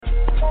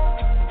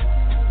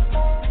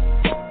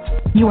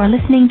You are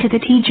listening to the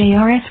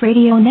TJRS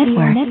Radio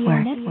Network.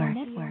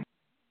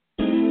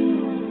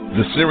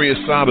 The serious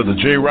side of the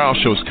J-Rouse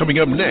Show is coming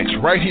up next,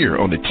 right here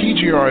on the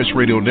TJRS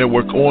Radio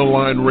Network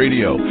online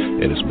radio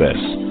at its best.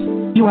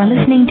 You are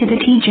listening to the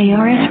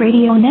TJRS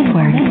Radio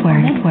Network.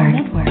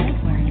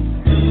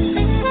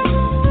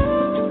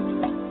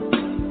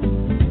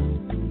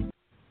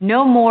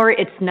 No more,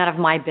 it's none of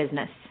my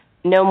business.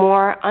 No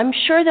more, I'm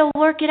sure they'll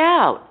work it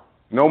out.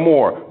 No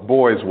more,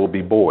 boys will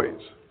be boys.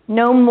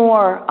 No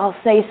more, I'll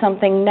say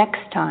something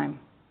next time.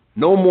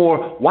 No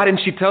more, why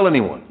didn't she tell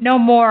anyone? No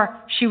more,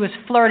 she was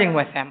flirting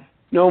with him.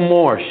 No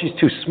more, she's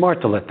too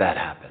smart to let that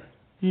happen.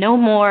 No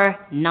more,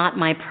 not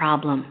my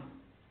problem.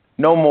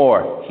 No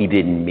more, he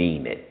didn't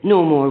mean it.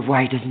 No more,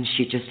 why doesn't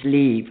she just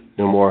leave?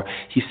 No more,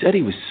 he said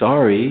he was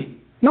sorry.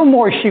 No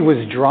more, she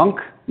was drunk.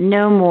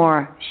 No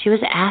more, she was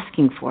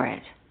asking for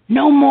it.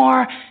 No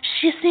more,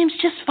 she seems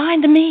just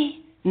fine to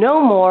me.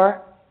 No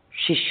more,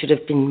 she should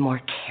have been more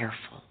careful.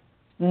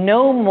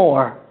 No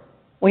more,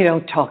 we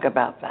don't talk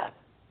about that.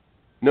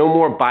 No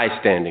more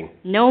bystanding.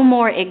 No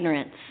more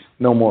ignorance.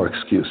 No more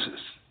excuses.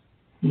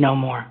 No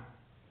more.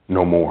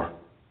 No more.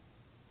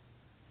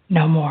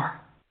 No more.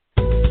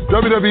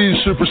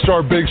 WWE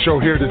Superstar Big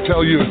Show here to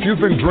tell you, if you've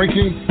been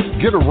drinking,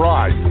 get a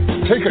ride,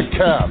 take a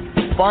cab,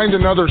 find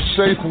another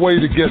safe way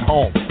to get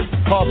home.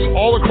 Cops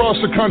all across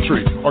the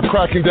country are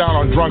cracking down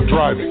on drunk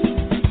driving.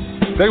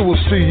 They will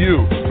see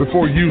you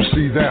before you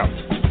see them.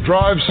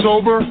 Drive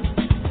sober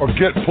or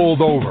get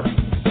pulled over.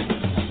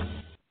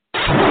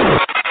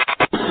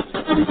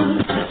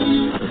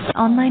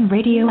 Online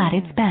radio at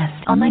its best.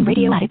 Online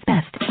radio at its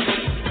best.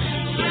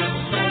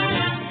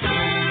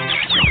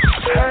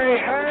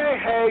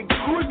 Hey,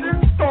 guten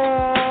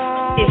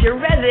Tag. Is your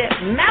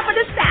resident map of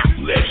the South?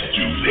 Let's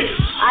do this.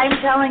 I'm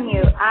telling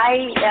you,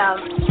 I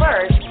am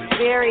first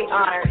very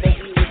honored that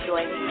you would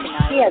join us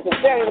tonight. He has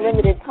a very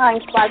limited time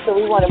spot, so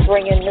we want to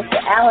bring in Mr.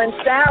 Alan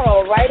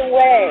Farrell right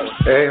away.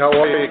 Hey, how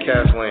are you,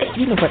 Kathleen?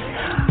 You know what?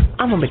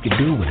 I'm going to make you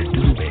do what it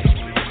do, baby.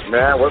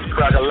 Man, what's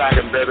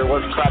crack-a-lackin', baby?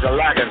 What's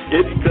crack-a-lackin'?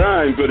 It's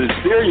time for the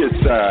serious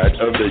side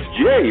of the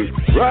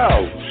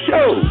J-Rouse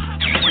Show.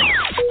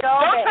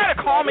 Don't try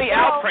to call me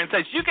out,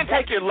 princess. You can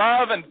take your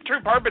love and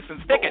true purpose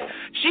and stick it.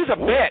 She's a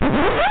bitch.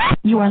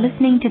 You are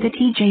listening to the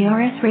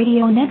TJRS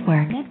Radio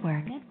Network.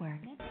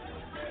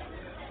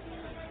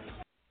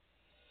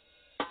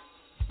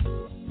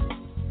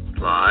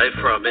 Live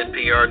from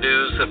NPR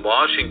News in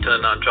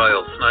Washington, I'm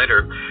Giles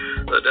Snyder.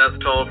 The death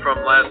toll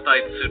from last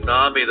night's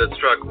tsunami that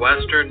struck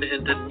western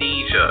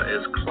Indonesia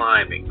is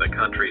climbing. The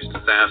country's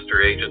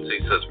disaster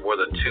agency says more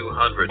than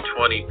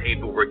 220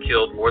 people were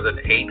killed, more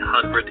than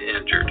 800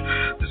 injured.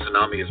 The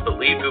tsunami is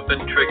believed to have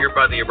been triggered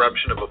by the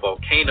eruption of a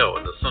volcano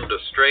in the Sunda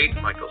Strait.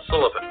 Michael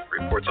Sullivan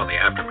reports on the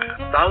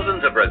aftermath.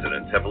 Thousands of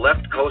residents have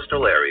left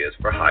coastal areas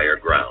for higher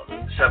ground.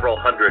 Several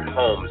hundred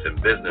homes and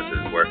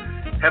businesses were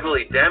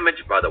heavily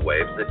damaged by the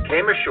waves that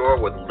came ashore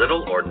with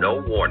little or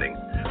no warning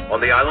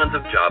on the islands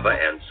of Java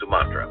and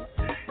Sumatra.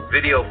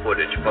 Video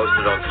footage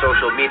posted on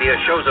social media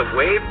shows a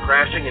wave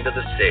crashing into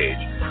the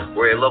stage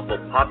where a local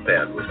pop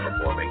band was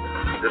performing.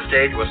 The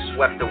stage was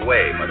swept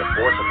away by the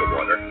force of the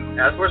water,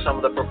 as were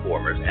some of the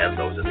performers and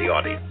those in the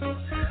audience.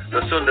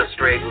 The Sunda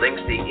Strait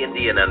links the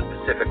Indian and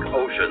Pacific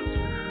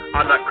Oceans.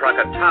 Anak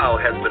Krakatau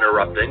has been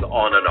erupting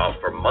on and off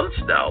for months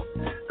now.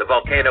 The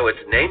volcano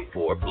it's named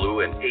for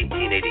blew in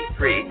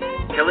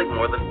 1883, killing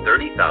more than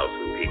 30,000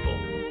 people.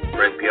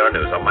 For NPR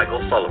News, I'm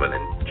Michael Sullivan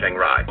in Chiang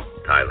Rai,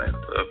 Thailand.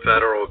 The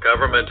federal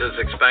government is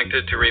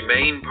expected to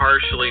remain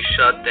partially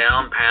shut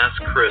down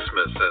past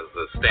Christmas as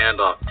the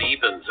standoff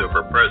deepens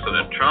over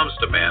President Trump's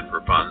demand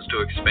for funds to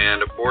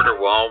expand a border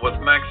wall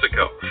with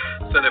Mexico.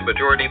 Senate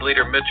Majority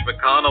Leader Mitch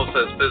McConnell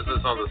says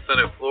business on the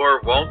Senate floor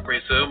won't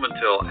resume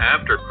until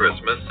after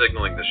Christmas,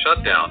 signaling the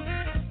shutdown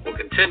will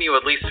continue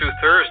at least through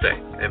Thursday.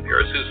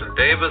 NPR's Susan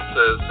Davis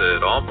says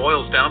it all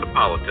boils down to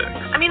politics.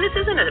 I mean, this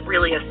isn't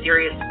really a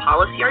serious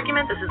policy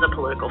argument. This is a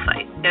political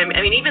fight. I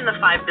mean, even the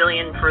 $5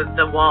 billion for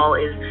the wall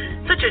is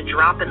such a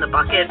drop in the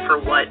bucket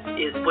for what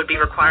would be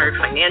required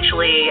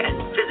financially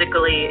and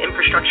physically,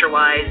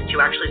 infrastructure-wise, to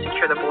actually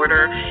secure the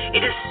border.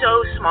 It is so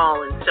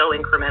small and so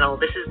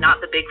incremental. This is not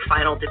the big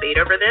final debate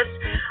over this.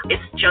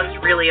 It's just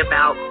really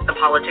about the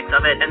politics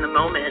of it and the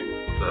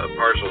moment. The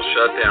partial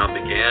shutdown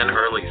began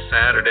early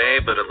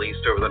Saturday, but at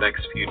least over the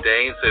next few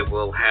days it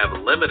will have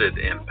limited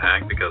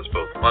impact because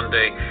both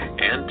Monday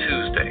and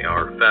Tuesday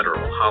are federal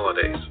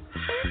holidays.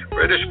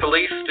 British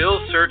police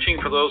still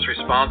searching for those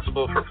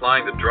responsible for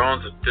flying the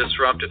drones that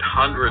disrupted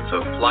hundreds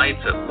of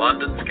flights at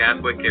London's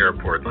Gatwick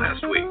Airport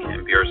last week.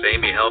 NPR's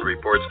Amy Held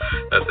reports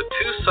that the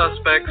two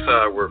suspects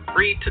were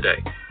freed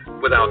today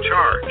without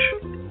charge.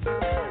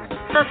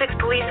 Sussex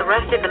police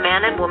arrested the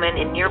man and woman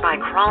in nearby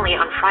Crawley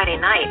on Friday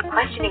night,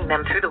 questioning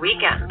them through the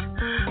weekend.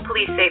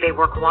 Police say they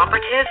were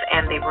cooperative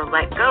and they were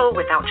let go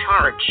without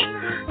charge.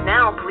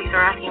 Now, police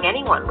are asking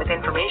anyone with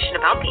information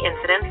about the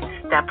incident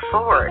to step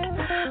forward.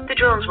 The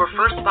drones were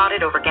first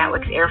spotted over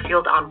Gatwick's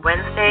airfield on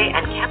Wednesday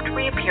and kept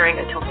reappearing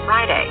until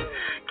Friday.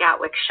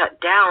 Gatwick shut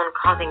down,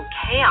 causing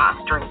chaos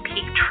during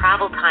peak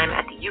travel time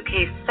at the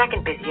UK's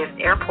second busiest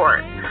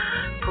airport.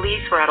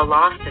 Police were at a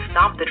loss to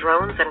stop the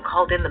drones and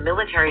called in the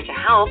military to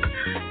help.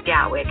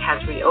 Gatwick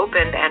has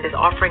reopened and is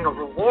offering a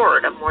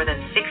reward of more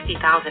than $60,000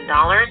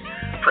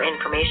 for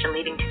information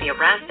leading to the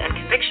arrest and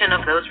conviction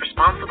of those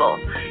responsible.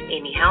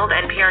 Amy Held,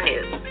 NPR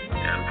News.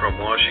 And from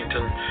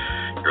Washington,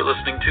 you're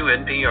listening to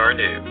NPR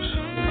News.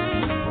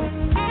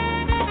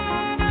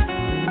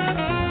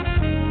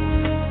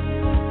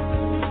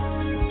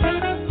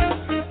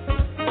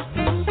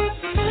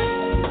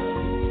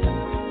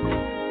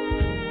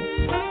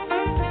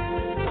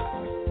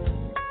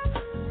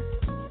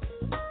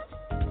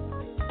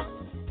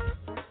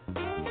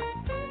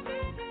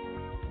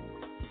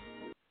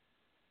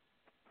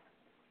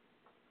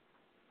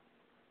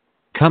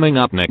 Coming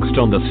up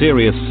next on the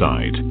serious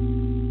side.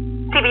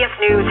 CBS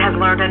News has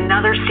learned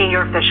another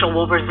senior official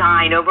will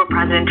resign over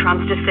President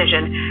Trump's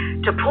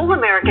decision to pull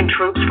American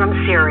troops from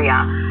Syria.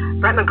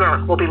 Brett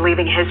McGurk will be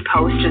leaving his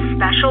post as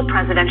special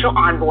presidential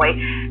envoy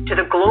to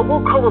the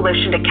global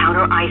coalition to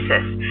counter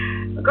ISIS.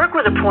 McGurk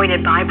was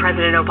appointed by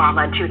President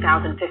Obama in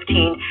 2015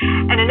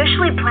 and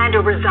initially planned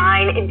to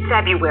resign in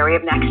February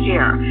of next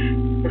year.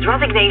 His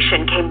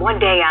resignation came one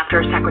day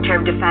after Secretary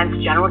of Defense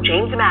General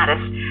James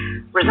Mattis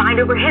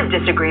resigned over his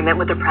disagreement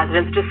with the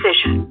president's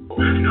decision.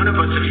 None of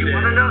us have said. You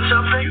want to know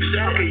something? You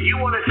said okay, you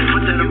want to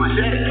put that in my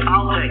head.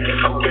 I'll take it.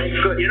 Okay,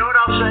 good. You know what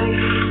I'll say?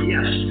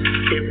 Yes.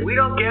 If we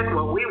don't get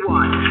what we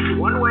want,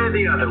 one way or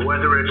the other,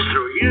 whether it's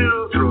through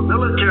you, through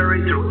military,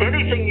 through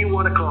anything you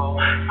want to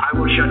call, I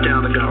will shut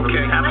down the government.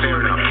 Okay,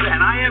 fair enough. And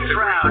I am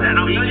proud, and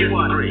I'll tell you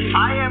what,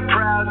 I am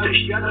proud to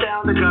shut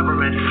down the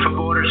government for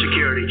border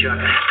security,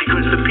 Chuck,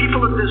 because the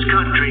people of this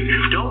country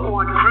don't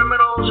want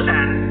criminals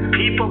and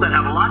people that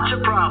have lots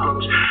of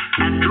problems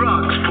and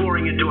drugs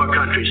pouring into our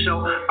country.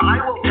 So I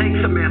will take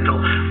the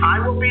mantle. I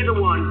will be the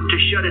one to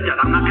shut it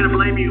down. I'm not going to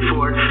blame you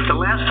for it. The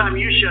last time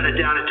you shut it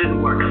down, it didn't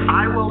work.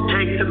 I will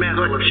take the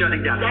mantle of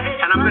shutting down.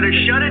 And I'm going to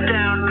shut it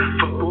down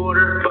for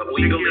border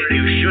security. Believe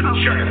you shouldn't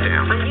shut it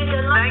down.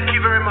 Thank you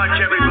very much,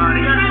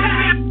 everybody.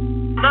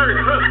 Merry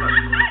Christmas.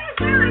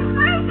 Merry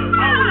Christmas.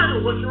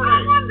 Oh, what's your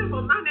name?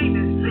 Wonderful. My name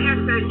is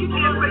Santa. You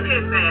can't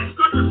forget that.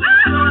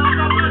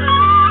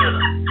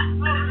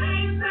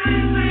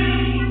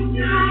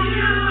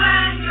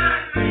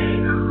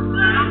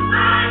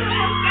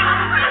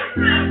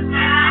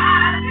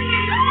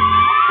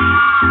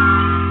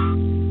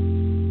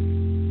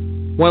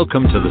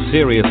 Welcome to the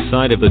serious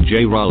side of the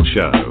JRIL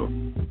Show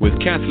with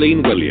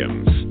Kathleen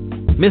Williams,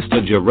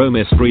 Mr. Jerome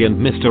Esprit and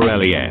Mr.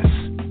 Elias.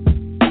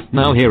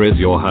 Now here is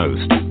your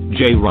host,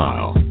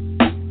 JRIL.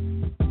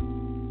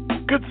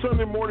 Good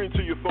Sunday morning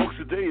to you folks.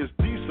 Today is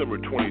December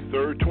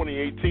 23rd,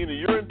 2018, and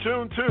you're in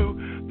tune to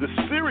the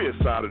serious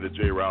side of the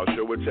JRIL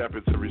Show, which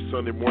happens every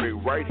Sunday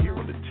morning right here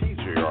on the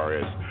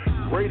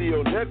TJRS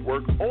Radio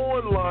Network,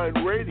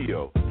 online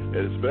radio.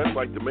 At its best,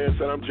 like the man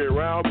said, I'm Jay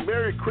Rao.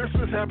 Merry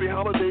Christmas, happy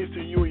holidays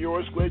to you and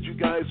yours. Glad you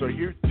guys are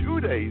here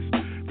 2 days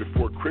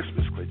before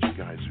Christmas. Glad you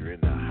guys are in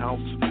the house.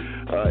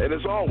 And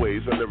as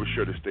always, I never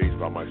share the stage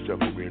by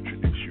myself. Let me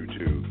introduce you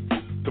to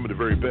some of the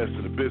very best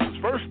in the business.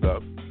 First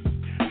up,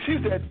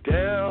 she's that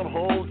down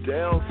home,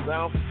 down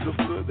south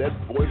sister, that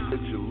voice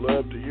that you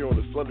love to hear on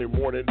a Sunday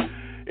morning.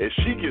 And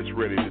she gets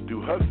ready to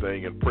do her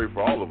thing and pray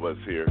for all of us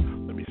here.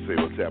 Let me say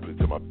what's happening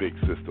to my big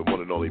sister, one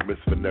and only Miss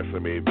Vanessa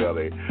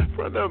Maybelle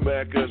from the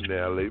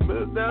Macanelli.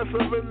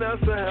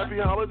 Vanessa, happy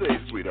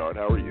holidays, sweetheart.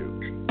 How are you?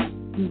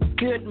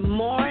 Good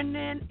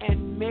morning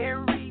and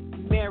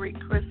Merry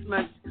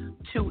Christmas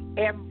to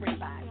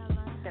everybody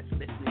that's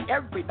listening.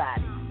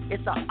 Everybody.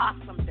 It's an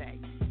awesome day.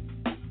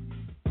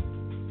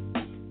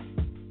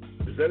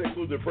 Does that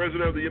include the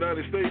President of the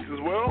United States as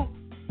well?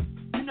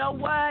 You know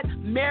what?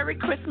 Merry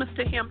Christmas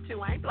to him,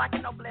 too. I ain't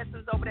blocking no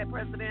blessings over that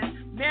president.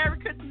 Merry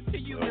Christmas to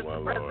you,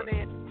 Mr.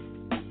 President.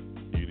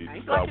 You need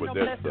to stop with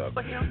that stuff.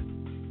 For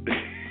him.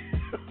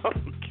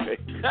 Okay.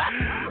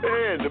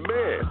 And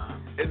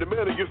the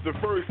man who gets the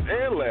first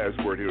and last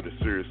word here on the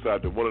serious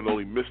side, the one and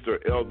only Mr.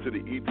 L to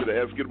the E to the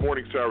S. Good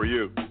morning, sir. How are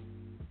you?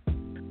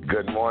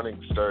 Good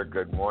morning, sir.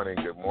 Good morning.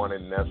 Good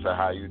morning, Nessa.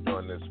 How you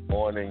doing this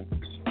morning?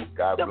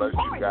 God bless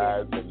you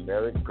guys, and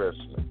Merry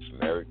Christmas.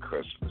 Merry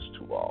Christmas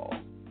to all.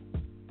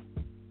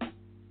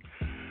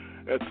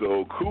 That's the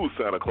old cool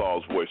Santa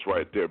Claus voice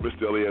right there.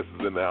 Mr. Elias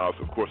is in the house.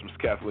 Of course, Miss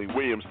Kathleen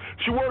Williams.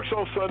 She works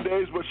on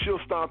Sundays, but she'll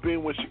stop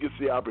in when she gets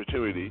the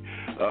opportunity.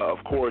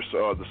 Of course,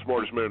 the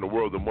smartest man in the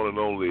world, the one and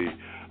only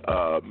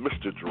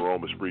Mr.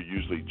 Jerome Esprit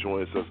usually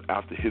joins us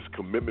after his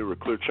commitment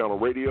with Clear Channel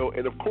Radio.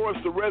 And, of course,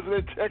 the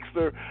resident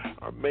texter,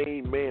 our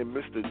main man,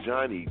 Mr.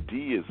 Johnny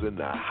D, is in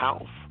the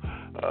house.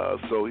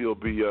 So he'll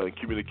be in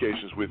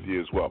communications with you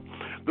as well.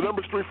 The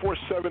number is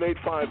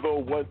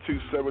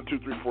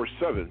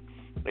 347-850-1272,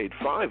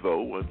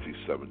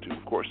 850-1272,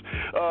 of course.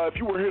 If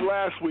you were here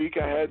last week,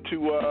 I had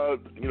to,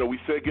 we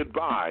said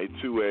goodbye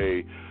to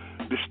a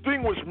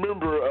distinguished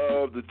member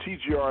of the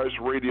TGRS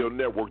radio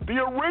network, the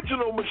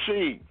original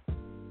machine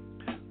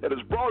that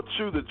has brought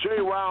you the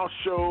J. Rouse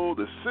Show,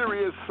 the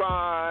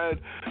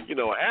Seriouside,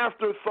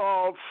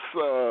 Afterthoughts,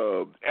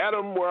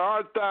 Adam, Where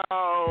Art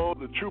Thou,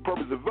 the True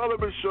Purpose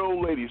Development Show,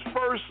 Ladies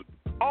First,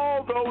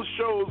 all those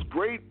shows,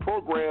 great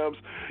programs.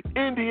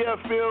 Indie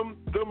FM,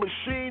 the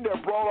machine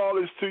that brought all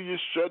this to you,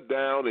 shut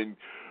down and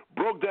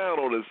broke down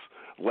on us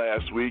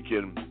last week.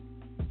 And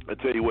I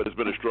tell you what, it's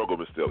been a struggle,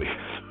 Miss Dilly.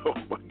 Oh,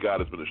 my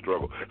God, it's been a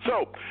struggle.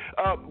 So,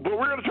 but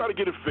we're going to try to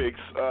get it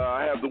fixed.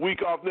 I have the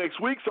week off next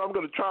week, so I'm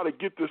going to try to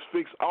get this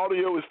fixed.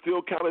 Audio is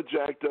still kind of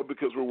jacked up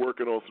because we're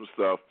working on some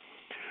stuff.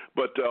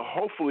 But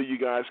hopefully you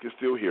guys can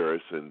still hear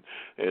us and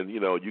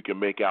you can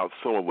make out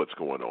some of what's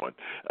going on.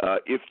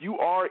 If you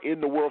are in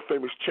the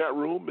world-famous chat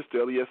room, Mr.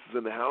 Elias is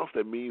in the house.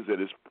 That means that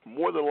it's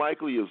more than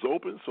likely is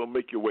open, so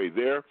make your way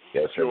there.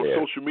 Yes, sir. On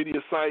social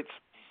media sites,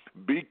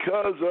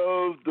 because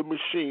of the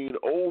machine,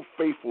 Old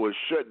Faithful is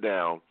shut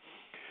down.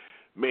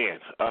 Man,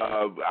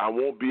 I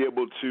won't be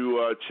able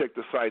to check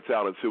the sites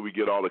out until we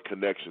get all the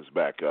connections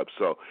back up.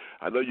 So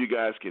I know you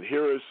guys can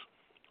hear us.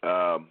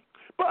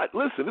 But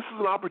listen, this is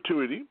an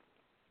opportunity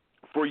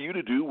for you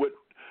to do what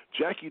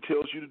Jackie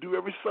tells you to do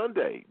every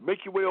Sunday.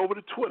 Make your way over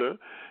to Twitter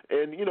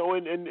and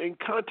and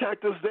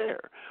contact us there.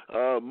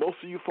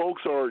 Most of you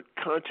folks are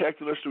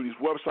contacting us through these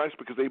websites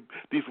because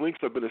these links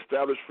have been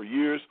established for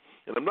years.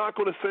 And I'm not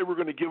going to say we're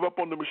going to give up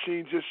on the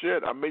machine just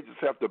yet. I may just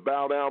have to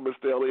bow down,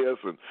 Mr. Elias,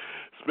 and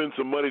spend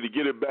some money to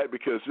get it back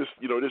because just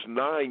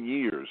 9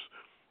 years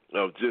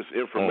of just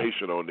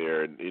information on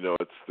there, and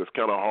it's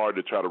kind of hard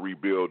to try to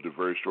rebuild in a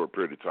very short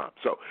period of time.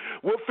 So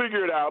we'll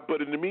figure it out. But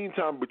in the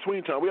meantime,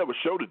 between time, we have a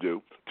show to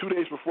do 2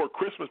 days before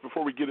Christmas.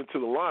 Before we get into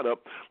the lineup,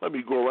 let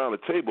me go around the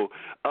table.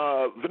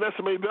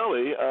 Vanessa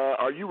Maybelli,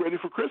 are you ready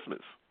for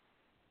Christmas?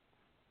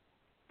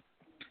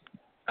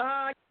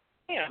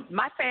 Yeah.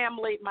 My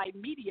family, my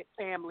immediate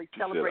family,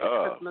 celebrated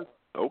Christmas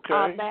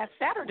last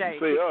Saturday. You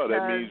say,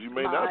 that means you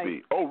may not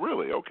be. Oh,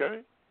 really?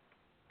 Okay.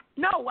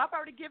 No, I've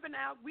already given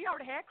out. We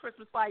already had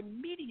Christmas for our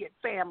immediate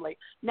family.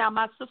 Now,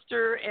 my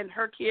sister and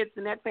her kids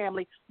and that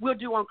family will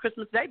do on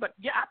Christmas Day. But,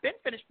 yeah, I've been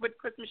finished with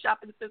Christmas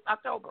shopping since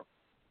October.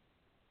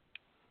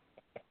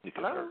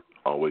 Hello?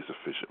 Always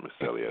efficient, Miss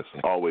Elias.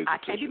 Always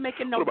efficient. I can't be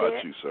making no What about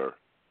bet. you, sir?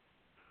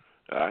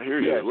 I hear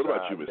you. Yes, what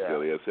about you, Miss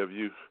Elias? Have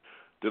you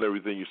done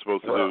everything you're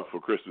supposed to do for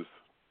Christmas?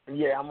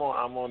 Yeah, I'm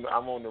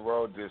on the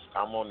road.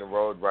 I'm on the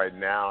road right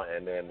now,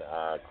 and then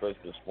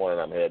Christmas morning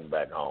I'm heading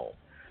back home.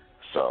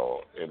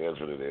 So it is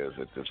what it is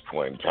at this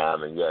point in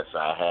time. And, yes,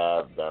 I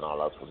have done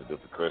all I was supposed to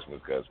do for Christmas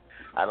because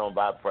I don't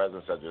buy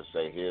presents. I just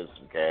say, here's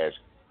some cash,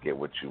 get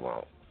what you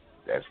want.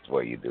 That's the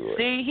way you do it.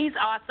 See, he's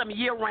awesome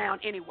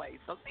year-round anyway.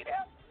 So, see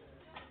that?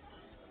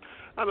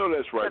 I know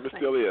that's right,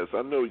 Mr. Elias.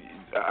 I know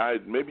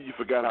maybe you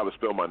forgot how to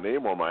spell my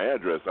name or my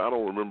address. I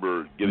don't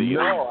remember getting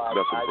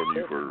nothing from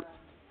you for...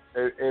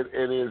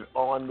 It is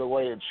on the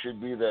way. It should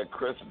be there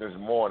Christmas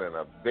morning.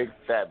 A big,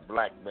 fat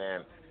black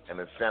man and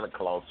a Santa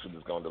Claus suit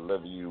is going to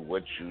deliver you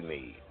what you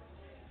need.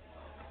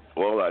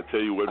 Well, I tell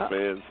you what,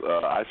 fans,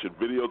 I should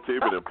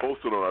videotape it and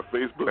post it on our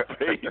Facebook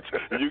page.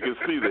 You can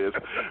see this.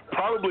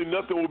 Probably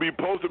nothing will be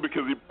posted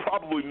because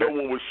probably no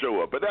one will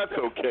show up, but that's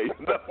okay.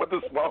 Enough with the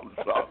small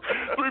talk.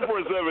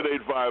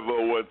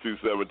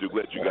 347-850-1272.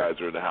 Glad you guys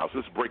are in the house.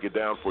 Let's break it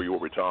down for you what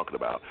we're talking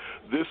about.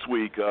 This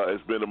week has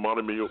been a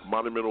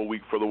monumental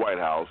week for the White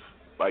House.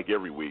 Like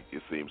every week,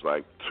 it seems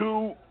like.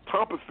 2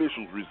 top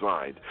officials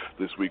resigned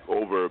this week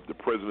over the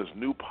president's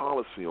new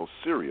policy on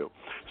Syria.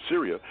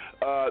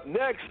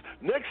 Next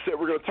set,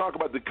 we're going to talk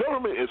about the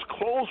government is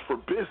closed for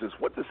business.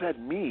 What does that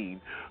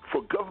mean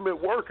for government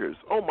workers?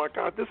 Oh, my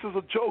God, this is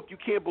a joke. You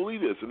can't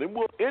believe this. And then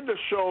we'll end the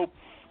show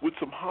with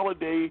some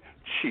holiday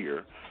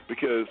cheer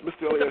because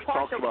Mr. Elias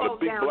talks about a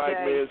big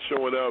black man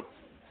showing up.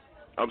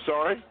 I'm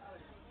sorry?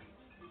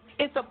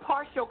 It's a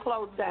partial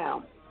close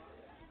down.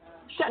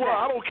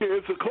 I don't care.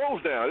 It's a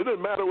close down. It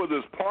doesn't matter whether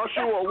it's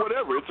partial or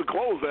whatever. It's a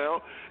close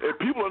down, and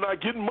people are not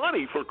getting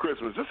money for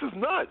Christmas. This is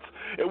nuts.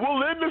 And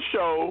we'll end the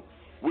show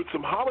with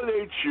some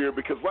holiday cheer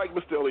because, like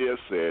Mr. Elias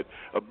said,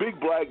 a big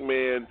black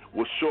man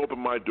will show up at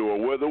my door,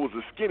 whether it was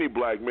a skinny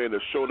black man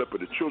that showed up at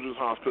the Children's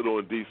Hospital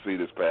in D.C.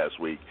 this past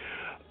week,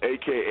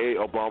 a.k.a.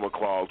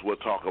 OBAMACLAUS. We'll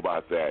talk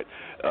about that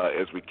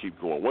as we keep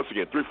going. Once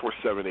again,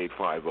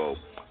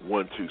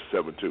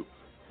 347-850-1272.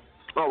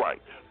 All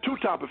right, 2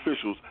 top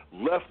officials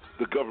left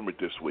the government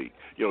this week.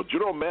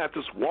 General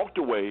Mattis walked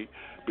away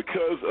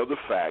because of the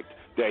fact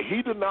that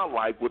he did not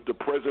like what the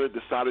president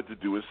decided to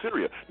do in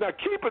Syria. Now,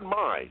 keep in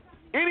mind,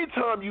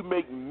 anytime you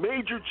make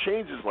major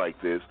changes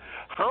like this,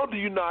 how do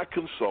you not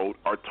consult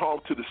or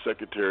talk to the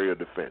Secretary of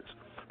Defense?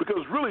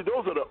 Because really,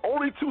 those are the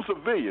only 2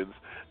 civilians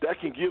that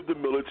can give the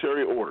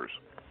military orders.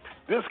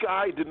 This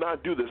guy did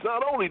not do this.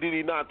 Not only did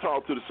he not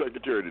talk to the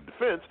Secretary of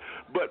Defense,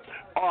 but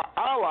our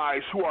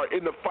allies who are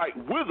in the fight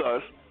with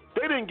us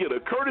They didn't get a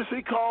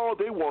courtesy call.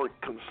 They weren't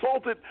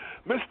consulted.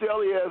 Mr.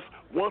 Elias,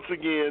 once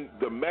again,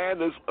 the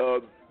madness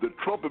of the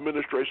Trump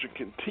administration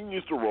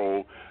continues to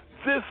roll.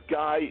 This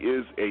guy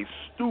is a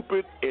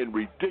stupid and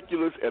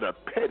ridiculous and a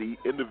petty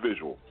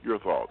individual. Your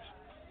thoughts?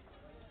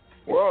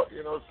 Well,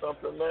 you know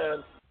something,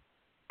 man.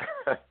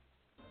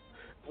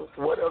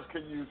 What else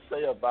can you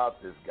say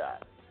about this guy?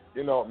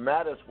 You know,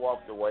 Mattis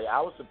walked away.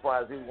 I was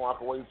surprised he didn't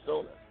walk away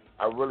sooner.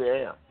 I really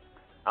am.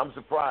 I'm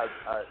surprised.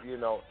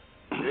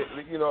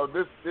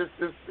 This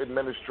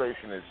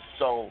administration is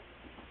so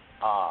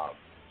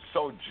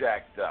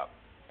jacked up,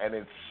 and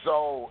it's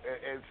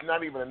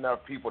not even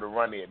enough people to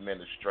run the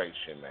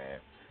administration, man.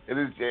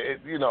 Come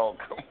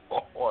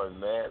on,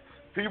 man.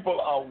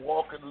 People are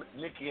walking.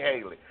 Nikki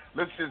Haley.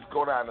 Let's just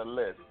go down the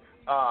list.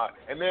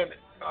 And then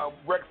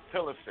Rex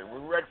Tillerson.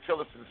 When Rex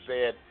Tillerson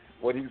said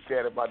what he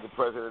said about the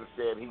president,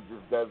 said he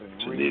just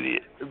doesn't read. An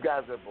idiot. This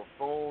guy's a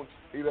buffoon.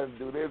 He doesn't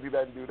do this. He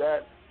doesn't do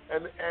that.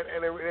 And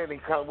he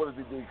comes. What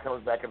does he do? He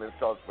comes back and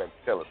insults Rex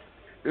Tillerson.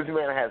 This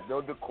man has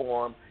no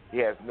decorum. He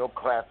has no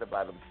class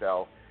about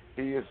himself.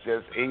 He's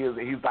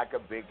like a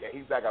big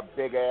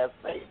ass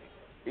baby.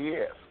 He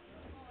is.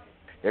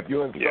 If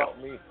you insult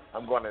me,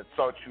 I'm going to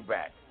insult you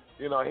back.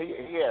 You know,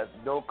 he has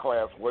no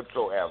class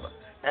whatsoever.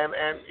 And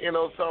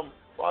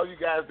all you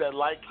guys that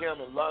like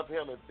him and love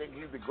him and think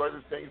he's the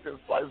greatest thing since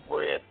sliced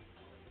bread,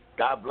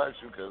 God bless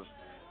you, because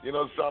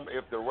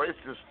if the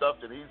racist stuff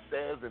that he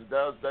says and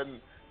does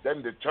doesn't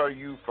deter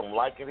you from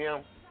liking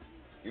him,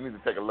 you need to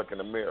take a look in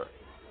the mirror.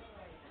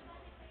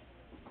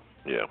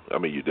 Yeah, I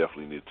mean, you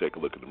definitely need to take a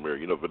look in the mirror.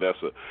 You know,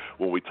 Vanessa,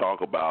 when we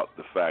talk about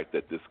the fact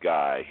that this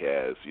guy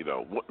has,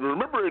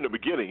 remember in the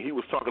beginning he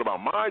was talking about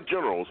my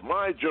generals.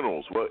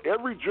 Well,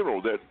 every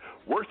general that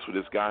works for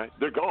this guy,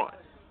 they're gone.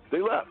 They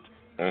left.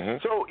 Mm-hmm.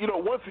 So,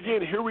 once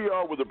again, here we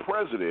are with a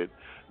president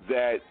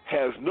that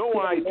has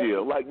no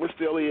idea, like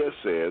Mr. Elias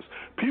says.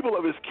 People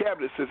of his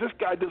cabinet says this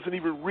guy doesn't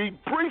even read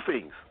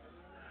briefings.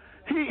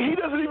 He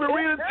doesn't even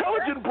read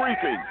intelligence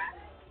briefings.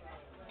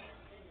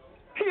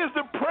 He is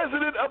the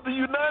president of the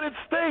United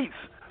States,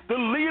 the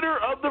leader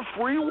of the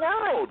free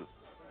world.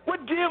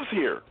 What gives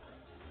here?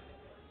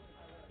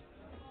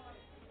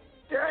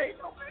 There ain't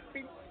no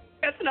me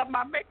messing up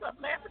my makeup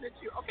laughing at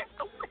you. Okay,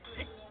 so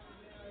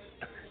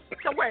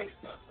wait.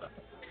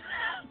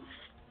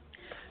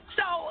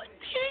 So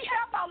he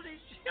have all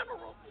these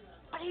generals,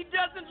 but he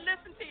doesn't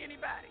listen to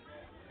anybody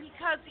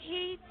because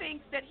he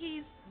thinks that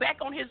he's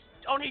back on his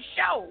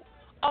show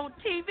on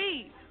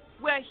TV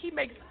where he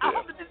makes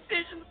all the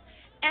decisions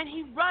and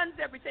he runs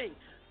everything.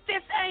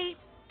 This ain't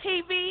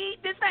TV.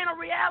 This ain't a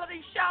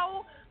reality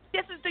show.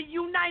 This is the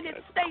United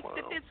States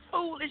that this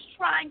fool is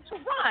trying to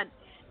run.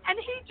 And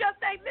he just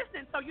ain't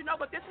listening. So you know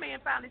what this man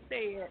finally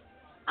said?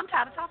 I'm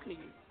tired of talking to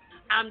you.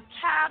 I'm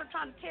tired of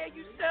trying to tell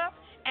you stuff,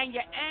 and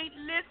you ain't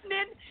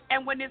listening.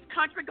 And when this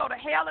country go to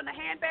hell in a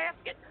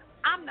handbasket,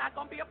 I'm not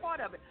going to be a part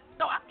of it.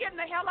 So I'm getting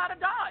the hell out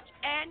of Dodge.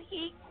 And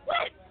he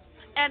quit.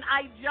 And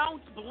I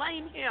don't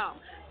blame him.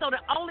 So the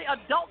only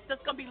adults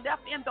that's going to be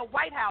left in the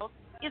White House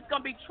is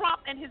going to be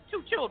Trump and his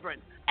two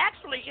children.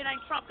 Actually, it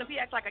ain't Trump because he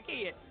acts like a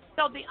kid.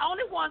 So the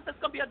only ones that's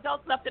going to be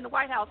adults left in the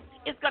White House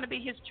is going to be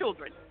his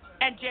children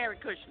and Jared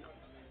Kushner.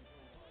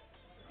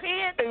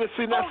 And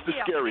see, that's the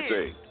scary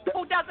thing.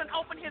 Who doesn't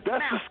open his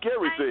mouth. That's the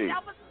scary thing.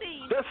 I've never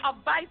seen a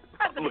vice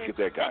president look at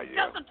that guy, that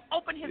doesn't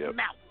open his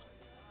mouth.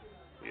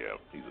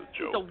 Yeah, he's a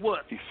joke. He's a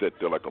wuss. He sat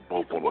there like a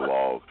bump on a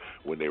log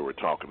when they were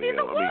talking to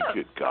him. I mean,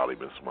 good golly,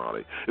 Miss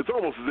Molly. It's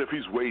almost as if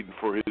he's waiting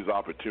for his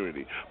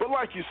opportunity. But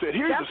like you said,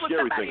 here's the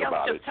scary thing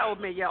about it. That's what somebody else just told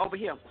me, over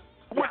here.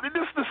 Well, this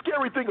is the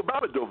scary thing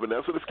about it, though,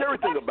 Vanessa. The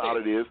scary thing about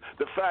it is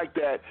the fact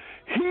that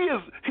he is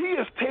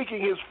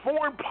taking his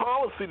foreign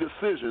policy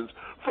decisions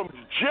from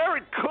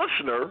Jared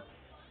Kushner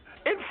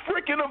and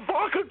freaking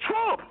Ivanka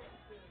Trump.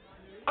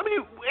 I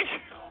mean,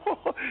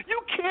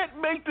 you can't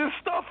make this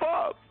stuff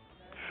up.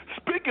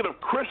 Speaking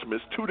of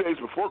Christmas, 2 days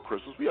before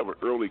Christmas, we have an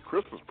early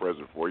Christmas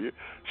present for you.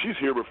 She's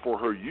here before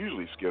her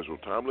usually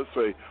scheduled time. Let's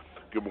say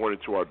good morning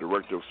to our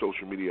Director of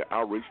Social Media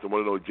Outreach, the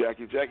one and only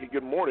Jackie. Jackie,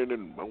 good morning,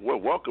 and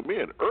welcome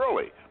in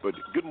early. But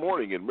good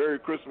morning, and Merry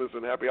Christmas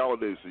and Happy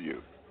Holidays to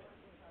you.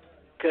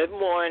 Good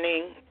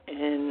morning,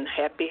 and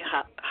happy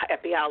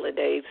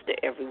holidays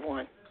to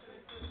everyone.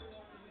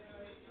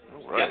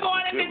 All right. Good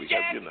morning, Miss Jackie. We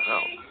have you in the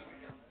house.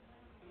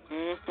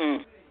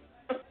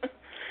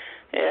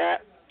 Yeah,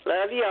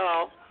 love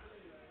y'all.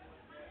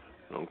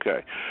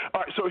 Okay.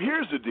 All right, so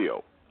here's the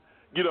deal.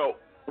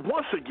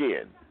 Once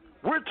again,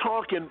 we're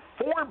talking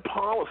foreign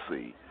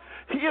policy.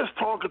 He is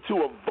talking to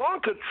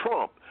Ivanka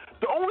Trump.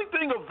 The only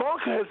thing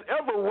Ivanka has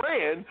ever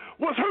ran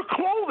was her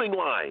clothing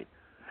line.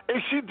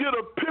 And she did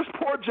a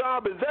piss-poor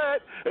job at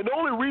that, and the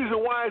only reason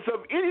why it's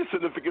of any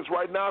significance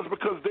right now is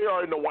because they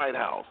are in the White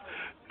House.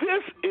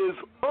 This is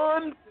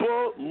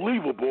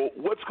unbelievable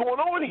what's going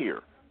on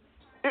here.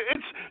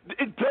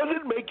 It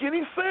doesn't make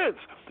any sense.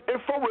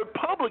 And for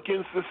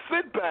Republicans to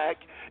sit back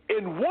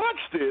and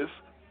watch this,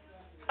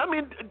 I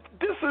mean,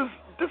 this is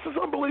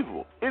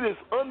unbelievable. It is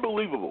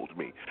unbelievable to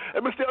me.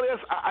 And Mr.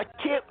 Elias, I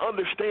can't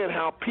understand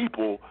how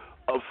people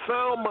of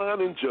sound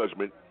mind and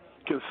judgment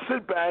can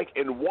sit back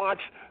and watch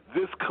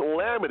this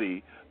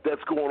calamity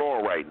that's going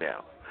on right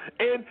now.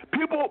 And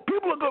people are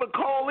going to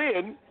call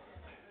in,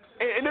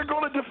 and they're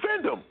going to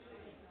defend him.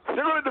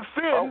 They're going to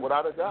defend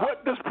without a doubt.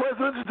 what this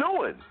president's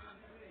doing.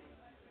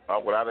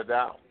 Without a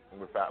doubt.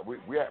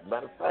 We have,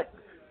 matter of fact,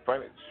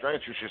 funny,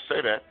 strange you should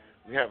say that.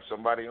 We have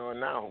somebody on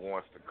now who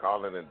wants to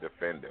call in and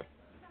defend him.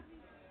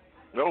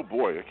 Oh,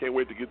 boy, I can't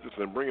wait to get this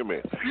and bring him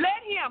in.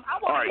 Let him. I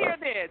want to hear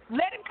this.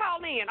 Let him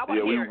call in. I want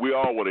to hear it. We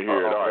all want to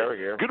hear it. All right.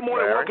 Here. Good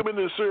morning. Larry. Welcome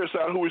into the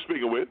Seriouside. Who are we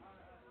speaking with?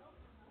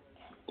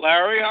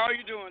 Larry, how are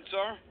you doing,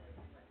 sir?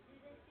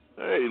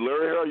 Hey,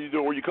 Larry, how are you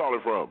doing? Where you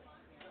calling from?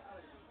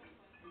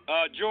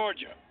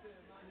 Georgia.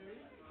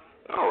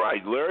 All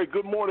right, Larry.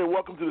 Good morning.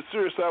 Welcome to the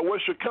Seriouside.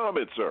 What's your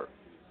comment, sir?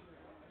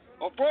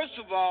 Well, first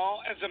of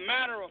all, as a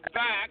matter of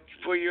fact,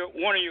 for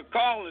one of your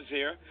callers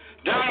here,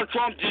 Donald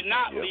Trump did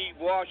not leave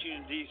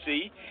Washington,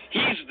 D.C.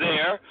 He's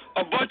there.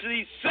 A bunch of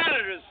these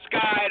senators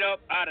skied up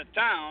out of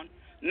town,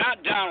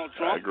 not Donald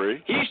Trump. I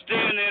agree. He's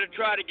staying there to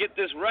try to get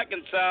this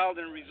reconciled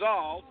and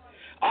resolved.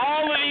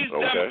 All of these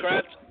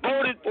Democrats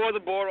voted for the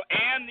border,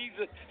 and these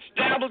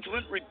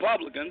establishment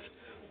Republicans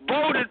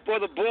voted for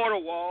the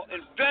border wall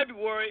in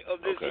February of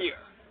this year.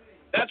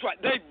 That's right.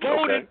 They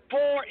voted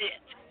for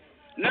it.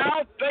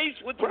 Now,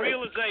 faced with the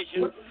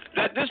realization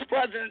that this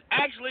president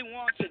actually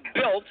wants it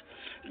built,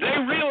 they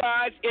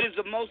realize it is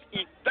the most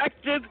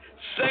effective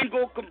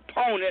single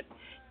component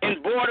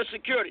in border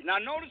security. Now,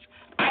 notice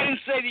I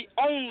didn't say the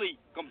only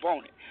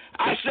component.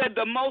 I said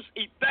the most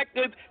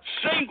effective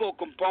single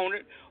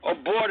component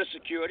of border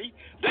security.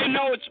 They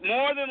know it's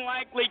more than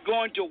likely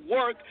going to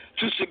work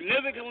to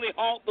significantly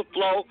halt the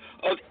flow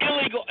of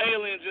illegal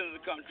aliens into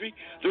the country.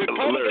 The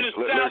Republican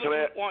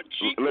establishment want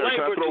cheap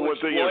labor to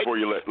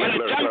exploit, and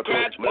the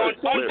Democrats want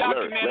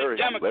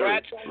undocumented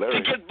Democrats to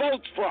get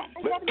votes from.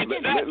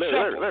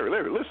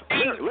 Larry, listen.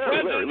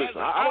 Larry, listen.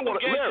 I don't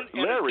want to.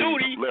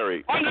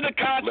 Larry, under the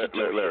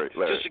Constitution.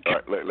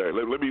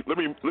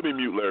 Let me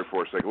mute Larry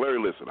for a second.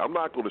 Larry, listen. I'm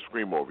not going to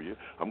scream over you.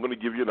 I'm going to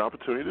give you an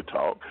opportunity to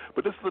talk,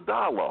 but this is a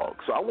dialogue.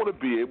 So I want to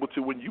be able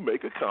to, when you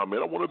make a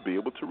comment, I want to be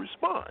able to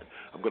respond.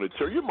 I'm going to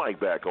turn your mic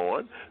back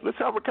on. Let's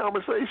have a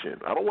conversation.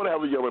 I don't want to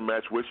have a yelling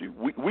match with you.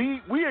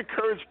 We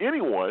encourage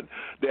anyone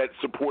that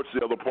supports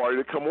the other party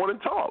to come on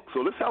and talk.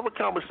 So let's have a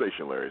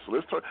conversation, Larry. So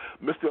let's turn,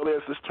 Mr.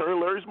 Elias, let's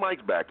turn Larry's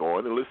mic back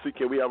on, and let's see,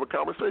 can we have a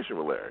conversation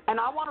with Larry? And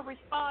I want to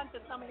respond to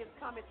some of his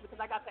comments because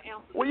I got the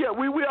answer. Well, yeah,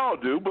 we all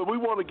do, but we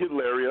want to get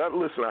Larry.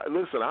 Listen,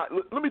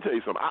 let me tell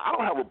you something. I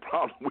don't have a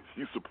problem with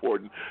you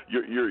supporting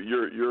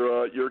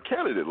your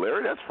candidate,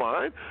 Larry. That's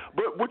fine.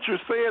 But what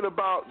you're saying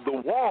about the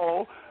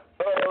wall,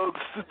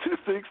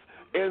 statistics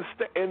and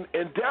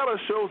data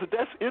shows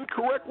that's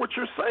incorrect. What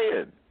you're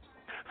saying.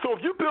 So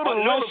if you build a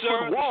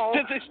 11-foot wall,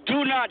 statistics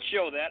do not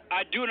show that.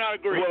 I do not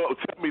agree. Well,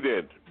 tell me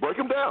then. Break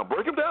them down.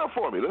 Break them down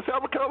for me. Let's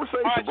have a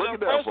conversation. All right, Break so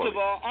it down first for of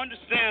all,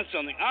 understand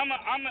something. I'm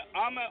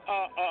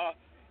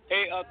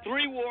a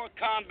three-war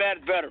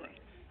combat veteran.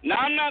 Now,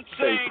 I'm not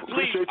saying,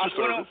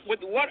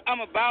 with what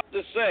I'm about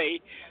to say,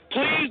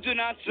 please do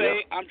not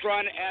say I'm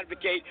trying to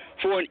advocate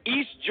for an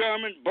East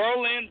German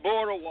Berlin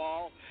border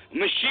wall,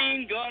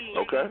 machine gun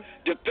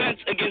defense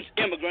against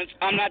immigrants.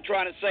 I'm not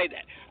trying to say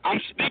that. I'm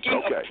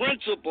speaking of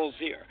principles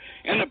here.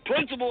 And the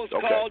principle is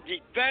called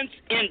defense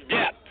in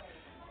depth.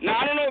 Now,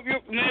 I don't know if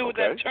you're familiar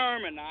with that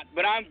term or not,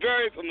 but I'm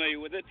very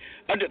familiar with it.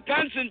 A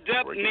defense in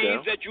depth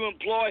means that you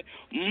employ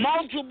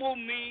multiple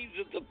means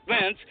of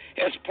defense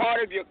as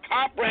part of your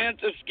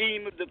comprehensive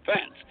scheme of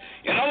defense.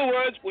 In other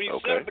words, when you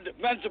set up a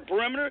defensive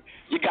perimeter,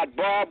 you got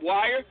barbed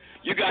wire,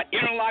 you got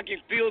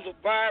interlocking fields of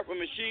fire for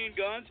machine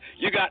guns,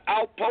 you got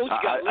outposts, you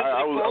got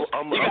listening posts,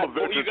 I'm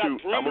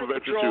a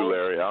veteran too,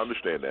 Larry. I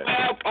understand that.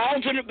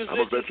 Alternate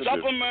positions,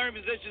 supplementary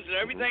positions, and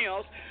everything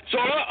else.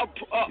 So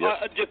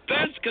a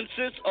defense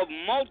consists of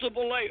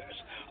multiple layers,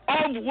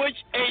 of which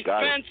a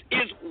fence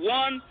is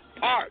one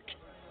part.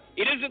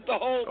 It isn't the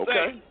whole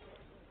thing.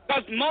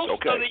 Because most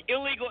of the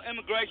illegal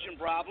immigration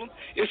problem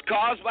is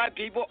caused by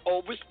people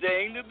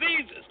overstaying the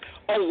visas.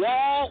 A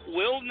wall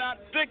will not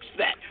fix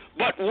that.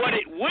 But what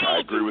it will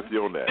agree with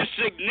you on that. is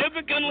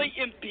significantly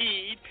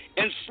impede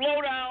and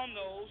slow down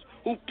those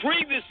who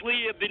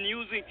previously have been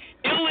using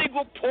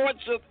illegal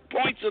points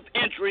of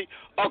entry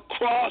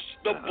across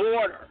the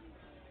border.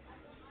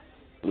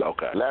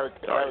 Larry,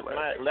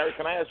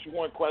 can I ask you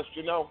one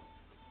question, though?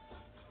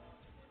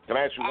 Can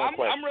I ask you one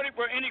question? I'm ready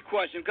for any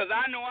question because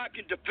I know I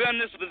can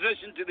defend this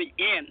position to the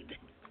end.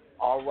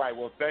 All right.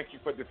 Well, thank you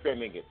for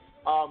defending it.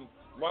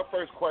 My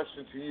first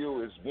question to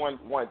you is one.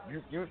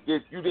 You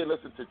did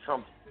listen to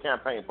Trump's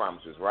campaign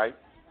promises, right?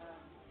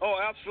 Oh,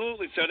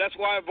 absolutely, sir. That's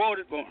why I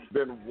voted for him.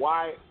 Then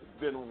why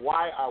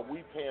are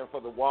we paying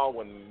for the wall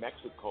when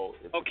Mexico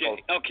is supposed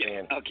to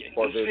pay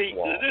for this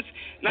wall?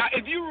 Now,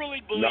 if you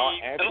really believe,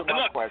 answer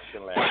my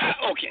question, Larry.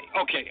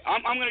 Okay.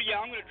 I'm gonna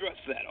address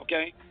that.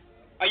 Okay.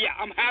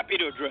 I'm happy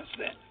to address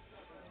that.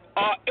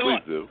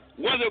 Please do.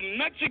 Whether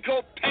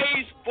Mexico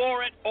pays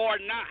for it or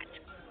not,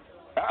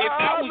 if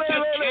that was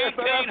just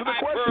campaign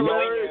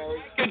hyperbole,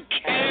 could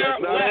care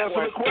less.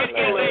 It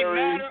is a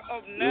matter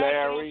of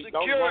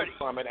security. Don't run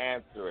from it.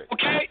 Answer it.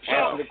 Okay, so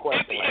answer the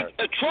question,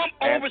 if Trump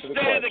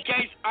overstated the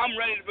case, I'm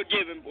ready to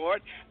forgive him for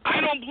it. I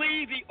don't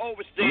believe he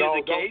overstated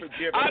the case.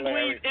 I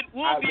believe it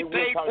will be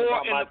paid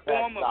for in the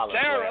form of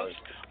tariffs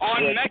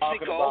on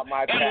Mexico and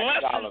less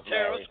than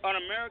tariffs on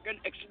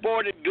American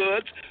exported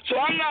goods. So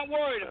I'm not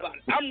worried about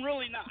it. I'm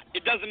really not.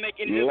 It doesn't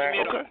make any difference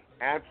to me at all.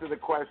 Answer the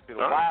question.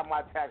 Why are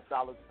my tax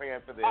dollars paying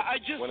for this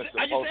when it's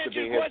supposed to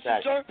be his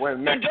tax? Sir.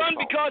 They're done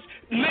because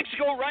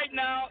Mexico right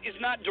now is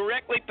not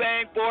directly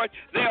paying for it.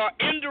 They are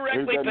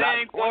indirectly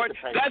paying for it.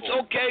 That's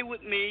okay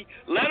with me.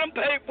 Let them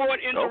pay for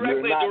it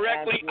indirectly,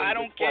 directly. I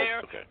don't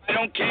care. I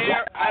don't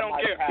care. I don't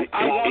care.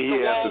 I want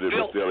the wall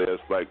built. He answered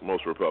it, like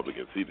most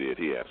Republicans. He did.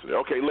 He answered it.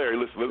 Okay, Larry,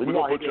 listen. We're going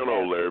to put you on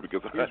hold, Larry,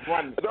 because I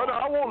want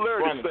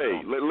Larry to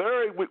stay.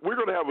 Larry, we're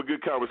going to have a good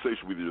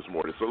conversation with you this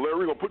morning. So,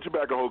 Larry, we're going to put you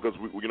back on hold because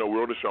we're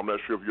on the show. I'm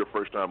not sure if you're a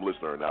first-time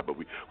listener or not, but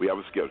we have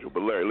a schedule.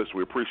 But, Larry, listen,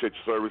 we appreciate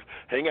your service.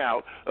 Hang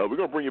out. We're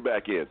going to bring you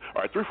back in.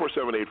 All right,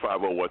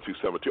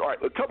 347-850-1272. All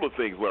right, a couple of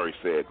things Larry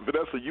said.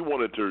 Vanessa, you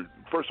wanted to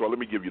 – first of all, let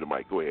me give you the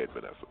mic. Go ahead,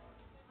 Vanessa.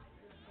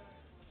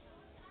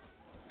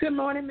 Good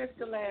morning,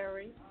 Mr.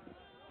 Larry.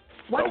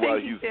 One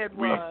thing he said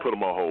was – we put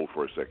him on hold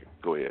for a second.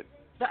 Go ahead.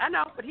 I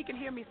know, but he can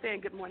hear me saying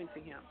good morning to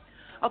him.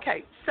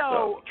 Okay,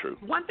 so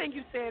one thing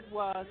you said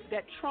was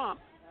that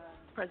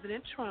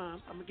President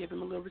Trump, I'm going to give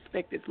him a little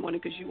respect this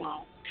morning because you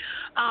won't.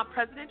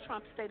 President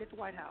Trump stayed at the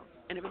White House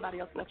and everybody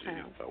else left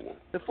town.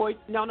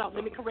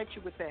 Let me correct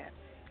you with that.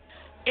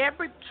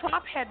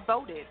 Trump had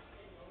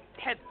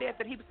said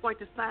that he was going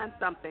to sign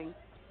something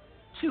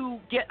to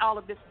get all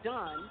of this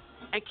done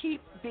and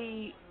keep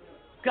the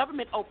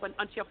government open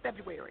until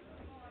February.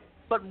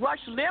 But Rush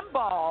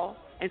Limbaugh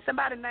and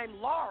somebody named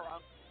Laura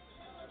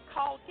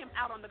called him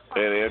out on the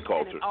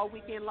carpet all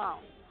weekend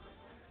long.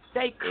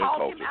 They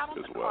called him out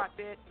on the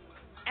carpet,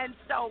 and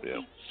so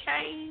he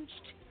changed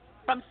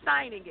from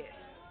signing it.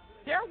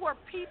 There were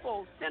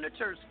people,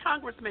 senators,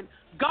 congressmen,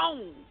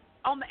 gone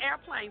on the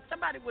airplane.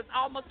 Somebody was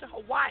almost to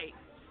Hawaii,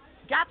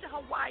 got to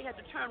Hawaii, had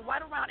to turn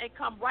right around and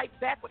come right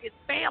back with his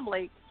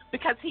family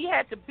because he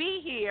had to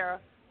be here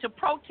to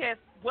protest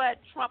what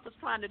Trump was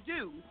trying to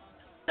do.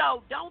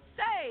 So don't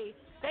say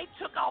they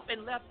took off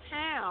and left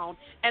town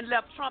and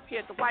left Trump here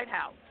at the White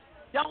House.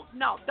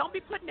 Don't be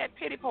putting that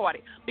pity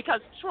party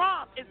because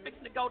Trump is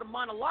fixing to go to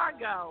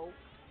Mar-a-Lago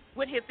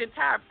with his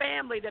entire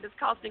family that is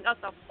costing us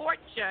a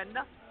fortune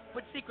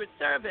with Secret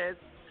Service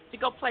to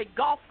go play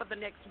golf for the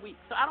next week.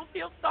 So I don't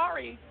feel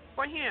sorry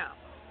for him.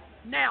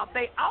 Now,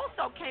 they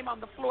also came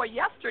on the floor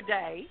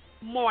yesterday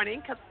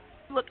morning because,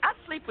 look, I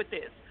sleep with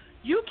this.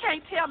 You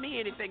can't tell me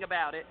anything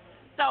about it.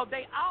 So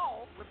they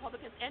all,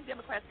 Republicans and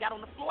Democrats, got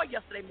on the floor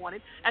yesterday morning,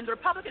 and the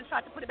Republicans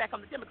tried to put it back on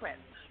the Democrats.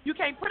 You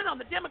can't put it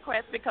on the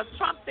Democrats because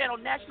Trump said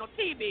on national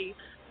TV,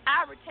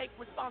 I would take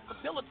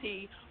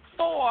responsibility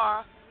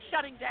for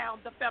shutting down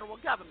the federal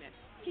government.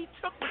 He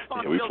took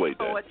responsibility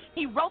for it.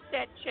 He wrote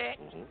that check.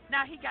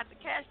 Now he got to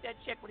cash that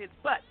check with his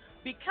butt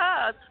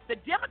because the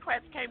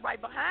Democrats came right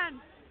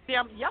behind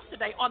them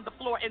yesterday on the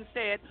floor and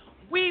said,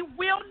 we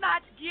will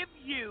not give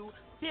you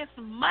this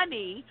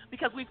money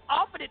because we've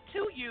offered it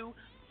to you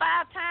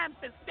 5 times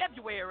since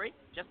February,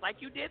 just like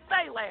you did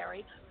say,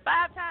 Larry,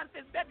 5 times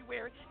since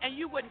February, and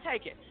you wouldn't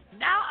take it.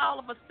 Now, all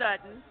of a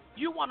sudden,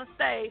 you want to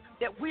say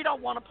that we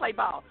don't want to play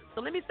ball.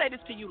 So let me say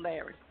this to you,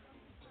 Larry.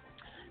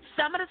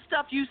 Some of the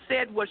stuff you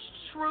said was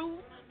true,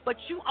 but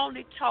you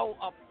only told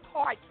a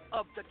part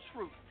of the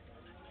truth.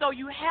 So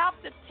you have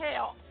to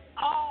tell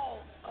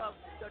all of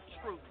the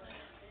truth.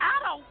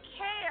 I don't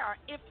care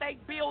if they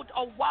build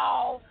a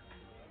wall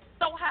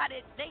so high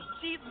that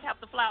Jesus have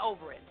to fly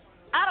over it.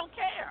 I don't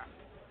care.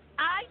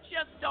 I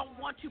just don't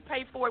want to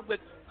pay for it with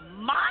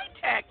my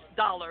tax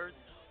dollars.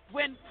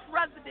 When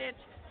President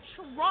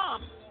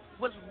Trump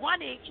was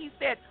running, he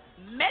said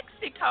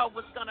Mexico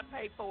was going to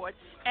pay for it,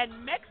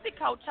 and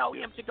Mexico told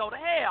him to go to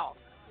hell.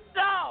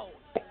 So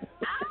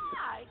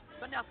I,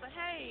 Vanessa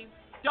Haynes,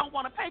 don't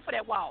want to pay for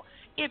that wall.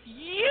 If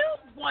you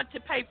want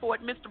to pay for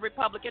it, Mr.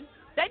 Republican,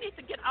 they need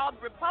to get all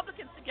the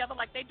Republicans together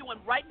like they're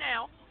doing right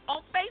now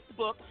on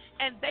Facebook,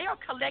 and they are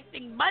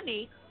collecting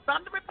money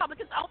from the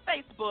Republicans on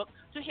Facebook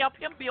to help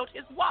him build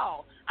his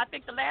wall. I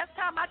think the last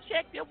time I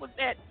checked, it was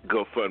at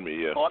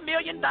GoFundMe, $4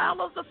 million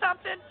or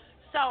something.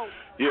 So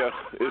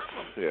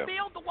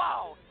build the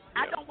wall.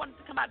 I don't want it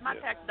to come out of my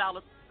tax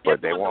dollars.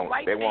 But they won't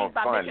fund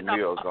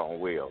Meals on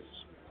Wheels.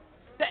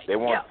 They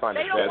won't fund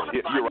it.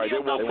 You're right. They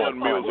won't fund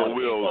Meals on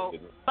Wheels.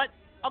 But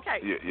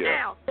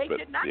now they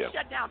did not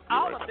shut down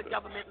all of the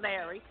government,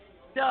 Larry.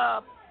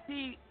 The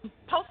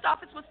post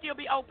office will still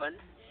be open,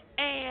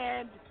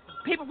 and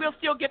people will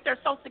still get their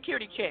Social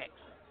Security checks.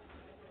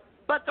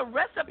 But the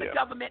rest of the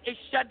government is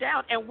shut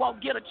down and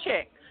won't get a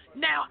check.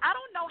 Now, I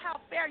don't know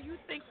how fair you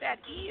think that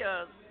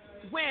is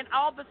when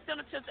all the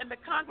senators and the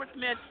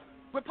congressmen,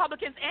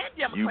 Republicans and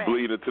Democrats, you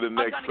bleed into the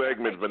next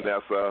segment,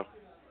 Vanessa.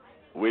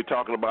 We're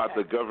talking about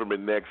the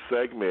government next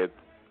segment.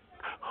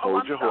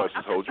 Hold your horses,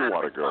 hold your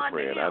water,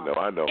 girlfriend.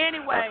 I know.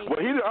 Anyway. Well,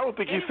 I don't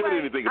think he said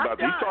anything about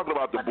that. He's talking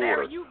about the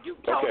border. You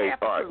okay,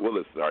 all right. Well,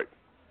 listen, all right.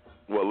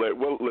 Well,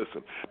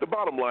 listen. The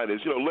bottom line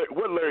is,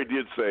 what Larry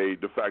did say,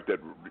 the fact that,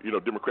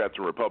 Democrats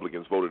and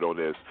Republicans voted on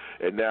this,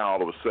 and now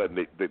all of a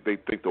sudden they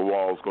think the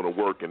wall is going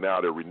to work, and now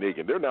they're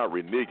reneging. They're not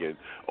reneging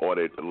on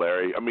it,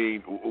 Larry. I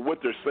mean, what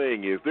they're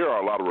saying is there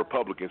are a lot of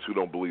Republicans who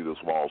don't believe this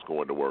wall is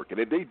going to work, and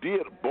they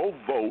did both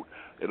vote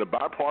in a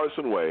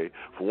bipartisan way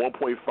for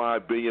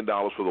 $1.5 billion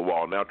for the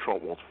wall. Now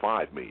Trump wants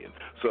 $5 billion.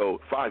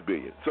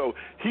 So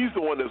he's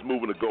the one that's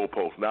moving the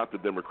goalposts, not the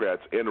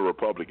Democrats and the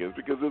Republicans,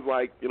 because it's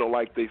like,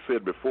 like they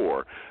said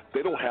before,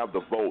 they don't have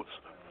the votes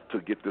to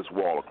get this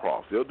wall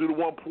across. They'll do the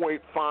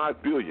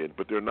 $1.5 billion,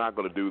 but they're not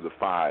going to do the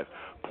 5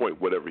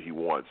 point whatever he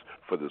wants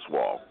for this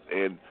wall.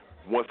 And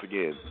once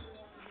again,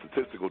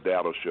 statistical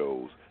data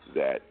shows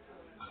that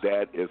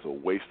is a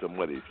waste of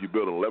money. If you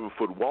build an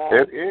 11-foot wall,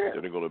 then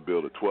they're going to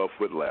build a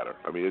 12-foot ladder.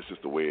 I mean, it's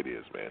just the way it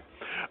is, man.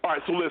 All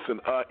right, so listen,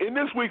 in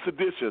this week's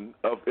edition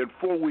of In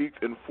 4 Weeks,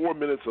 in 4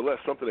 Minutes or Less,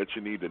 something that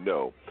you need to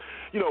know.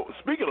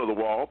 Speaking of the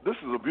wall, this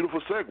is a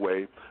beautiful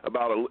segue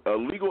about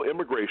illegal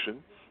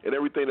immigration and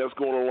everything that's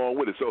going along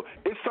with it. So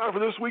it's time for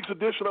this week's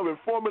edition of In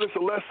 4 Minutes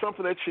or Less,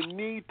 something that you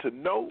need to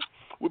know.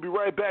 We'll be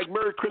right back.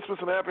 Merry Christmas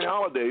and Happy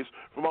Holidays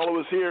from all of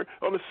us here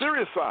on the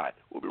Serious Side.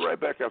 We'll be right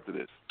back after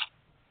this.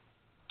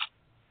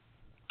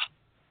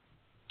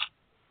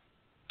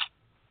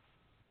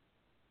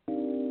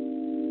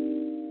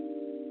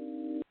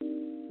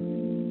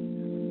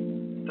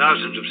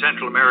 Thousands of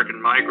Central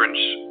American migrants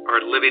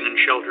are living in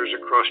shelters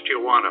across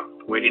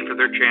Tijuana, waiting for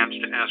their chance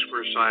to ask for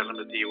asylum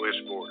at the U.S.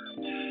 border.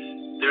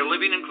 They're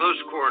living in close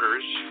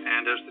quarters,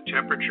 and as the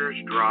temperatures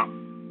drop,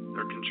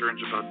 there are concerns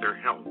about their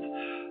health.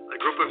 A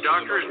group of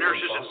doctors,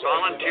 nurses, and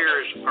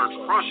volunteers are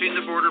crossing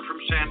the border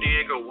from San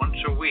Diego once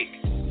a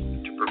week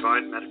to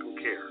provide medical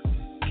care.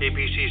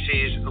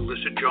 KPCC's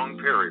Alyssa Joan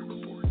Perry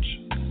reports.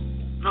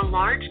 The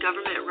large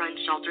government-run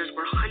shelters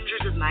where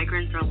hundreds of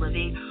migrants are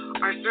living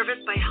are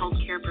serviced by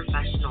healthcare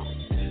professionals.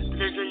 But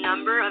there's a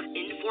number of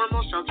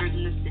informal shelters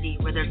in the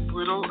city where there's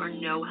little or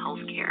no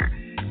health care.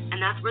 And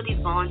that's where these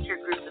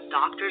volunteer groups of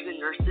doctors and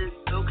nurses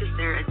focus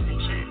their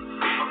attention.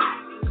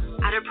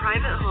 At a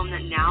private home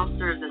that now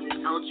serves as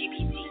an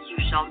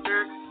LGBTQ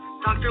shelter,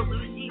 Dr.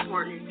 Lucy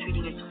Horton is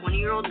treating a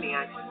 20-year-old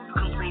man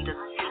who complained of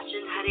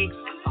tension headaches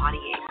and body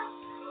aches.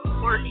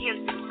 Horton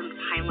hands him some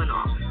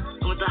Tylenol,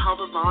 and with the help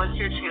of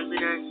volunteer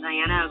translator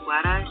Diana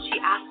Aguera, she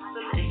asks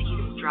him if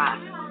he's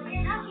stressed.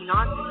 He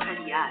nods his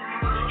head yes.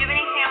 Do you have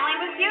any family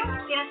with you?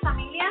 ¿Tienes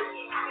familia?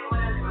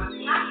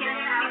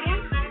 ¿Tienes familia?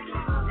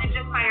 And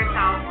just by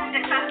yourself.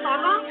 ¿Estás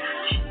solo?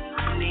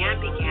 The man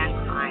began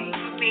crying.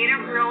 Made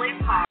it really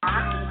far.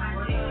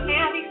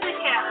 Ella dice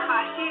que ha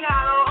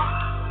llegado.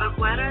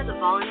 Aguera, the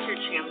volunteer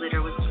translator,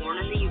 was born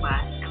in the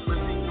U.S. and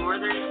lives in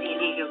northern San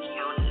Diego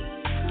County.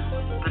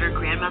 But her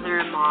grandmother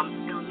and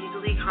mom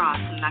illegally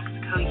crossed the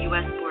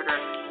Mexico-U.S. border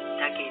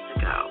decades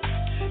ago.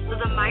 So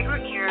the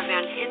migrant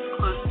caravan hits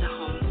close to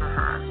home for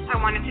her. I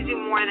wanted to do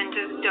more than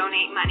just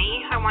donate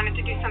money. I wanted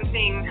to do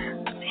something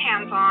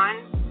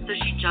hands-on. So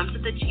she jumped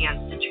at the chance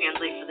to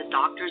translate for the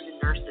doctors and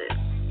nurses.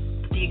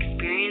 But the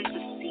experience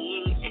of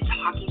seeing and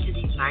talking to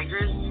these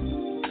migrants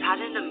had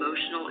an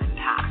emotional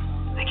impact.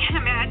 I can't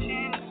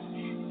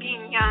imagine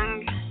being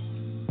young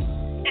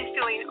and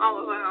feeling all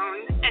alone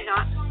and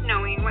not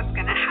knowing what's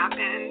going to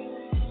happen.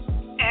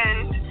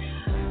 And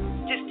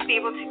just to be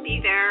able to be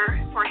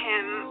there for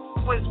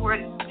him was worth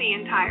the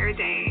entire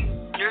day.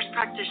 Nurse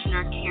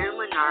practitioner Karen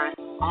Linares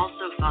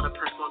also felt a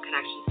personal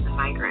connection to the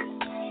migrants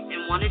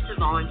and wanted to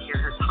volunteer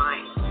her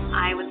time.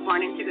 I was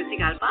born in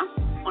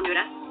Tegucigalpa,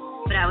 Honduras,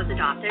 but I was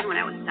adopted when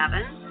I was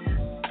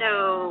 7.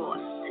 So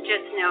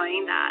just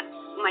knowing that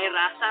my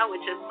raza,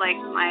 which is like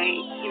my,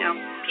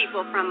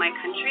 people from my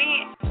country,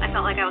 I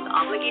felt like I was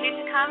obligated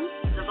to come.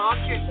 The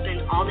volunteers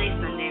spend all day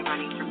Sunday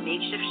running from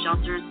makeshift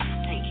shelters to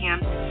tent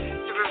camps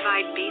to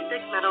provide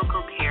basic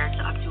medical care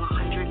to up to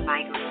 100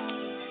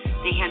 migrants.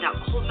 They hand out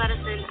cold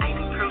medicine,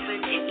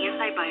 ibuprofen, and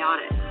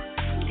antibiotics.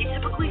 They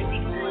typically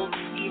see colds,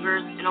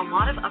 fevers, and a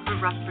lot of upper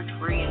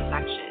respiratory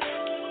infections.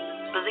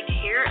 But the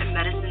care and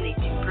medicine they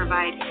do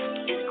provide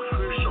is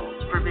crucial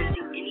to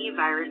preventing any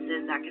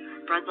viruses that can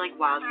spread like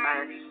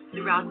wildfire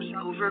throughout the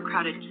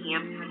overcrowded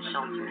camps and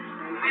shelters.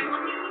 I'm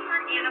looking for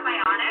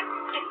antibiotics.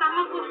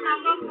 Estamos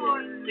buscando por...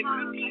 The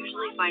group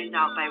usually finds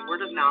out by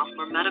word of mouth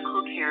where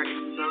medical care is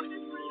most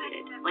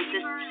needed, like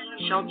this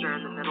teen shelter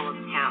in the middle of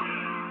town.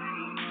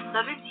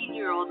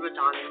 17-year-old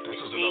Radonis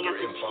is staying at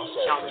the teen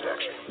shelter.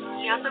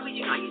 He asks that we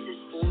do not use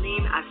his full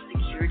name as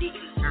security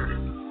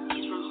concerns.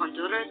 He's from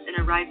Honduras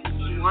and arrived in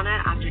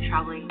Tijuana after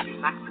traveling through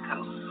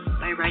Mexico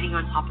by riding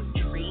on top of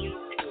trains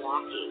and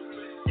walking.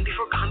 And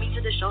before coming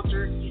to the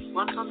shelter, he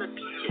slept on the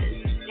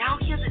beaches. Now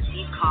he has a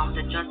deep cough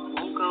that just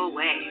won't go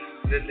away.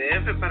 Desde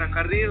F para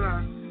acá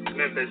arriba,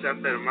 me empecé a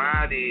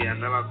enfermar y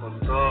andaba con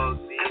tos.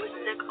 I was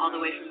sick all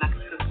the way from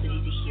Mexico City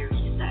to here,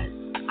 he says.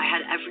 I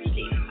had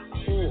everything,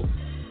 a cold.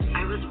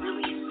 I was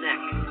really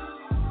sick.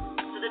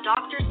 So the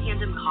doctors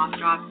hand him cough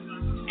drops,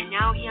 and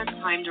now he has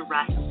time to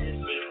rest in a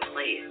safe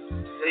place.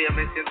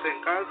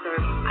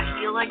 I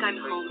feel like I'm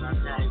home, he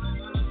says.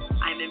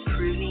 I'm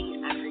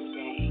improving every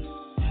day.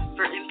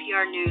 For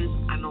NPR News,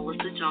 I'm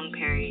Melissa Jong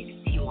Perry,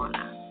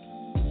 Tijuana.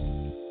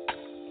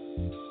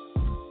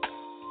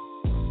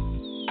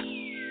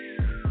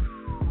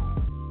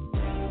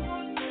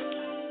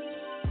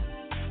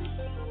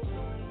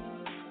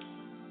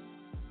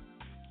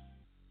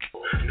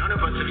 None of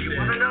us, if you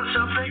want to know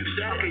something,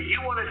 okay,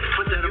 you want to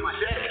put that on my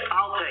head,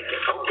 I'll take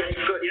it. Okay,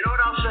 good. You know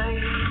what I'll say?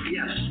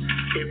 Yes.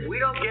 If we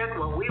don't get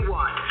what we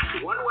want,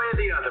 one way or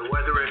the other,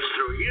 whether it's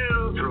through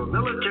you, through a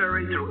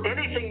military, through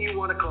anything you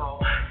want to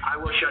call, I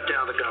will shut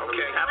down the government.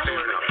 Okay,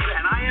 absolutely.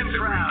 And I am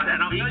proud,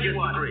 and I'll tell you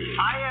what,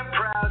 I am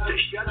proud to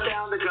shut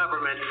down the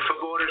government for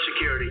border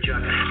security,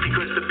 Chuck,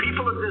 because the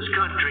people of this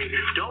country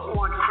don't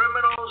want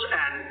criminals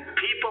and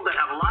people that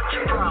have lots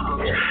of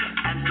problems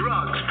and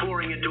drugs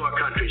pouring into our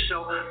country.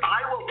 So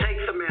I will take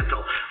the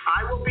mantle.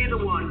 I will be the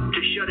one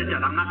to shut it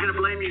down. I'm not going to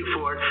blame you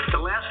for it.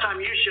 The last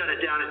time you shut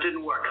it down, it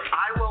didn't work.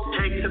 I will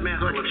take the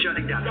mantle of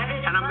shutting down.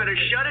 And I'm going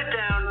to shut it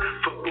down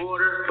for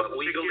border But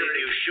we security. believe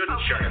you shouldn't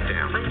shut it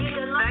down.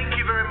 Thank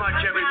you very much,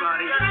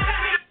 everybody.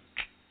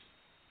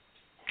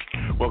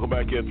 Welcome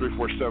back in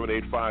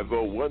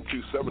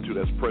 347-850-1272.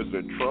 That's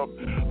President Trump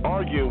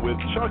arguing with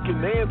Chuck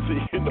and Nancy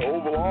in the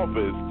Oval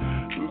Office.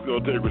 Who's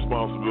going to take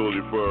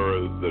responsibility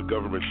for the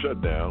government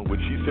shutdown,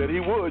 which he said he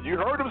would. You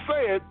heard him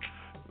say it.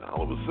 Now,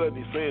 all of a sudden,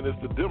 he's saying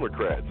it's the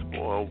Democrats.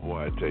 Oh,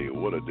 boy, I tell you,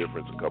 what a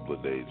difference a couple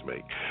of days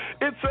make.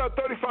 It's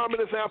 35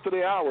 minutes after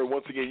the hour.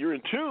 Once again, you're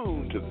in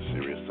tune to the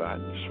Serious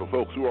Side. Just for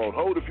folks who are on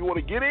hold, if you want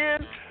to get in,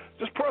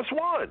 just press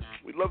 1.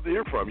 We'd love to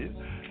hear from you.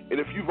 And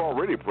if you've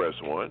already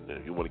pressed 1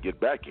 and you want to get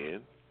back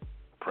in,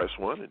 press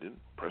 1 and then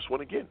press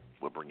 1 again.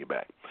 We'll bring you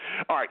back.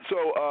 All right,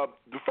 so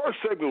the first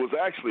segment was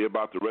actually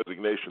about the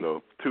resignation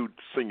of 2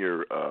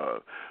 senior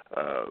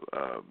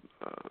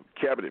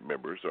cabinet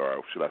members,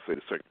 or should I say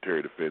the Secretary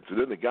of Defense, and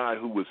then the guy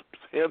who was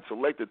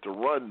hand-selected to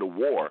run the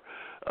war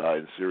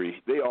in Syria.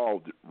 They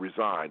all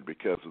resigned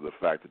because of the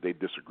fact that they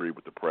disagreed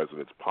with the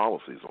president's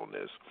policies on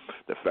this,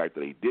 the fact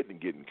that he didn't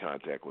get in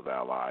contact with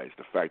allies,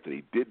 the fact that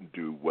he didn't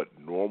do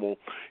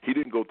he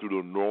didn't go through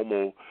the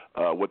normal,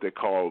 what they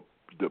call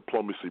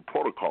diplomacy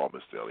protocol,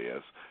 Mr.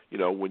 Elias. You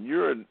know, when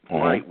you're in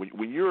fight,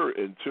 when you're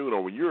in tune,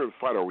 or when you're in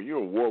fight, or when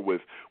you're in war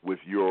with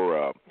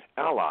your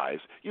allies,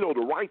 you know, the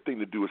right thing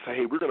to do is say,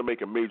 hey, we're going to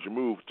make a major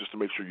move just to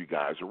make sure you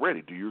guys are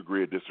ready. Do you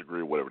agree or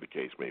disagree, or whatever the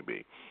case may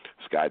be?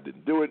 This guy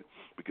didn't do it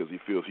because he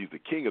feels he's the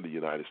king of the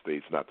United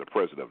States, not the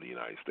president of the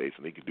United States,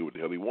 and he can do what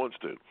the hell he wants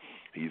to.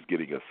 He's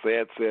getting a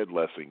sad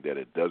lesson that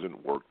it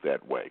doesn't work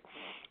that way.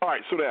 All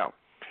right, so now,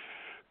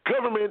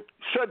 government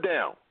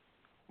shutdown.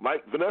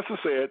 Like Vanessa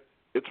said,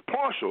 it's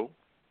partial.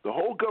 The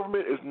whole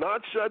government is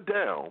not shut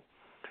down.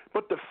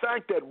 But the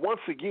fact that, once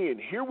again,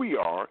 here we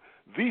are,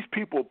 these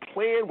people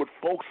playing with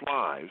folks'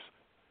 lives.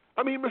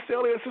 I mean, Mr.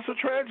 Elias, it's a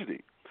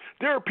tragedy.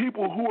 There are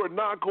people who are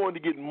not going to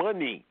get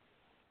money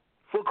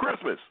for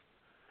Christmas.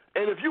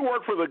 And if you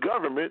work for the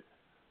government,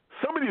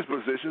 some of these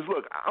positions,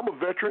 look, I'm a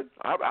veteran.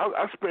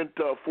 I spent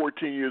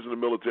 14 years in the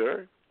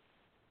military.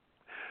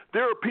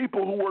 There are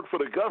people who work for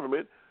the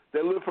government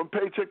that live from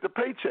paycheck to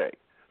paycheck.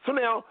 So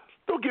now,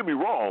 don't get me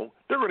wrong,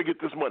 they're going to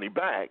get this money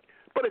back.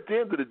 But at the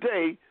end of the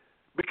day,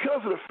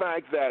 because of the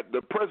fact that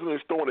the president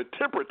is throwing a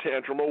temper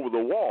tantrum over the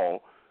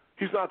wall,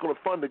 he's not going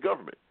to fund the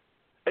government.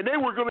 And they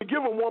were going to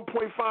give him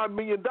 $1.5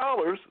 million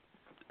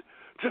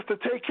just to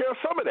take care of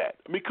some of that.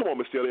 I mean, come on,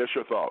 Mr. Elias,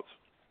 your thoughts.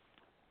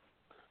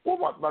 Well,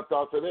 my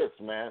thoughts are this,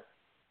 man.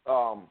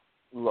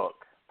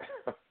 Look,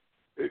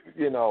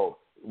 you know,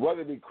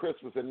 whether it be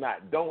Christmas or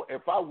not,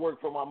 if I work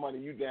for my money,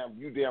 you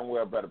damn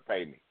well better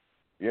pay me.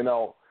 You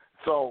know,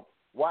 so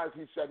why is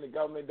he shutting the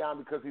government down?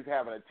 Because he's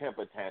having a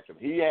temper tantrum.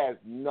 He has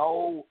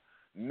no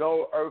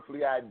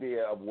earthly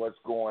idea of what's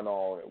going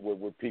on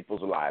with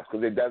people's lives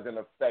because it doesn't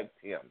affect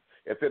him.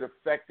 If it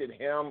affected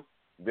him,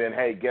 then,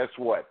 hey, guess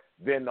what?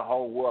 Then the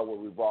whole world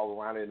would revolve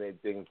around it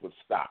and things would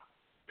stop.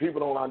 People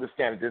don't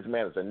understand that this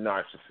man is a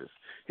narcissist.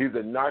 He's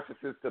a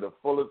narcissist to the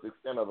fullest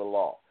extent of the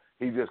law.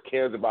 He just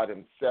cares about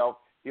himself.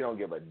 He don't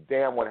give a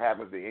damn what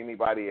happens to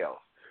anybody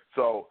else.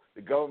 So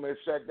the government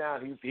shut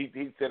down. He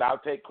said, I'll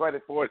take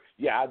credit for it.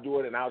 Yeah, I'll do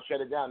it, and I'll shut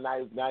it down. Now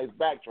he's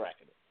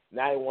backtracking it.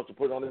 Now he wants to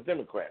put it on the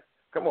Democrats.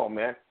 Come on,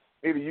 man.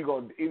 Either you're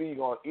gonna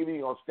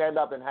stand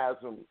up and have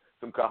some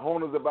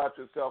cojones about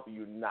yourself, or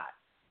you're not.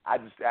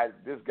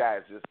 This guy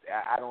is just.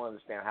 I don't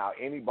understand how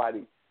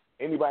anybody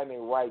in their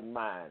right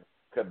mind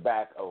could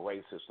back a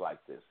racist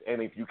like this.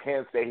 And if you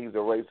can't say he's a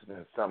racist,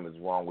 then something's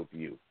wrong with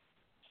you.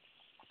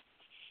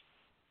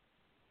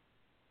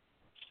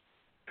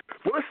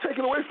 Well, let's take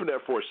it away from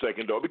that for a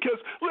second, though, because,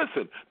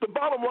 listen, the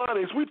bottom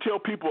line is we tell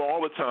people all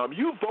the time,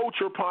 you vote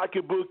your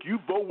pocketbook, you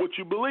vote what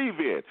you believe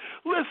in.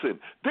 Listen,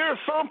 there are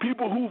some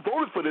people who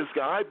voted for this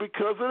guy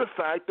because of the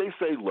fact they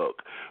say,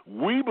 look,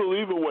 we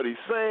believe in what he's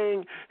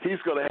saying. He's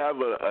going to have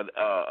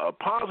a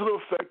positive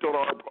effect on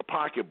our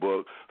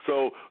pocketbook.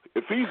 So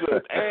if he's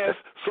an ass,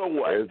 so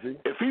what?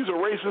 If he's a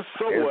racist,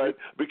 so what?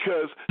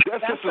 Because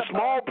that's just a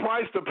small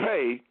price to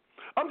pay.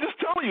 I'm just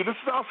telling you, this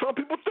is how some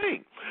people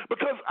think.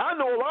 Because I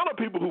know a lot of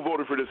people who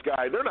voted for this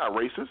guy. They're not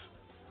racist.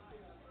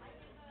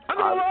 I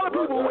know a lot of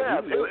people who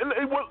have.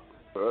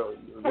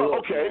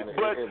 Okay, man,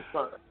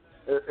 but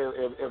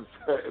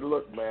if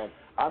look, man,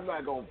 I'm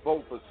not gonna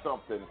vote for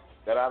something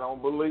that I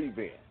don't believe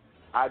in.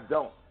 I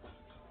don't.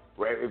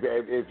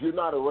 If you're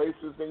not a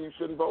racist, then you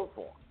shouldn't vote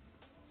for him.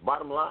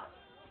 Bottom line,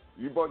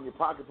 you vote in your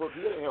pocketbook.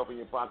 He ain't helping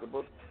your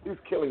pocketbook. He's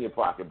killing your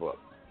pocketbook.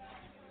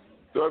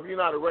 So if you're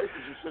not a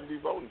racist, you shouldn't be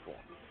voting for him.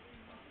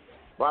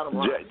 Bottom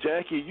line.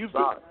 Jackie,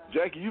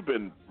 you've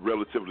been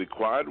relatively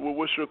quiet. Well,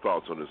 what's your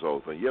thoughts on this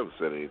whole thing? You haven't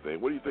said anything.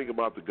 What do you think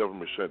about the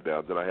government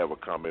shutdown? Then I have a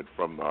comment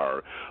from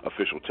our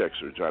official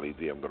texter, Johnny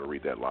D. I'm going to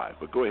read that live.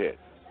 But go ahead.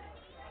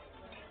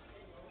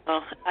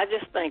 I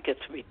just think it's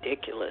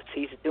ridiculous.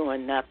 He's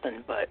doing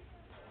nothing but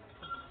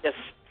just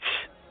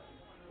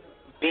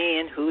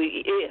being who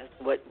he is,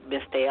 what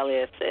Mr.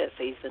 Elliott says.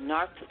 He's a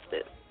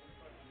narcissist.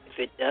 If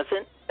it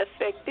doesn't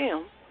affect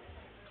him,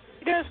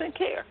 he doesn't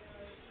care.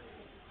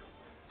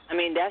 I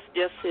mean, that's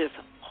just his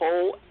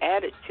whole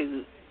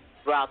attitude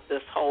throughout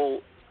this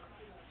whole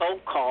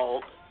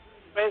so-called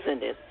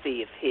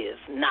presidency of his.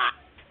 Not.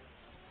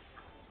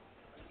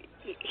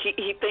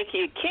 He think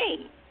he a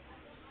king.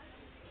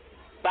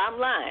 Bottom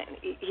line,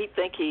 he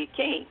think he a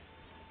king.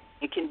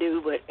 He can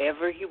do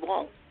whatever he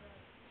wants.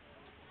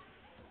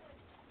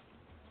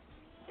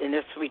 And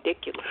it's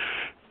ridiculous.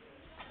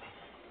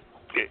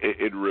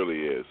 It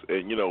really is.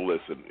 And,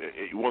 listen,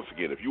 once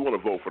again, if you want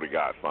to vote for the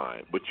guy,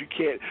 fine. But you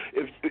can't,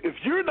 if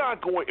you're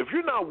not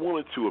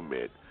willing to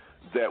admit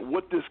that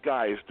what this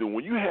guy is doing,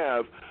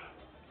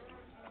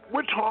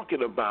 we're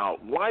talking about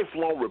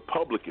lifelong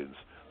Republicans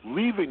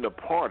leaving the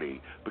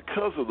party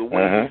because of the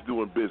way he's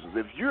doing business.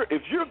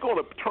 If you're going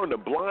to turn a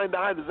blind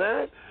eye to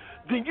that,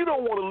 then you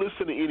don't want to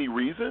listen to any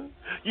reason.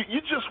 You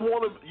just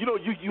want to,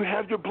 you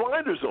have your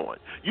blinders on.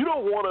 You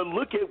don't want to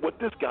look at what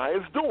this guy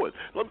is doing.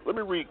 Let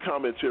me read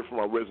comments here from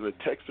our resident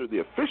texter, the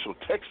official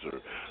texter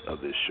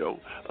of this show,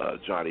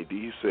 Johnny D.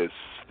 He says,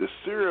 the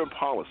Syrian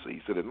policy,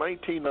 he said in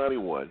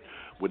 1991,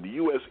 when the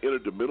U.S.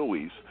 entered the Middle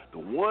East, the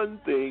one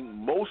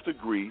thing most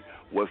agree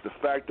was the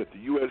fact that the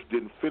U.S.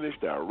 didn't finish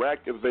the Iraq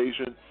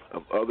invasion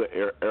of other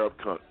Arab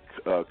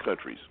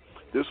countries.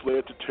 This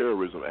led to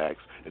terrorism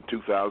acts in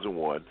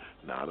 2001,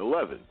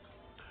 9/11.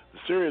 The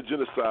Syrian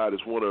genocide is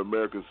one of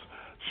America's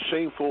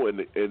shameful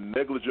and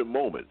negligent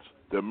moments.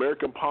 The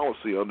American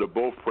policy under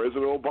both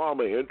President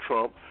Obama and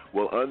Trump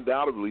will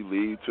undoubtedly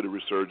lead to the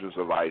resurgence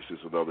of ISIS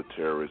and other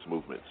terrorist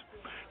movements.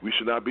 We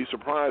should not be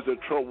surprised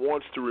that Trump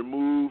wants to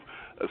remove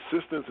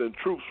assistance and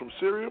troops from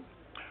Syria.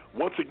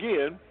 Once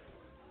again,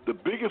 the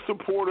biggest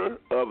supporter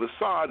of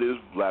Assad is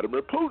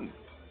Vladimir Putin.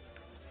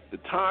 The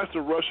ties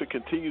to Russia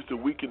continues to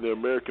weaken the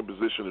American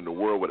position in the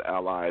world with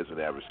allies and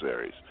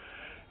adversaries.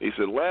 He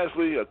said,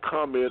 lastly, a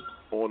comment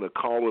on the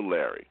caller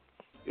Larry.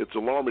 It's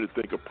alarming to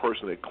think a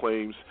person that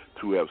claims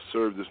to have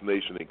served this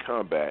nation in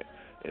combat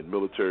and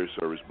military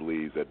service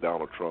believes that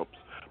Donald Trump's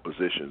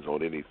positions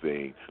on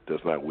anything does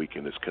not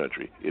weaken this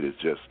country. It is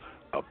just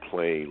a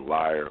plain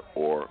liar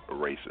or a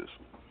racist.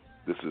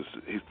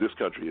 This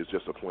country is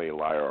just a plain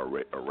liar or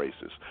a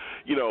racist.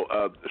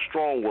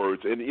 Strong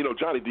words, and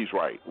Johnny D's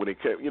right when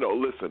it came.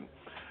 Listen,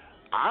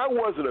 I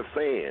wasn't a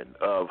fan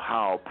of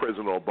how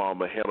President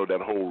Obama handled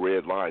that whole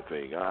red line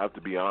thing. I have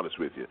to be honest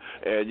with you.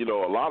 And a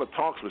lot of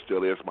talks, Mr.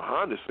 Elias,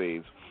 behind the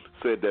scenes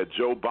said that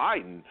Joe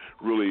Biden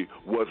really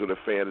wasn't a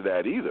fan of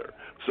that either.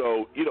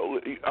 So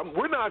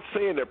we're not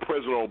saying that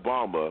President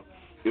Obama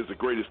is the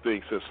greatest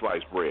thing since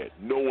sliced bread.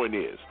 No one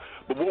is.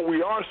 But what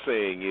we are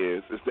saying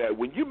is that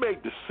when you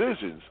make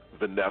decisions,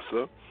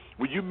 Vanessa,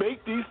 when you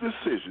make these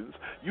decisions,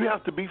 you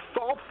have to be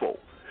thoughtful.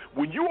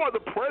 When you are the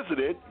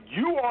president,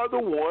 you are the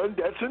one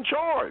that's in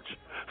charge.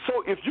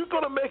 So if you're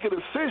going to make a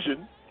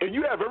decision, and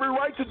you have every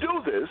right to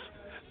do this,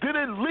 then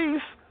at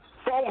least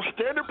follow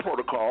standard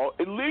protocol,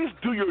 at least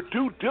do your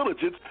due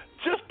diligence.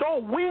 Just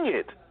don't wing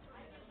it.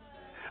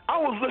 I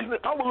was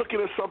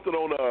looking at something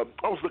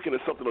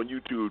on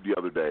YouTube the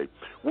other day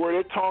where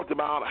they talked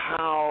about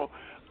how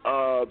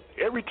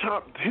every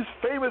time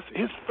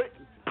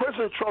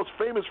President Trump's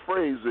famous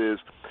phrase is,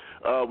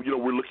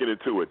 we're looking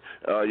into it.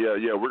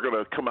 We're going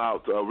to come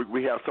out.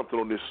 We have something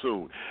on this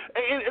soon.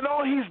 And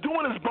all he's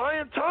doing is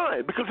buying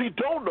time because he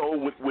don't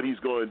know what he's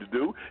going to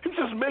do. He's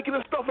just making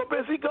this stuff up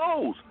as he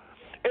goes.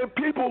 And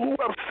people who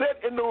have sat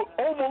in the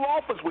Oval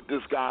Office with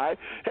this guy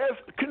have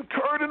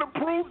concurred and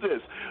approved this.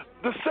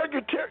 The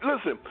Secretary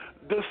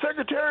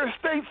of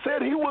State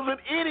said he was an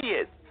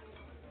idiot,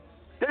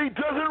 that he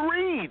doesn't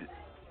read.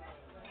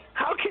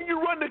 How can you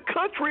run the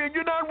country and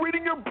you're not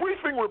reading your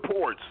briefing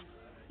reports,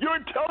 your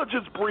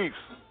intelligence briefs?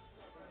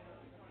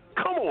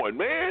 Come on,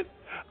 man.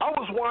 I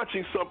was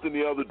watching something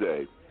the other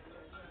day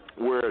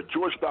where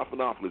George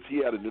Stephanopoulos, he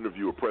had an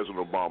interview with President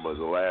Obama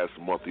the last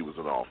month he was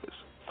in office.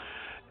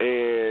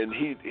 And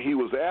he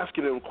was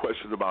asking him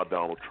questions about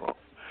Donald Trump.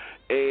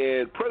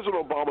 And President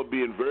Obama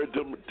being very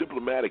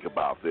diplomatic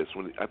about this.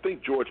 When I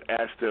think George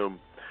asked him,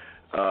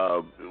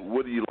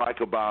 what do you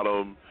like about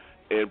him?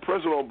 And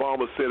President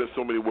Obama said in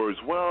so many words,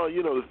 well,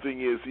 the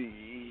thing is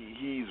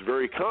he's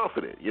very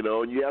confident,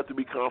 and you have to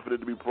be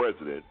confident to be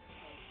president.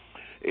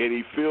 And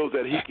he feels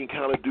that he can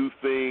kind of do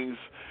things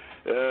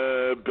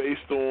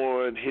based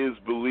on his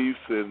beliefs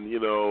and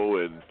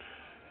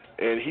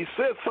he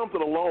said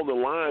something along the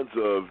lines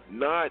of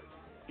not,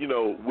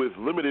 with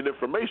limited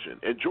information.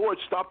 And George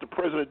stopped the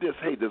president this.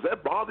 Hey, does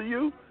that bother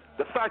you?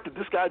 The fact that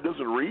this guy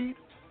doesn't read?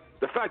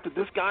 The fact that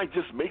this guy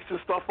just makes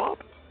this stuff up?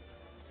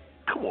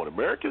 Come on,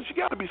 Americans, you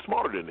got to be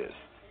smarter than this.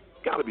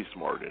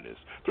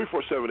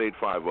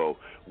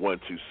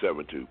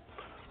 347-850-1272.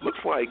 Looks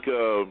like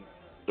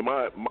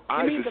my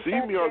eyes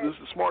deceive me, or this is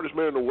the smartest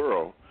man in the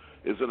world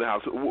is in the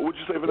house. What'd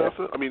you say,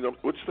 Vanessa?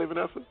 What'd you say,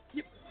 Vanessa?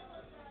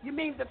 You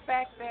mean the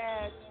fact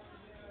that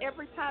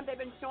every time they've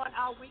been showing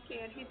our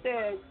weekend, he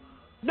says,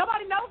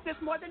 nobody knows this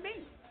more than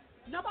me.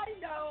 Nobody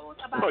knows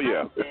about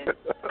this.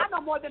 I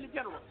know more than the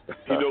generals.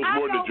 He knows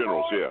more than the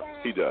generals,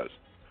 he does.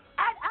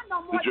 I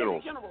know more than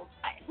the generals.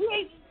 He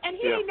ain't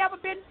never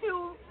been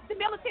to the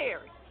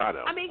military. I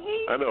know. I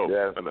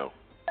know.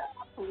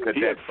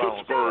 He had foot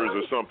spurs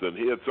or something.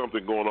 He had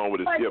something going on with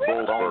his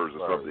bone spurs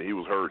or something. He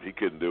was hurt. He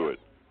couldn't do it.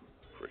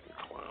 Freaking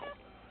clown.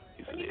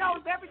 He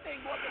knows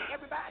everything more than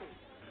everybody.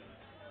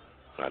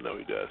 I know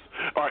he does.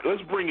 All right,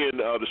 let's bring in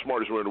the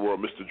smartest man in the world,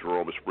 Mr.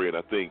 Jerome Esprit. And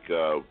I think,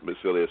 Ms.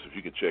 Elias, if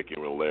you can check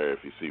in with Larry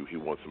if you see he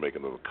wants to make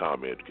another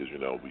comment, because,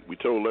 we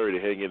told Larry to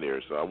hang in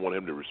there, so I want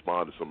him to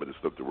respond to some of the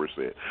stuff that we're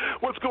saying.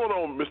 What's going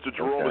on, Mr.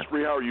 Jerome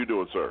Esprit? How are you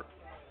doing, sir?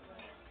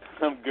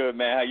 I'm good,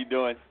 man. How you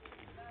doing?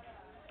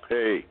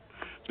 Hey,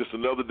 just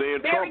another day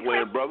in Trump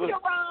land, brother.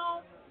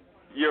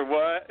 You're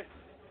what?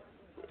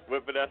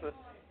 What, Vanessa?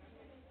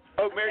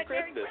 Oh, Merry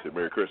Christmas.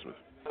 Merry Christmas.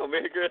 Oh,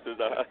 Merry Christmas.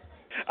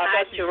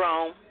 Hi,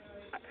 Jerome.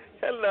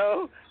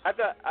 Hello. I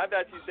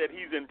thought you said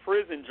he's in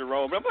prison,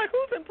 Jerome. I'm like,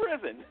 who's in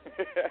prison?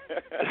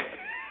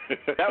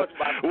 That was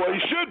my well, he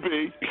should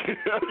be. He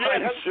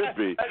should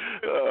be.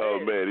 Oh,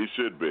 man, he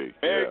should be.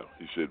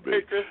 He should be.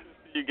 Merry Christmas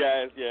to you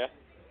guys,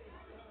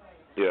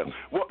 Yeah.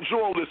 Well,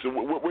 Jerome, listen,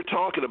 we're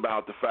talking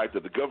about the fact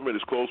that the government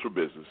is closed for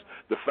business,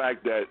 the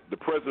fact that the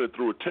president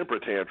threw a temper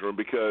tantrum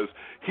because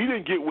he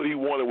didn't get what he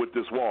wanted with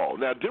this wall.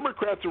 Now,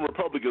 Democrats and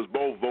Republicans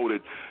both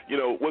voted,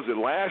 was it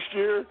last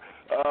year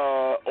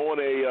on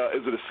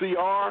is it a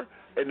CR?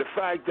 And the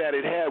fact that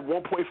it had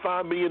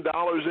 $1.5 million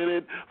in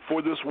it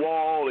for this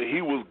wall, and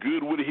he was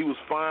good with it, he was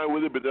fine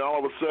with it, but then all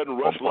of a sudden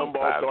Rush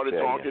Limbaugh started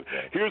talking.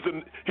 Here's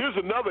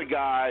another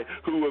guy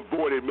who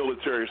avoided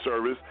military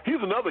service.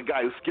 Here's another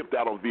guy who skipped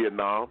out on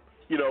Vietnam.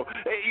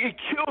 It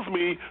kills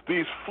me,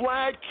 these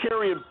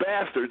flag-carrying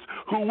bastards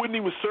who wouldn't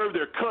even serve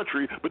their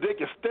country, but they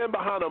can stand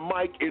behind a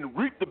mic and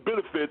reap the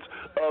benefits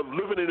of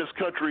living in this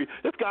country.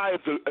 This guy is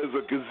a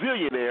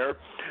gazillionaire,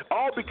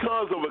 all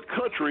because of a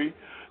country.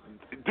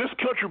 This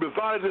country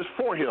provided this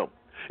for him.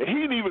 And he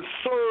didn't even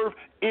serve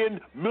in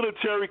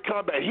military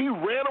combat. He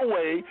ran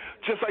away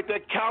just like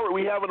that coward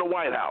we have in the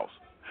White House.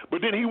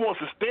 But then he wants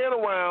to stand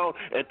around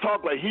and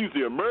talk like he's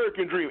the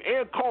American dream.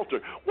 Ann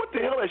Coulter, what the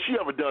hell has she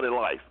ever done in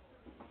life?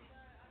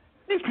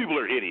 These people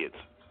are idiots.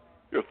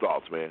 Your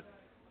thoughts, man?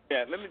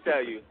 Yeah, let me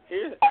tell you.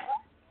 Here's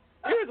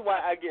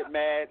why I get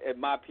mad at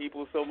my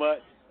people so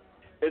much.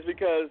 It's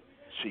because,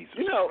 Jesus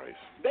Christ.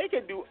 They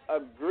can do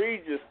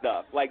egregious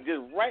stuff, like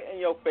just right in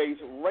your face,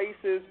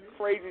 racist,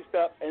 crazy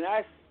stuff. And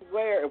I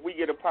swear if we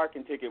get a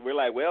parking ticket, we're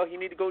like, well, he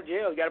need to go to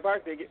jail. He got a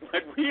parking ticket.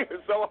 Like, we are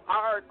so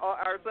hard on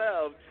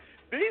ourselves.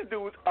 These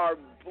dudes are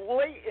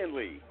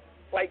blatantly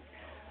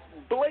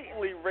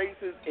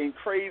racist and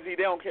crazy.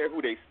 They don't care who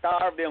they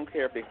starve. They don't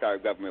care if they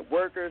starve government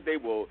workers. They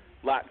will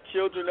lock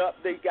children up.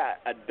 They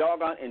got a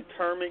doggone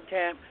internment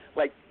camp.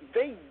 Like,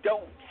 they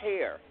don't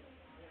care.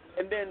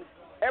 And then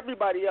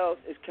everybody else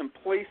is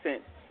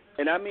complacent,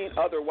 and I mean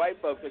other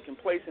white folks are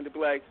complacent to be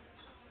like,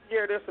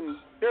 yeah, there's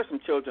some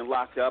children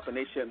locked up and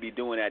they shouldn't be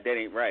doing that. That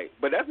ain't right.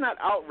 But that's not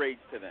outrage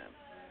to them.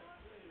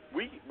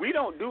 We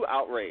don't do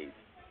outrage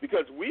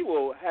because we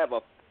will have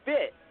a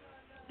fit.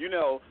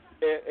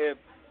 If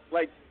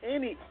like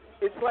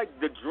it's like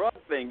the drug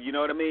thing. You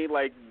know what I mean?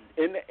 Like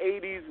in the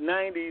 80s,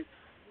 90s,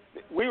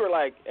 we were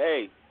like,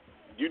 hey,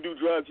 you do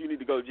drugs, you need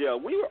to go to jail.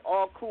 We were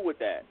all cool with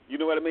that. You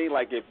know what I mean?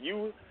 Like if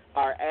you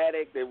are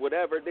addict or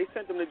whatever, they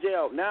sent them to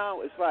jail.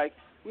 Now it's like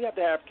we have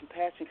to have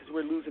compassion because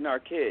we're losing our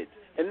kids.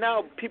 And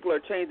now people are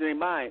changing their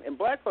mind. And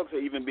black folks are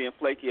even being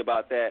flaky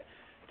about that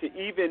to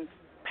even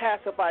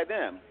pacify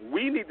them.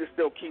 We need to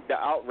still keep the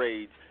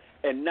outrage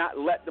and not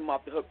let them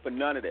off the hook for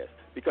none of this.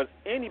 Because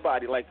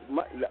anybody, like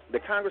the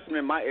congressman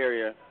in my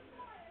area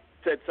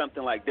said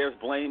something like there's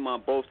blame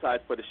on both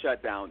sides for the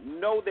shutdown.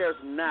 No, there's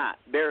not.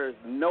 There is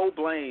no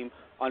blame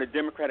on the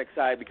Democratic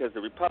side because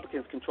the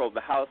Republicans control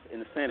the House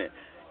and the Senate.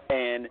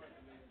 And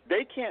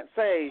they can't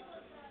say,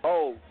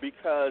 oh,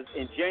 because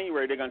in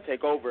January they're going to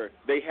take over,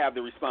 they have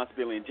the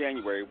responsibility in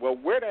January. Well,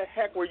 where the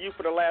heck were you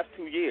for the last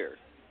 2 years?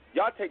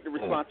 Y'all take the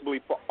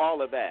responsibility for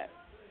all of that.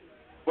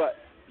 But,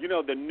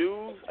 the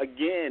news,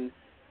 again,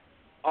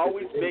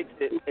 always makes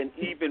it an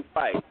even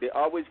fight. They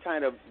always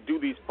kind of do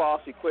these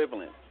false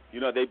equivalents.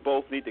 They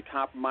both need to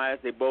compromise.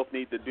 They both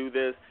need to do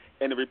this.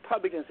 And the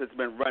Republicans has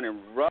been running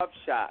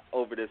roughshod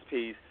over this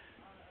piece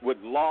with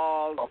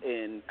laws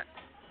and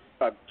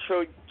 $1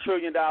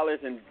 trillion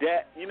in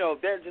debt.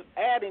 They're just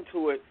adding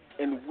to it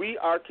and we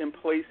are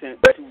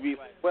complacent to be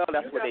like, well,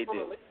 that's what they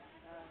do.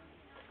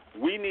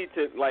 We need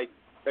to, like,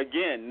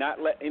 again, not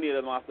let any of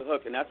them off the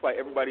hook, and that's why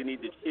everybody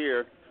needs to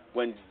cheer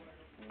when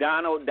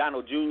Donald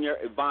Jr.,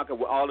 Ivanka,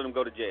 all of them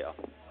go to jail.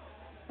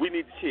 We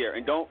need to cheer,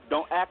 and don't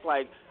act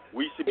like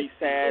we should be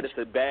sad. It's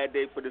a bad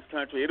day for this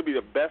country. It'll be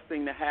the best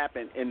thing to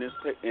happen in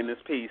this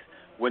piece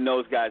when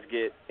those guys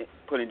get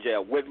put in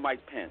jail with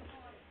Mike Pence,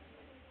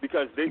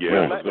 because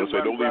we're letting them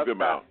don't leave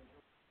them out.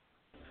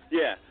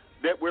 Yeah,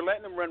 we're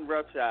letting them run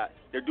roughshod.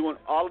 They're doing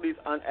all of these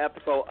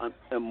unethical,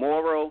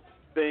 immoral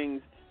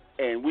things,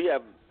 and we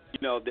have,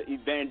 the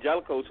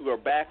evangelicals who are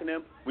backing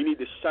them. We need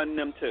to shun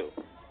them too.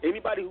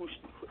 Anybody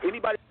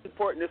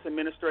supporting this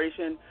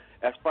administration,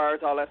 as far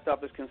as all that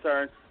stuff is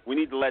concerned, we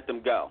need to let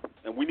them go,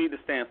 and we need to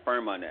stand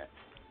firm on that.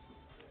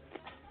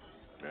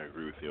 I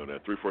agree with you on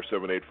that.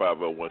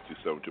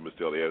 347-850-1272,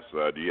 Mr. Elias.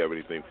 Do you have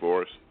anything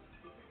for us?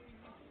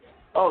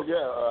 Oh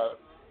yeah,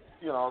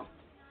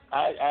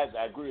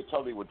 I agree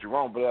totally with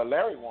Jerome, but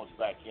Larry wants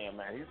back in,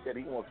 man. He said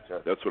he wants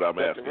to. That's what I'm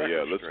asking.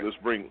 Yeah, let's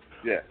bring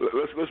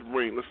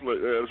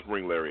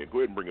Larry in. Go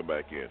ahead and bring him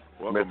back in.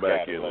 Welcome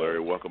back in, Larry.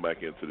 Welcome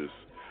back into this.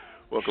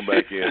 Welcome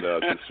back in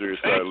to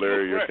Seriouside,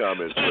 Larry. Your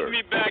comments, sir. Let me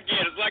back in.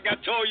 It's like I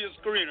told you,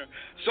 screener.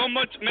 So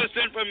much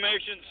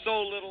misinformation,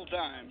 so little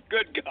time.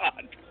 Good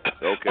God.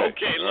 Okay.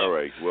 All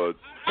right. Well,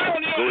 go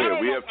ahead.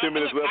 We have 10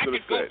 minutes left in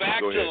the set. Go back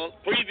to the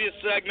previous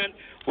segment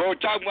where we're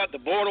talking about the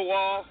border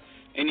wall,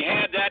 and you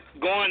had that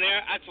going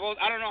there. I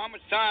don't know how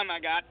much time I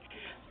got.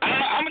 I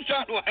don't know how much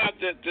time do I have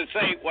to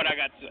say what I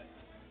got to say?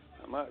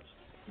 How much?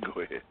 Go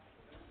ahead.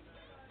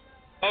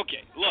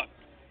 Okay, look.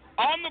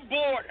 On the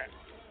border.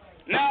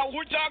 Now,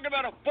 we're talking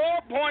about a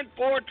 $4.4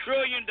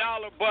 trillion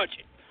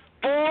budget.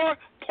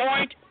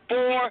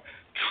 $4.4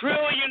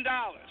 trillion.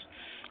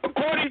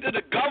 According to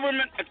the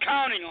Government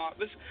Accounting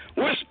Office,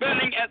 we're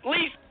spending at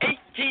least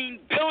 $18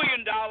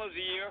 billion a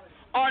year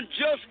on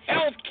just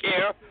health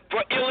care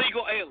for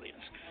illegal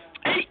aliens.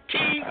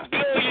 $18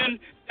 billion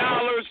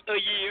a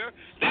year.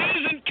 That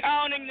isn't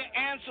counting the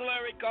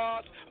ancillary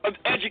costs of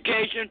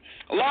education,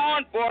 law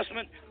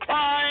enforcement,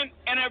 crime,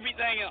 and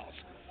everything else.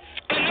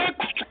 And they're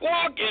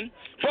squawking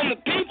from the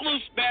people who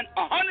spent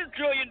 $100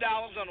 trillion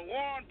on the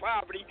war on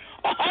poverty,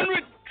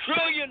 $100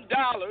 trillion,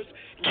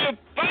 give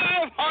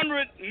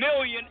 $500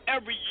 million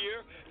every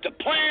year to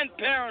Planned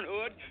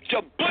Parenthood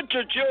to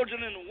butcher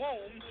children in the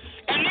womb,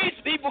 and these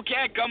people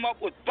can't come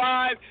up with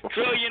 $5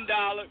 billion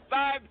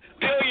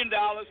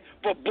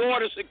for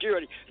border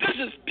security.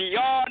 This is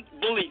beyond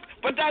belief,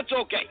 but that's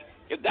okay.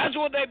 If that's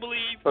what they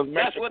believe,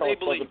 that's what they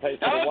believe. Now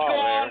let's go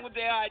on with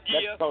the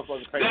idea that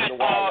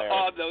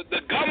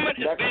the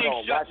government is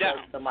being shut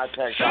down.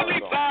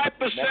 75%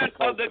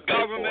 of the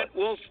government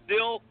will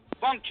still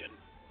function.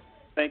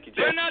 Thank you,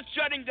 Jeff. They're not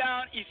shutting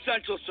down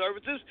essential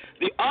services.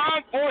 The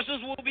armed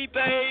forces will be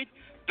paid.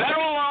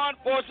 Federal law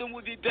enforcement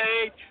will be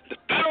paid. The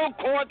federal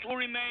courts will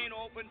remain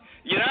open.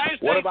 The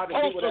United States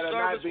Postal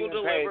Service will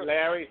deliver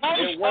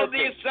most of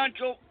the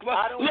essential.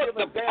 Look,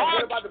 the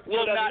parks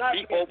will not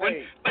be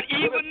open, but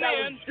even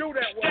then,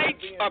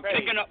 states are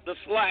picking up the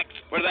slacks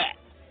for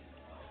that.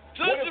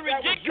 So it's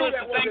ridiculous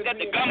to think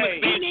that the government's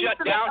being shut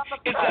down.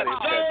 It's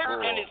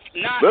absurd and it's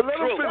not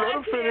true. Let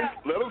him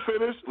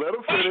finish.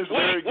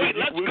 Wait,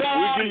 let's go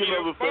on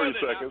here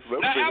further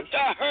now. After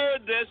I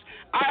heard this,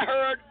 I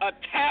heard a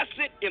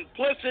tacit,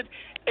 implicit,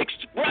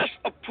 express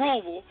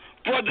approval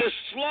for this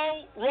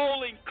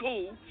slow-rolling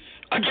coup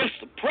against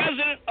the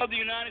President of the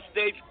United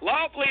States,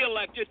 lawfully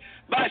elected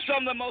by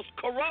some of the most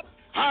corrupt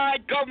high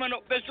government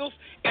officials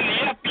in the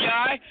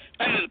FBI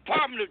and the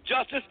Department of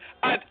Justice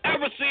I've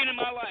ever seen in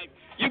my life.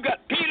 You've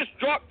got Peter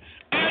Strzok,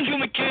 Andrew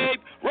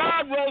McCabe,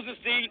 Rod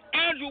Rosenstein,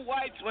 Andrew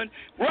Weitzman,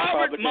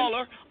 Robert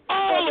Mueller.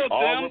 All of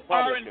them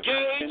are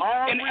engaged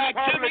in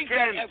activities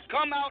that have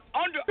come out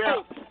under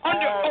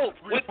oath,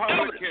 with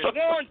evidence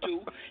sworn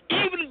to,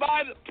 even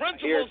by the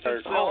principals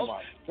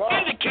themselves,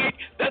 indicate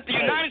that the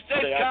United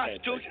States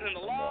Constitution and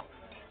the law.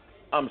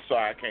 I'm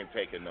sorry, I can't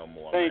take it no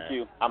more. Thank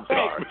you. I'm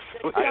sorry.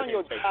 I can't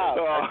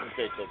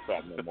take this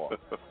crap no more.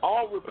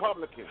 All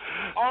Republicans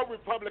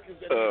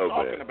that he's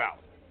talking about.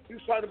 He's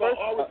talking about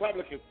all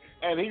Republicans,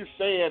 and he's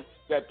saying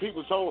that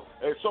people, so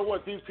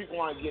what, these people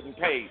aren't getting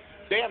paid.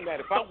 Damn that.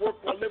 If I work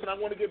for a living, I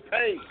want to get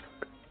paid.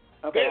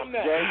 Okay. Damn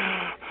that.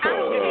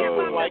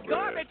 I'm a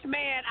garbage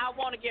man, I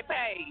want to get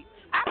paid.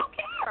 I don't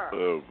care.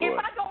 If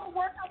I go to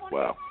work, I want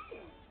to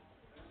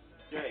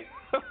get paid. Jay,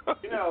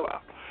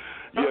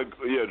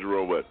 Yeah,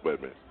 Jerome, wait a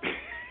minute.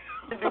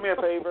 Do me a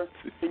favor.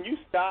 Can you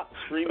stop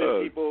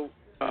screaming people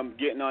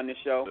getting on this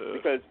show?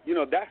 Because,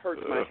 that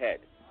hurts my head.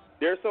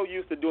 They're so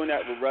used to doing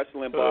that with Rush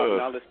Limbaugh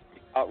and all this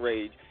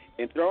outrage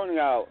and throwing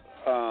out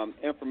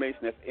information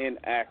that's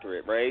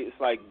inaccurate, right? It's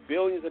like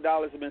billions of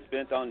dollars have been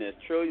spent on this,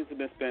 trillions have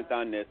been spent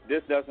on this.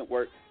 This doesn't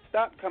work.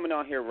 Stop coming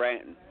on here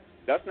ranting.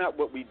 That's not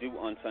what we do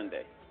on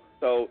Sunday.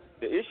 So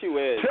the issue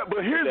is...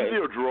 But here's the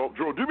deal, Jerome.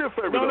 Do me a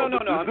favor. No. This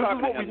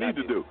is what we need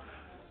to do.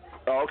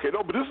 Okay,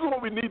 no, but this is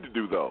what we need to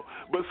do, though.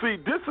 But see,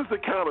 this is the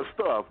kind of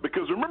stuff,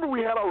 because remember we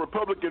had our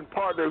Republican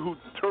partner who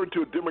turned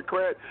to a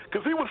Democrat,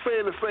 because he was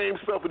saying the same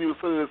stuff when he was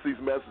sending us these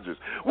messages.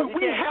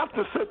 We have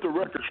to set the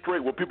record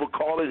straight when people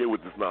call in here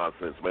with this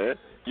nonsense, man.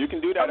 You can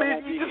do that.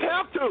 I mean, you just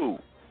have to.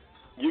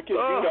 You can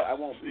do that. I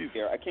won't be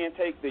there. I can't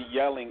take the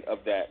yelling of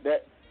that.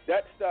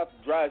 That stuff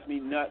drives me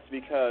nuts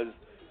because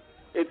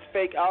it's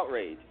fake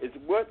outrage. It's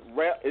what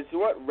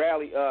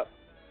rally up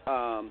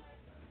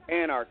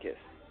anarchists,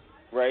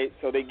 right?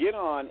 So they get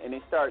on and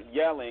they start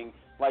yelling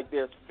like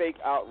there's fake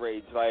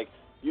outrage, like,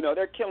 you know,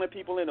 they're killing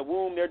people in the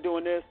womb, they're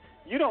doing this.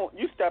 You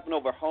stepping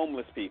over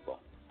homeless people.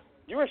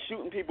 You are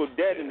shooting people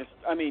dead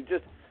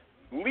just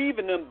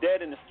leaving them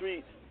dead in the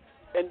streets,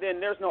 and then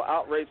there's no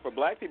outrage for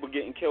black people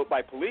getting killed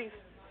by police.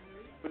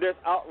 But there's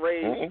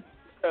outrage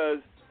because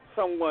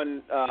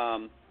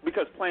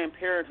because Planned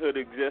Parenthood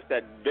exists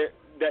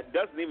that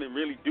doesn't even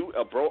really do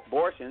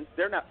abortions.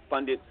 They're not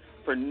funded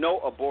for no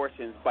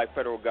abortions by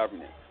federal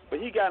government. But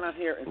he got on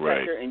here and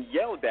sat here and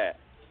yelled that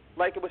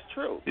like it was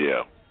true.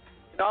 Yeah.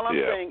 And all I'm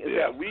saying is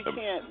that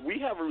we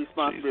have a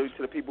responsibility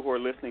to the people who are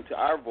listening to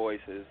our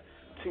voices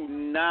to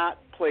not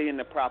play in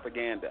the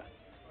propaganda.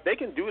 They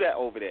can do that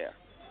over there.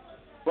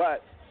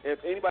 But if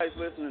anybody's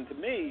listening to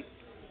me,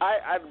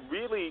 I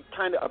really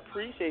kind of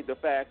appreciate the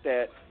fact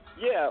that,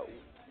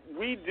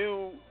 we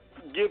do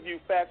give you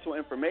factual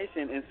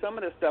information, and some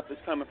of the stuff is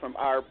coming from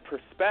our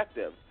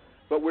perspective.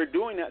 But we're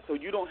doing that so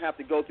you don't have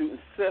to go through and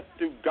sift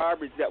through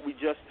garbage that we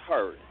just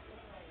heard.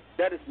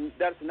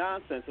 That's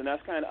nonsense, and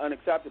that's kind of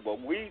unacceptable.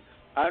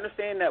 I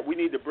understand that we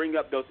need to bring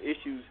up those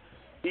issues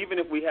even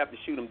if we have to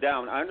shoot them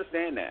down. I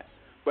understand that.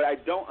 But I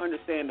don't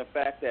understand the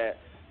fact that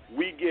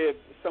we give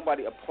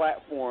somebody a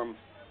platform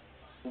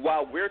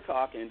while we're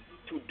talking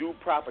to do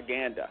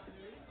propaganda,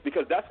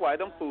 because that's why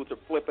them fools are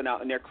flipping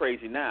out and they're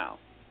crazy now.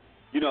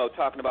 You know,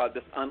 talking about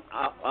this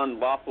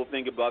unlawful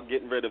thing about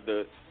getting rid of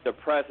the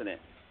president,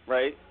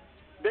 right?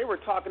 They were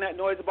talking that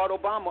noise about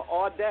Obama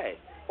all day.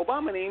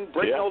 Obama didn't even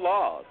break no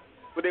laws,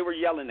 but they were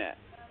yelling that.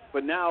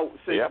 But now,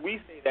 since we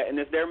say that, and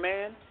it's their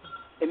man,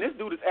 and this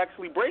dude is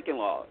actually breaking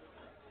laws.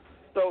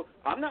 So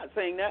I'm not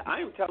saying that. I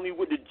am telling you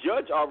what the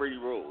judge already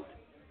ruled.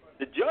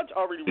 The judge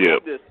already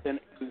ruled this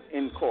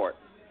in court.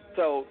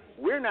 So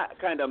we're not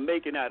kind of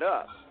making that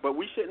up, but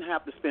we shouldn't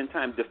have to spend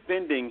time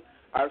defending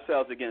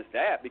ourselves against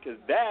that, because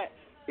that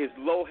is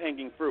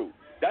low-hanging fruit.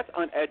 That's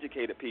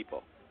uneducated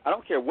people. I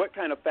don't care what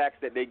kind of facts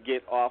that they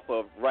get off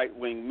of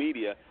right-wing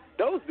media.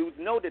 Those dudes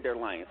know that they're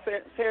lying.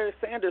 Sarah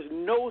Sanders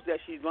knows that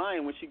she's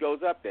lying when she goes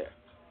up there.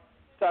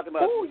 Talking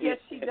about, yes,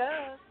 she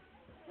does.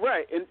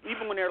 Right, and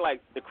even when they're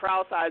like, the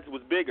crowd size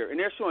was bigger, and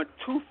they're showing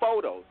two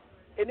photos,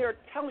 and they're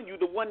telling you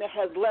the one that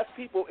has less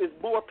people is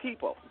more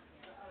people.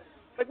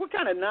 Like, what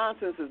kind of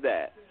nonsense is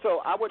that? So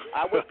I would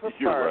prefer,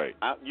 You're right.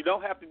 You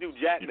don't have to do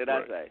jack that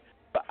I say,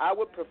 but I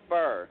would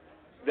prefer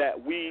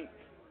that we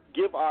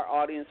give our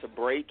audience a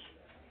break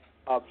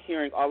of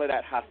hearing all of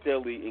that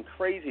hostility and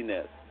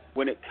craziness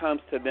when it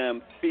comes to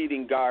them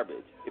feeding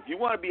garbage. If you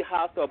want to be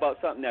hostile about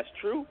something that's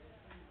true,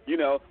 you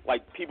know,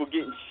 like people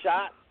getting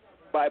shot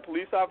by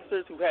police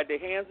officers who had their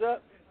hands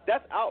up,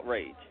 that's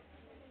outrage.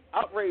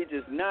 Outrage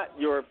is not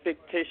your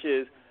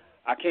fictitious,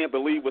 I can't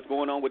believe what's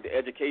going on with the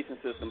education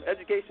system.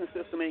 Education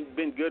system ain't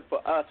been good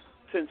for us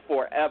since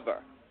forever.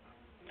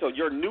 So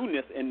your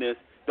newness in this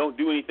don't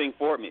do anything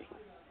for me.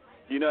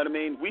 You know what I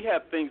mean? We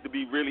have things to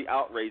be really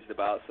outraged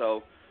about.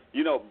 So,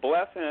 you know,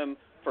 bless him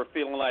for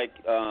feeling like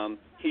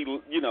he,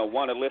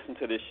 want to listen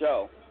to this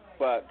show.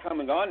 But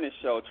coming on this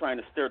show trying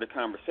to stir the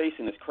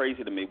conversation is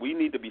crazy to me. We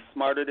need to be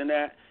smarter than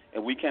that,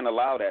 and we can't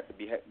allow that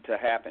to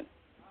happen.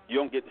 You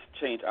don't get to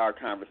change our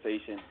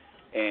conversation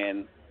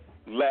and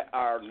let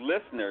our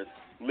listeners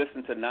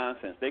listen to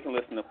nonsense. They can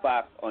listen to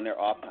Fox on their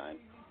off time.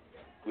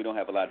 We don't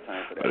have a lot of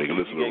time for that. They can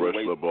listen to Rush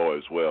Limbaugh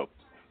as well.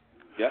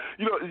 Yeah.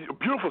 You know,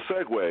 beautiful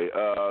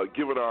segue,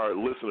 giving our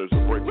listeners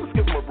a break. Let's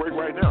give them a break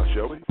right now,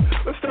 shall we?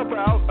 Let's step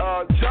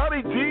out.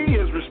 Johnny D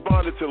has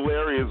responded to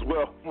Larry as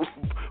well.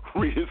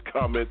 Read his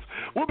comments.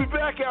 We'll be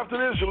back after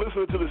this. You're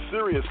listening to the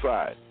Serious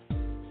Side.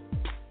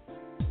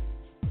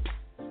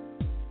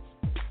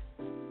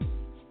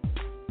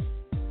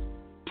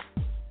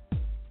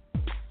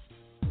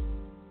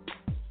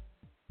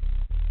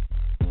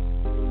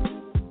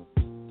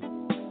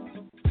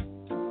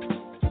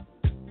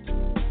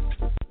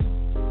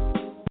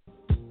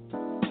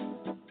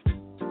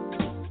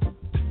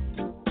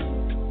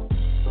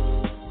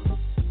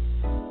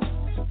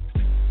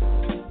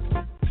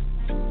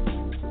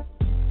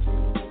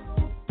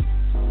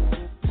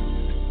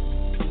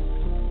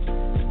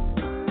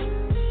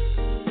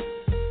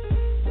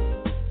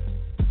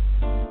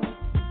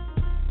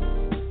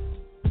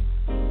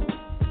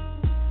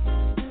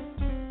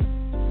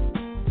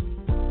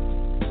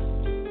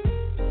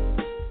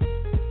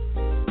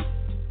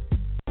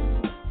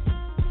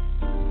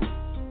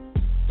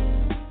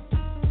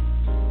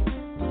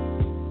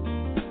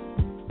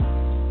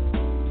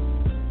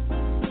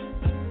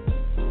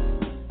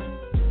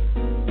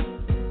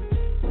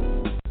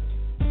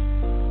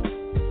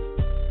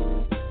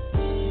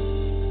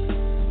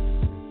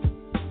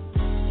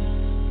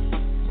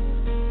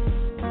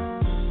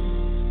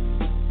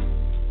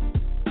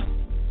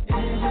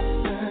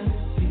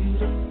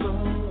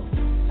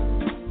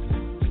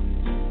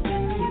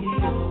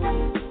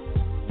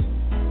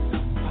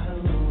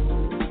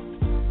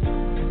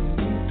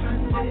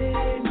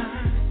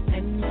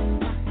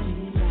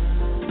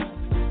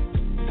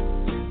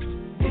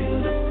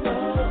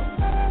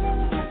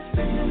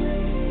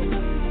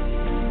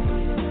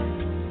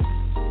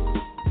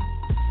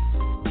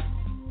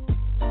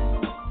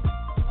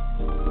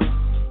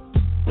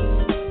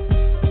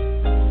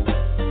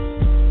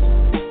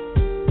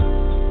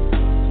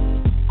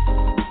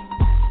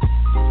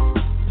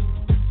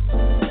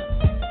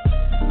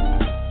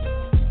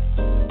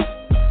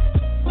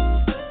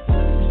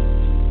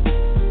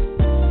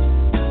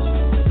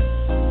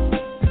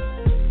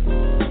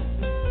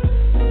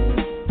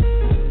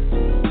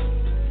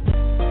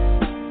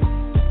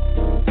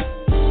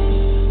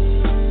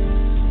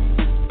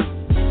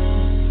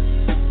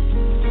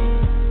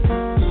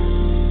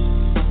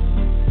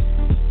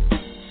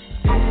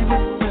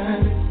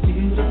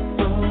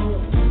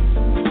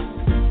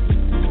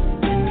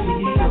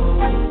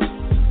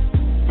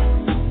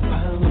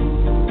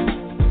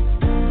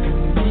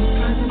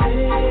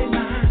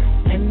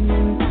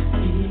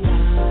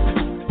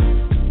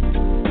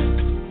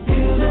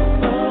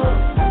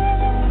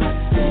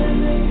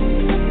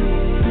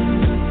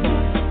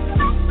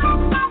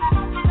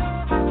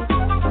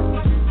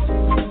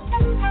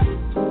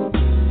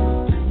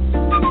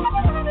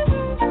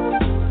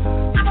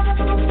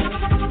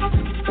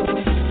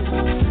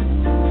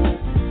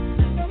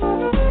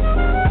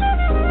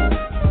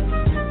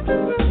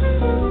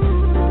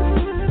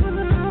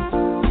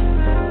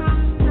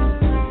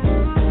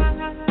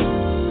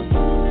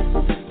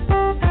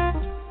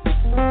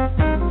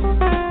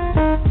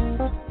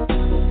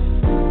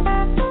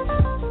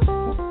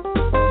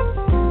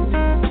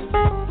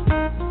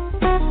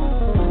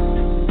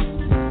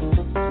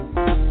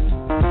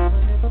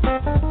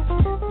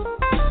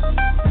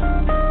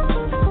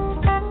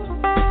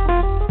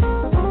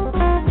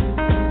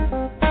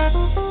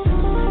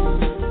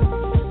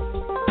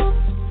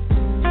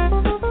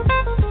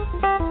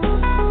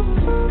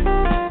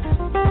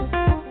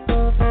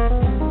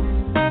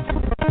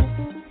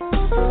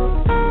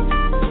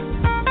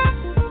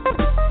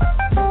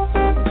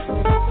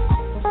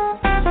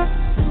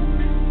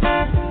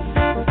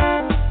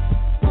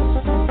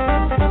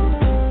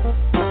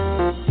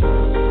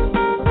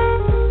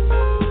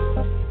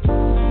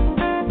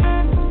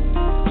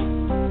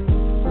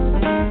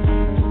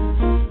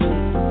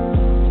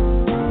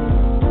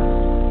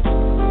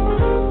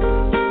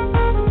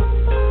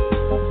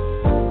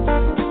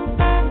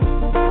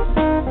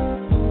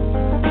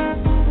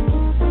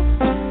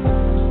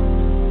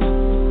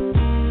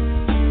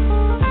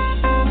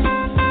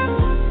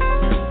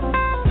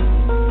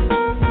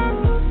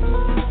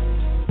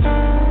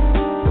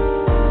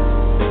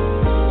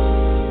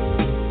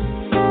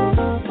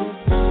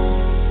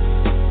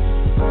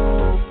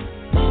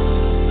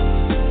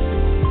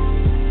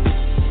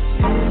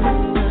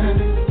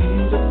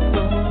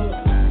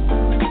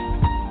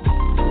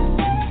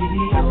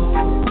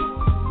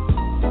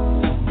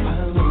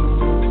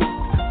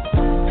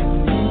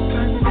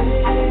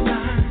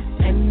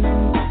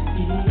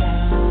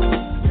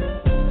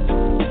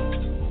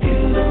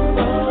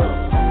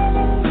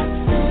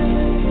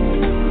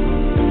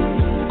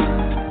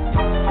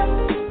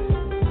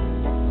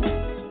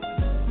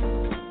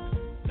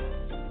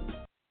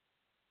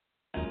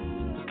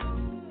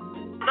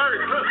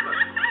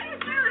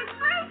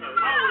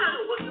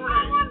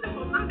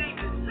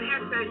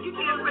 you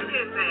can't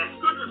forget that.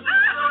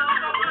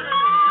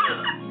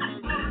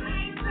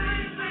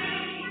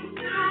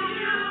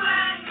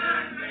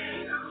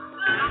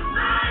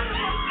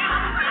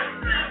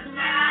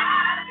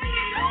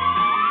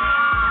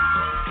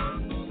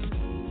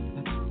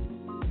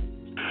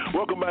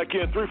 Welcome back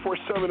in,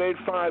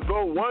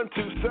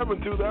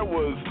 347-850-1272. That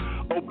was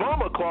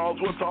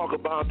OBAMACLAUS. We'll talk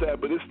about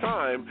that, but it's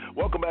time.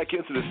 Welcome back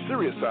into the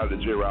serious side of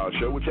the J. Riles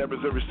Show, which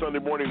happens every Sunday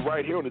morning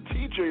right here on the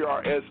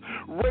TJRS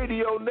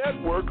Radio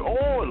Network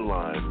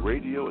online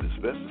radio. It is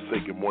best to say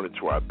good morning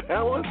to our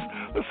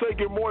panelists. Let's say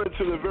good morning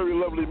to the very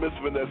lovely Miss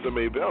Vanessa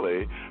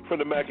Maybelli from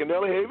the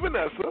McAnally. Hey,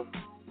 Vanessa.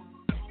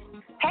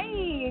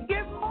 Hey,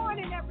 good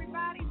morning,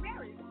 everybody.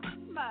 Merry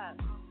Christmas.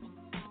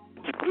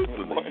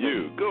 Listen to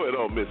you. Go ahead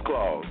on, Miss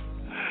Claus.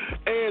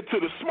 And to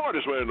the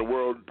smartest man in the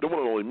world, the one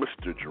and only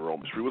Mr.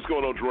 Jerome Street. What's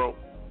going on, Jerome?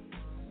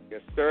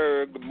 Yes,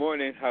 sir. Good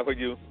morning. How are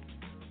you?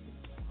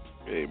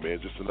 Hey, man,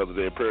 just another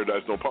day in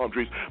paradise, no palm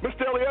trees.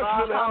 Mr. L.E.S.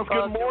 is in the house.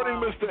 Good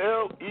morning, Mr.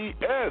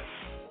 L.E.S.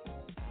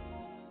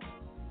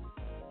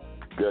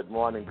 Good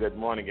morning,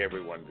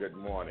 everyone. Good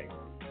morning.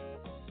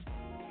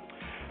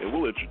 And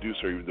we'll introduce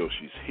her even though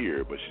she's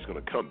here, but she's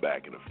going to come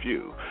back in a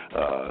few.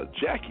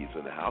 Jackie's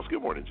in the house.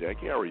 Good morning,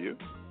 Jackie. How are you?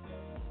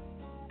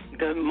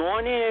 Good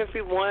morning,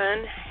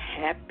 everyone.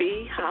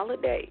 Happy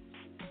holidays.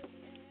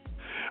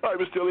 All right,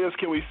 Mr. Elias,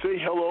 can we say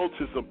hello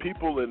to some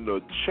people in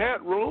the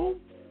chat room?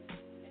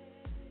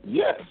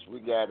 Yes, we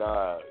got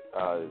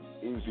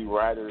Easy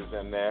Riders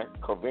in there.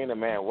 Covina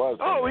Man was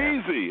in there.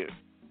 Easy.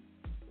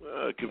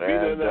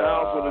 Covina in the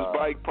house on his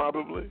bike,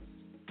 probably.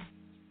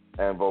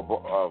 And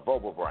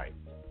Voble Bright.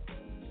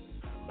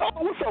 Oh,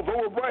 what's up,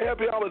 Voble Bright?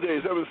 Happy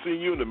holidays. Haven't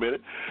seen you in a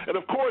minute. And,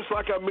 of course,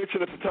 like I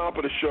mentioned at the top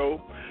of the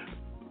show,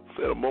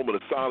 said a moment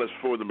of silence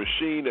for the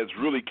machine that's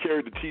really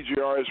carried the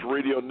TGRS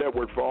radio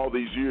network for all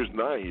these years,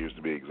 9 years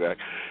to be exact.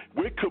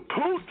 We're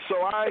kaput,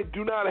 so I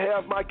do not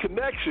have my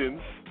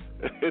connections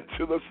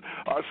to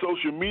our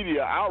social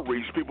media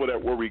outreach, people that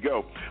where we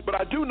go. But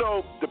I do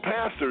know the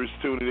pastor is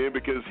tuning in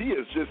because he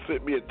has just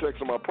sent me a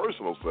text on my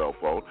personal cell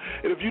phone.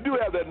 And if you do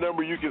have that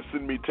number, you can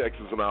send me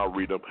texts and I'll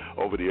read them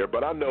over the air.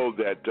 But I know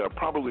that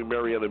probably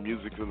Mariana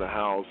Music's in the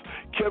house.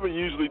 Kevin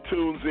usually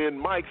tunes in.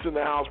 Mike's in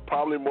the house,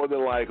 probably more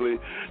than likely.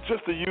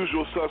 Just the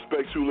usual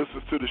suspects who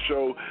listens to the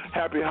show.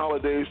 Happy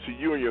holidays to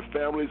you and your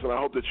families, and I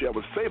hope that you have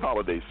a safe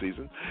holiday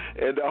season.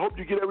 And I hope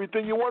you get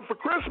everything you want for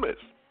Christmas.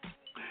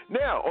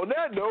 Now, on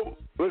that note,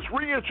 let's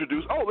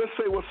reintroduce. Let's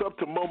say what's up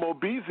to Momo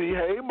Beezy.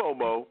 Hey,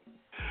 Momo.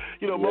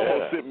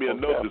 Momo sent me a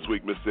note this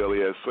week, Mr.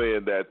 Elias,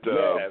 saying that,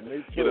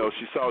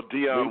 she saw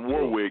Dionne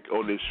Warwick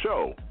on this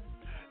show.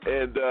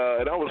 And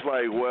I was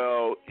like,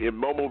 well,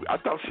 Momo, I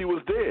thought she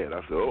was dead.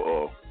 I said,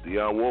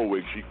 Dionne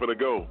Warwick, she finna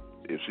go.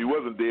 If she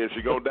wasn't dead,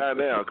 she gonna die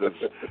now because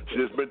she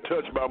just been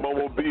touched by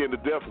Momo B and the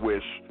Death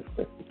Wish.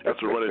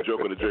 That's a running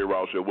joke on the J.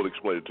 Riles Show. We'll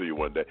explain it to you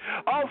one day.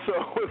 Also,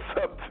 what's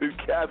up to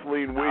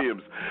Kathleen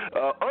Williams?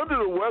 Under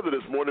the weather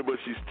this morning, but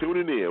she's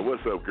tuning in.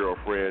 What's up,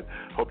 girlfriend?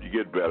 Hope you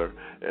get better.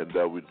 And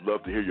we'd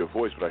love to hear your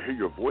voice, but I hear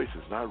your voice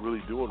is not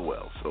really doing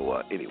well.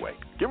 So anyway,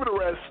 give it a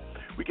rest.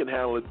 We can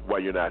handle it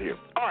while you're not here.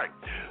 All right.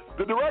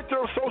 The director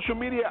of social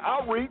media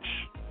outreach,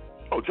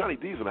 Johnny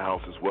D's in the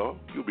house as well.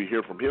 You'll be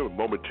hearing from him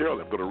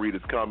momentarily. I'm going to read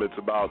his comments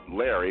about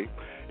Larry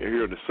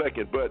here in a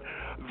second. But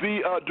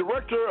the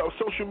director of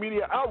social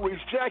media outreach,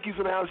 Jackie's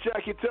in the house.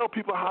 Jackie, tell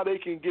people how they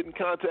can get in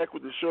contact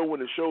with the show when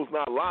the show's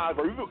not live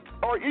or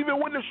even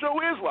when the show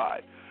is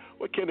live.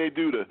 What can they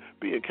do to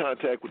be in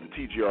contact with the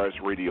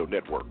TGRS Radio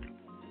Network?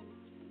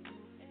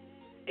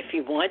 If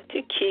you want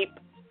to keep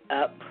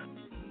up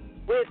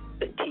with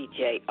the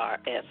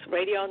TJRS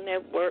Radio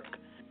Network,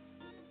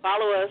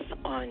 follow us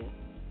on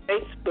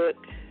Facebook,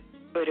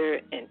 Twitter,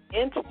 and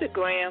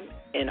Instagram,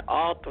 and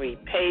all three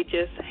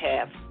pages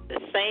have the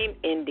same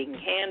ending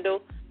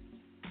handle,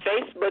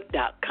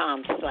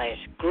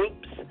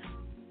 facebook.com/groups,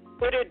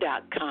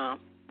 twitter.com,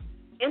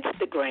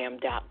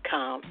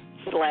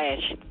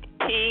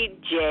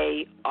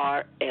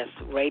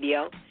 instagram.com/TJRS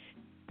Radio.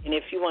 And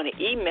if you want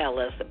to email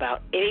us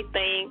about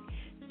anything,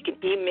 you can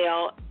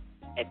email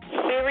at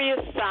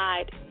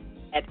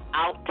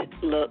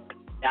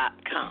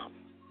Seriouside@outlook.com.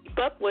 Keep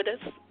up with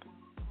us.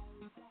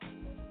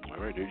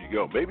 All right, there you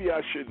go. Maybe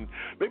Mr.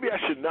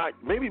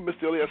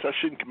 Elias, I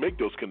shouldn't make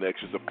those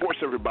connections. Of course,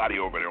 everybody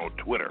over there on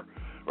Twitter,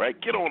 right?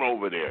 Get on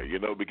over there,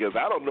 because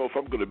I don't know if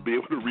I'm going to be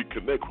able to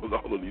reconnect with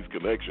all of these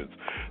connections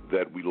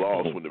that we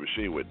lost when the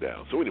machine went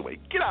down. So anyway,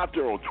 get out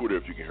there on Twitter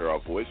if you can hear our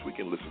voice. We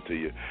can listen to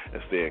you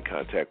and stay in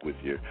contact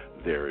with you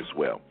there as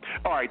well.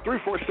 All right,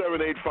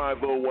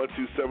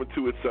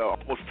 347-850-1272. It's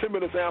almost 10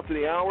 minutes after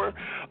the hour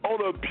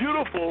on a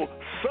beautiful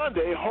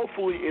Sunday.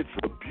 Hopefully it's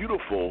a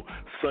beautiful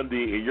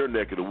Sunday in your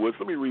neck of the woods.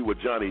 Let me read what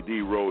Johnny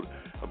D wrote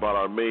about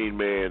our main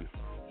man,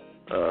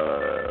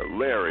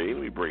 Larry.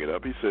 Let me bring it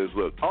up. He says,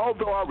 look,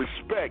 although I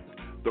respect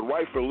the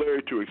right for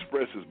Larry to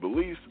express his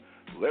beliefs,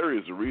 Larry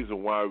is the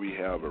reason why we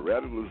have a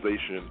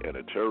radicalization and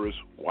a terrorist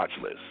watch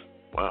list.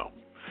 Wow.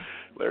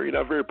 Larry, you're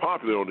not very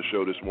popular on the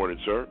show this morning,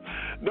 sir.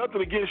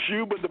 Nothing against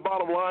you, but the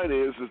bottom line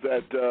is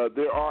that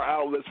there are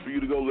outlets for you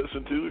to go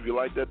listen to if you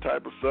like that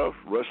type of stuff.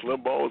 Rush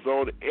Limbaugh is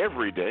on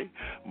every day,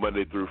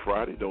 Monday through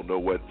Friday. Don't know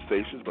what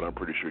stations, but I'm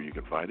pretty sure you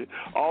can find it.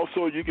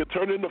 Also, you can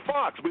turn into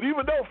Fox. But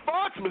even though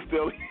Fox, Mr.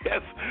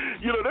 Elias,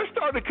 they're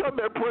starting to come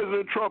at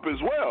President Trump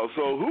as well.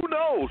 So who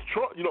knows?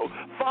 Trump,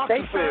 Fox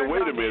is saying,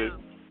 wait a minute.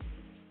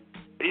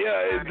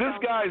 Yeah, this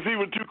guy's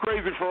even too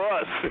crazy for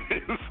us.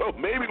 So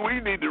maybe we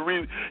need to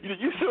read.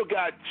 You still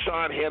got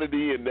Sean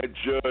Hannity and that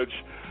judge,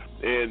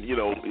 and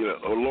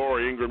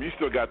Laura Ingraham. You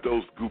still got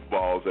those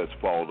goofballs that's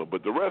following them.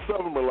 But the rest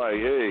of them are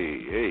like,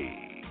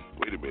 hey,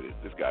 wait a minute,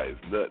 this guy is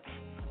nuts.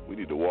 We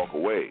need to walk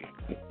away.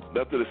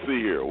 Nothing to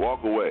see here.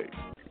 Walk away.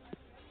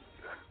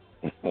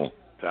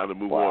 Time to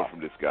move on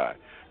from this guy.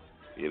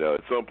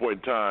 At some point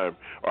in time,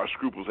 our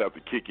scruples have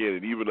to kick in,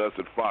 and even us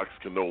at Fox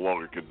can no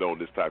longer condone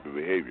this type of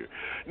behavior.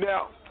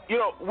 Now,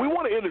 we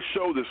want to end the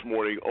show this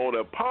morning on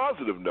a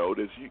positive note.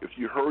 If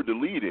you heard the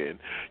lead-in,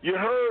 you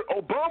heard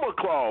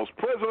OBAMACLAUS.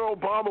 President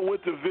Obama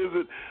went to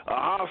visit a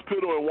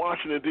hospital in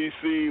Washington,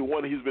 D.C.,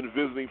 one he's been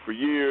visiting for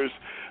years.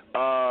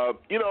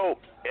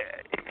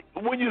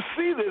 When you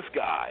see this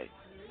guy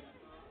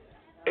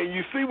and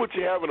you see what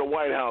you have in the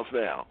White House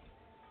now,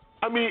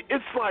 I mean,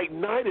 it's like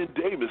night and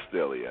day,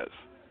 Mr. Elias.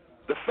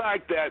 The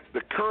fact that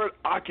the current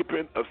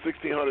occupant of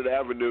 1600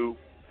 Avenue,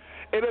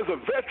 and as a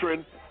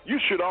veteran, you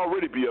should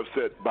already be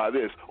upset by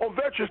this. On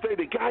Veterans Day,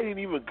 the guy didn't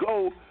even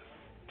go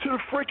to the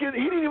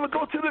he didn't even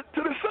go to the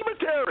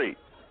cemetery.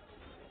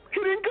 He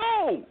didn't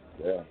go.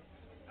 Yeah.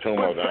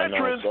 But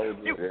veterans,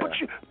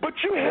 but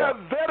you have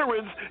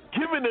veterans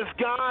giving this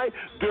guy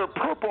their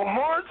Purple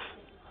Hearts.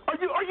 Are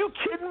you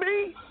kidding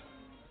me?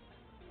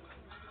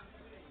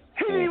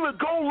 He didn't even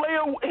go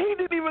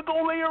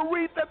lay a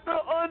wreath at the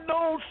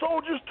unknown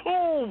soldier's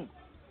tomb.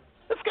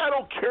 This guy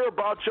don't care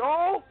about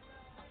y'all.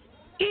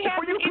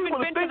 For you people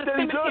to think that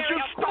he does,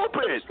 you're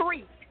stupid.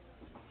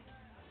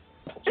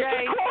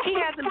 Jay, he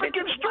hasn't been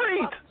to the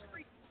street.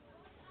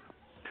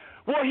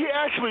 Well, he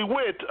actually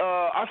went.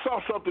 I saw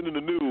something in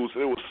the news.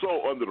 It was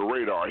so under the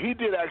radar. He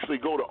did actually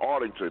go to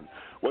Arlington.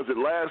 Was it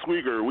last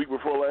week or a week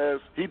before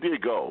last? He did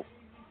go.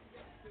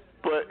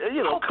 But,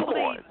 come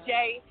on.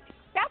 Jay.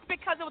 That's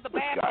because it was a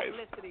bad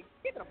publicity.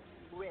 Get him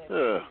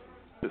rid.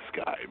 This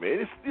guy,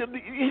 man,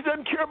 he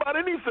doesn't care about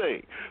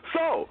anything.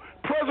 So,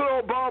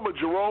 President Obama,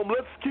 Jerome,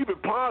 let's keep it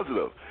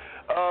positive.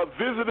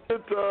 Visited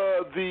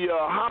the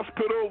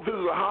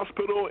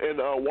hospital in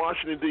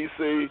Washington,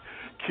 D.C.,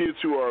 kids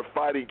who are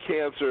fighting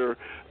cancer,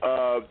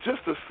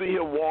 just to see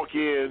him walk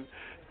in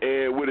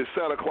and with his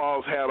Santa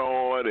Claus hat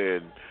on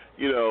and,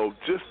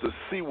 just to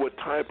see what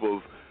type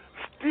of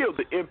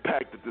the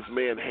impact that this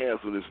man has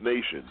on this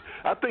nation.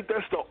 I think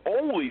that's the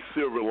only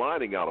silver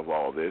lining out of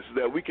all this,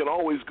 that we can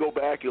always go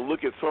back and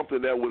look at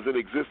something that was in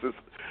existence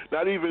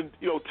not even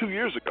 2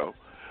 years ago.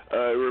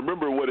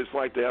 Remember what it's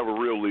like to have a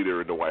real leader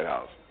in the White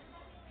House.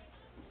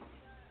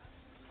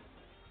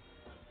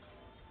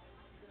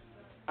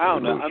 I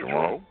don't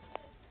know.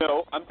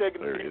 I'm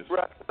taking a deep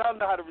breath. I don't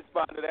know how to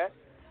respond to that.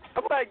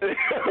 I'm like,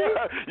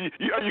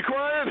 are you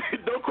crying?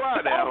 Don't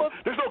cry now.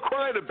 There's no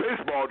crying in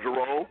baseball,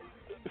 Jerome.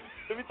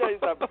 Let me tell you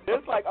something.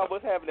 It's like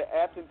almost having an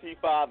absentee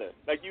father.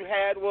 Like you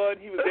had one,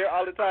 he was there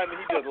all the time, and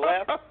he just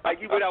left.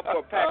 Like he went out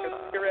for a pack of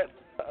cigarettes.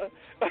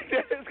 Like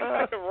that is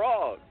kind of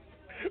wrong,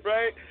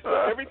 right? So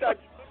every time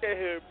you look at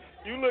him,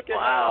 you look at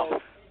how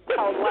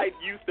life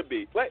used to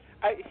be. Like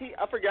I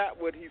forgot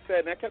what he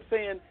said, and I kept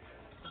saying,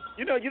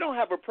 you don't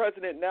have a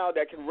president now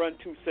that can run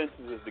two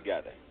sentences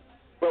together.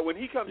 But when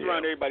he comes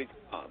around, everybody's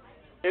calm.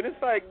 And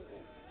it's like,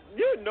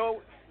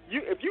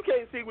 if you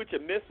can't see what you're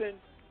missing,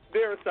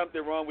 there is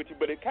something wrong with you.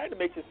 But it kind of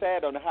makes you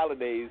sad on the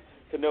holidays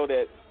to know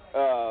that,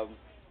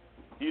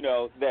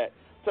 that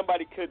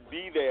somebody could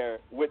be there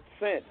with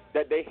sense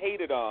that they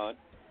hated on,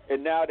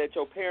 and now that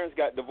your parents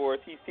got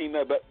divorced, he seemed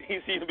to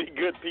be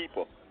good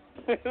people.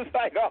 It's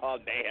like, oh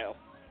damn,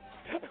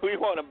 we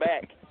want them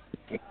back.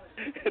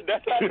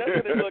 that's what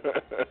it looks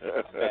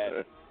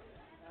like.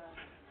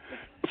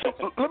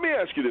 So let me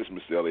ask you this,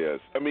 Mr. Elias.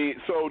 I mean,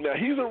 so now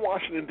he's in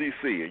Washington,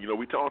 D.C., and,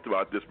 we talked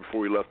about this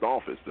before he left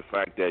office, the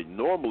fact that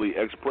normally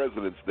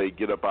ex-presidents, they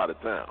get up out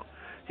of town.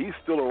 He's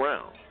still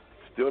around,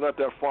 still not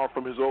that far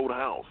from his old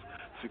house,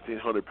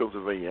 1600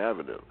 Pennsylvania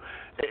Avenue.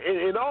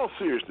 In all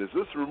seriousness,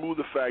 let's remove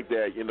the fact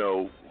that,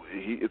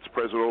 it's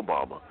President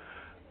Obama.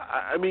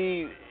 I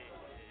mean,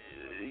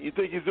 you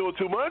think he's doing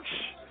too much?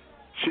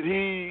 Should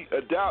he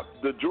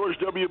adopt the George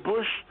W.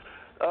 Bush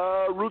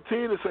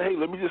routine and say, hey,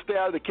 let me just stay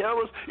out of the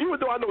cameras? Even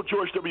though I know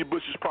George W.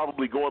 Bush is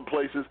probably going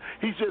places,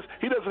 he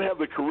doesn't have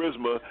the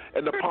charisma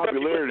and the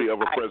popularity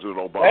of a President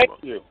Obama.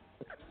 Thank you.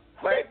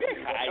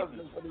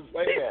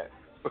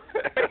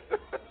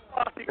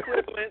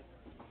 Equivalent.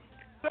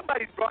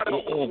 Somebody's brought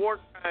up war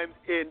crimes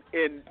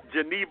in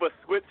Geneva,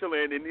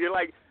 Switzerland, and you're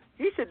like,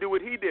 he should do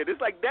what he did.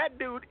 It's like that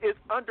dude is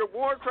under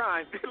war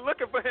crimes. They're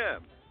looking for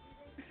him.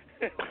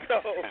 So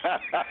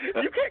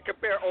you can't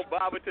compare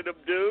Obama to them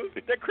dudes.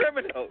 They're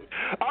criminals.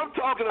 I'm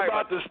talking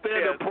about the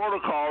standard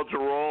protocol,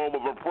 Jerome,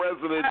 of a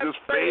president just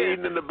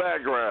fading in the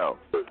background.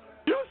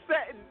 You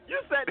setting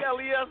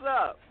LES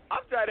up.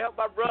 I'm trying to help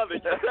my brother.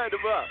 You set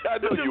him up. I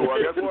know you are.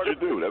 That's what you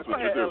do. That's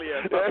what you do.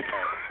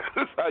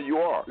 That's how you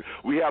are.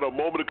 We had a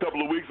moment a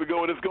couple of weeks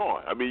ago, and it's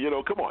gone. I mean,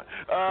 come on.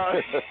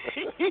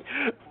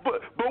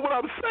 But what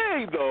I'm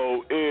saying,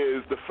 though,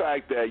 is the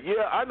fact that,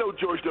 I know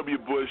George W.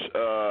 Bush.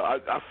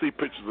 I see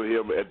pictures of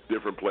him at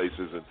different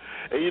places, and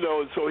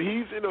so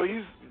he's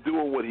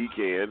doing what he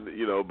can,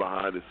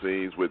 behind the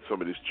scenes with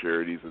some of his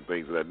charities and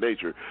things of that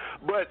nature.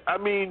 But, I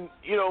mean,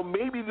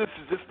 maybe this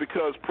is just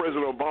because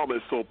President Obama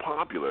is so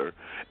popular,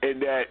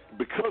 and that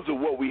because of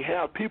what we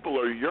have, people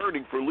are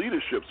yearning for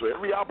leadership. So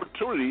every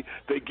opportunity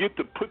they get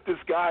to put this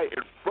guy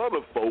in front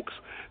of folks,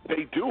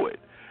 they do it.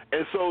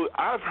 And so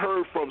I've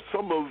heard from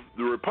some of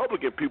the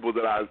Republican people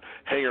that I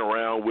hang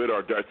around with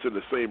or that's in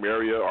the same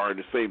area or in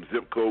the same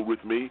zip code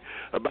with me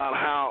about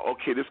how,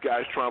 okay, this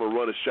guy's trying to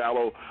run a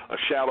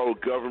shallow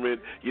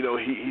government.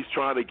 He's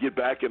trying to get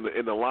back in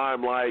the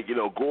limelight,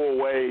 go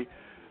away.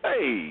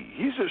 Hey,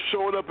 he's just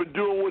showing up and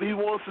doing what he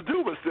wants to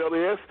do, Mr.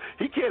 Elias.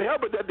 He can't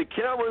help it that the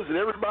cameras and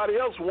everybody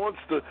else wants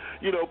to,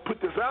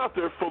 put this out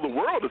there for the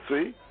world to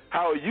see.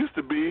 How it used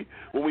to be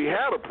when we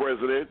had a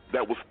president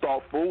that was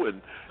thoughtful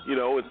and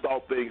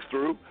thought things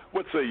through.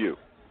 What say you?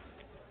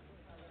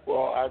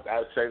 Well,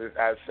 I'd say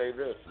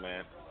this,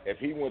 man. If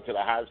he went to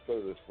the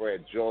hospital to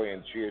spread joy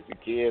and cheer to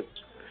kids,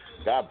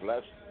 God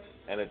bless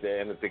him. And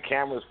if the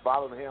cameras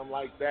followed him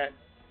like that,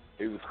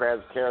 he was a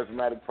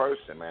charismatic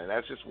person, man.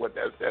 That's just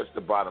that's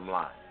the bottom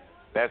line.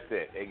 That's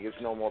it. It gets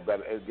no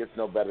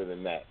better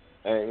than that.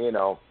 And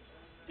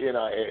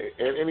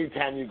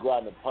anytime you go out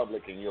in the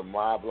public and you're a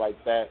mob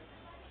like that,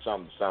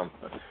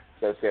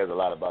 that says a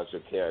lot about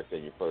your character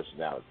and your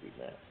personality,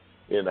 man.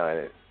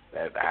 I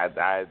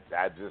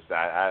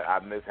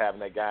miss having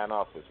that guy in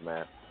office,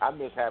 man. I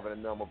miss having a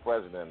normal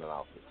president in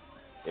office.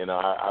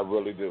 I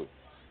really do.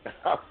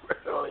 I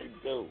really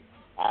do.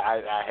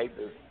 I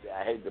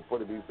hate to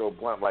put it be so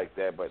blunt like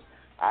that, but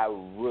I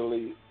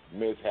really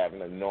miss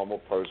having a normal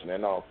person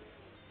in office.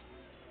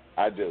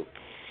 I do.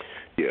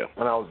 Yeah.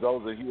 And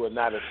those of you who are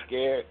not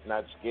scared,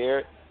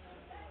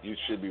 you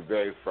should be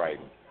very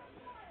frightened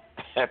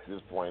at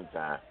this point in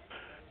time.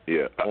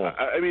 Yeah,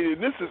 I mean,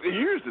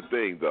 here's the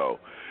thing, though,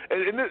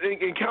 and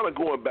kind of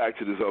going back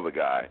to this other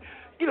guy,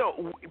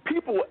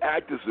 people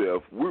act as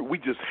if we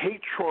just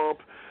hate Trump,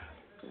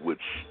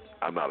 which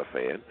I'm not a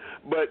fan,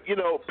 but,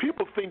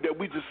 people think that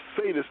we just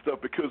say this stuff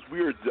because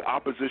we're the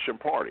opposition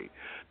party.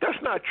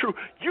 That's not true.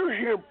 You're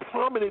hearing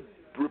prominent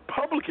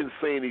Republicans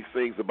saying these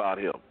things about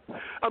him.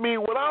 I mean,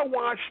 when I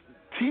watch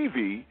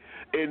TV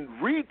and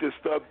read this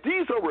stuff,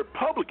 these are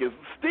Republicans.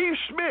 Steve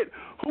Schmidt,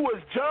 who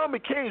is John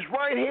McCain's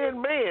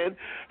right-hand man,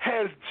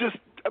 has just,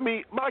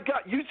 my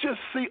God, you just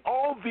see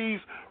all these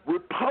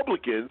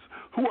Republicans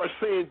who are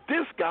saying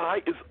this guy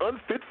is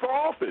unfit for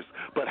office.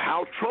 But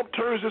how Trump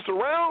turns this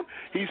around,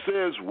 he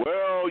says,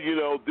 well,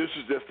 this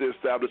is just the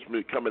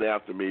establishment coming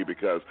after me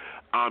because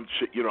I'm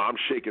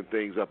shaking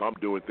things up. I'm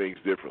doing things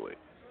differently.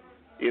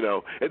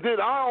 And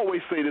then I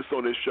always say this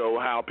on this show,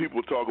 how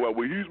people talk about,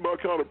 well, he's my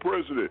kind of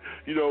president.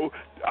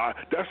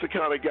 That's the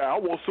kind of guy. I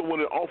want someone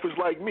in office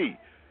like me.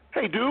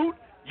 Hey, dude,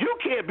 you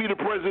can't be the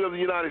president of the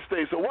United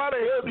States, so why the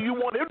hell do you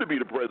want him to be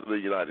the president of the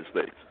United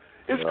States?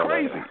 It's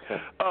crazy.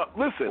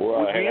 Listen,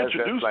 we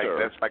introduced her.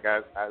 That's like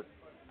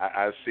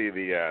I see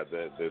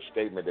the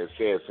statement that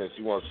says, since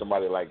you want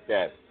somebody like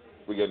that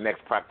for your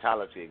next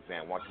proctology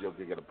exam, why don't you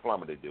go get a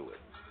plumber to do it?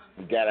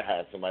 You got to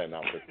have somebody in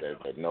office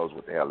that knows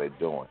what the hell they're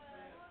doing.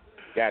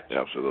 Gotcha.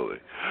 Absolutely.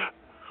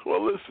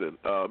 Well, listen,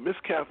 Miss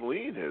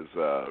Kathleen has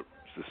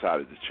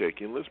decided to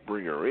check in. Let's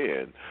bring her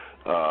in.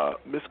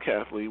 Miss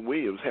Kathleen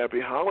Williams, happy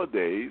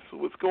holidays.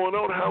 What's going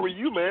on? How are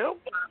you, ma'am?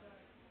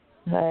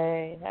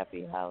 Hey,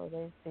 happy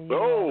holidays to you.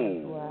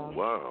 Oh,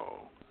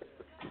 wow.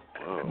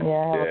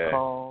 Yeah,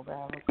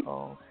 I have a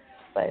cold.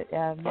 But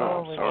yeah,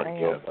 no, we're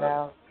saying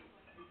about.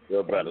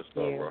 Feel better,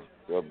 Silver.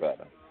 Feel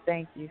better.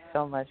 Thank you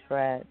so much,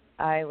 Fred.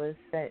 I was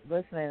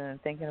listening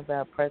and thinking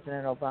about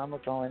President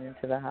Obama going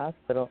into the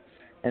hospital,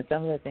 and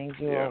some of the things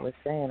you all were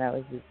saying, I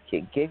was just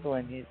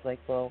giggling. He's like,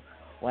 well,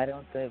 why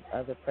don't the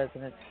other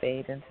presidents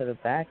fade into the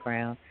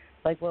background?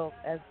 Like, well,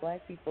 as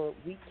black people,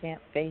 we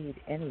can't fade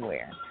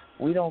anywhere.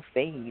 We don't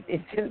fade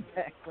into the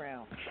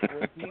background.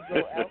 When we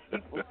go out,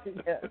 people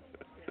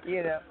see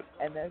us,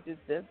 and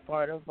that's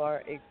part of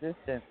our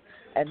existence.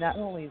 And not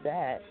only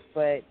that,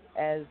 but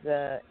as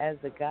the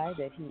guy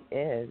that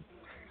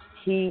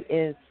he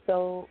is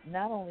so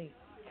not only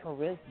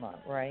charisma,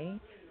 right?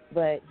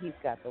 But he's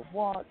got the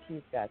walk,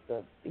 he's got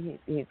the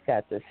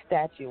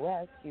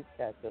statuesque, he's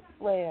got the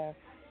flair,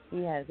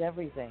 he has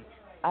everything.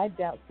 I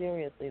doubt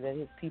seriously that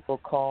his people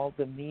call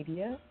the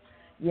media.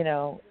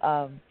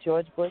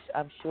 George Bush,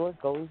 I'm sure,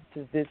 goes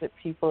to visit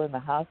people in the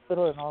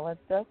hospital and all that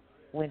stuff.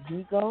 When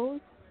he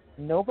goes,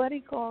 nobody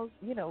calls,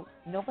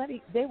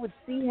 they would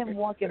see him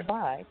walking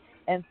by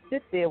and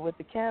sit there with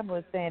the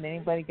camera saying,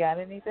 anybody got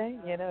anything?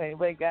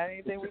 Anybody got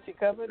anything we should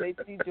cover? They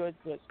see George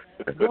Bush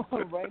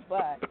going right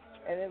by,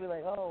 and they'll be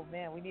like, oh,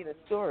 man, we need a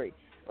story,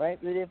 right?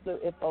 But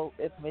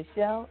if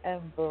Michelle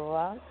and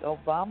Barack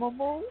Obama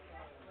move,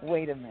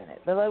 wait a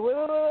minute. They're like,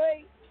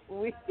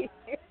 wait.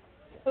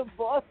 The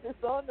boss is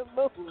on the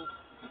move.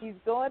 He's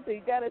going to,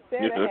 you got to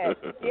set ahead.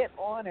 Get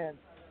on him.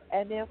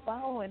 And they're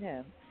following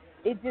him.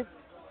 It just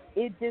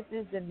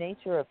is the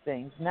nature of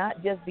things,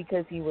 not just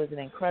because he was an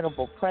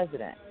incredible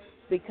president,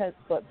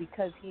 but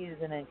because he is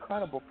an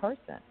incredible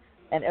person,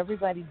 and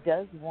everybody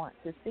does want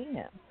to see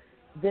him.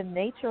 The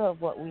nature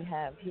of what we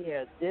have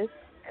here, this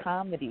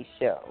comedy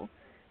show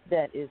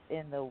that is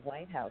in the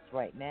White House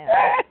right now,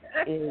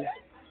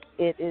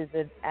 is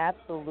an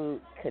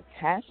absolute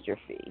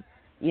catastrophe.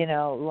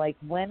 Like,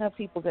 when are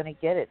people going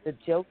to get it? The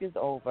joke is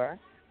over.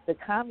 The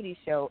comedy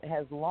show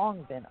has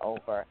long been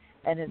over,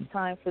 and it's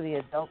time for the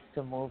adults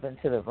to move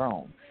into the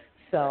room.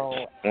 So,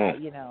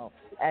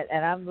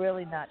 and I'm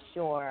really not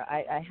sure.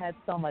 I had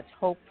so much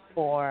hope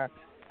for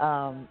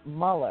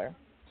Mueller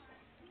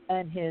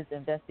and his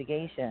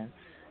investigation,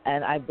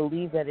 and I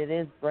believe that it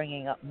is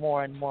bringing up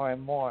more and more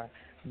and more.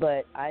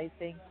 But I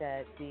think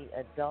that the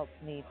adults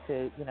need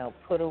to,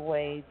 put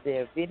away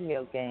their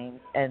video games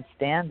and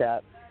stand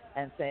up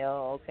and say,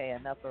 oh, okay,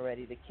 enough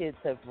already. The kids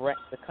have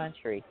wrecked the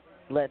country.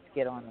 Let's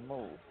get on the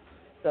move.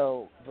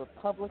 So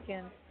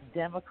Republicans,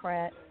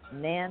 Democrats,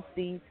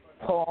 Nancy,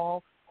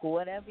 Paul,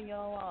 whatever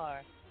y'all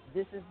are,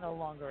 this is no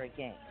longer a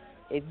game.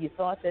 If you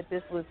thought that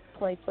this was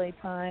play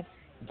time,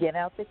 get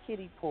out the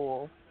kiddie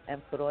pool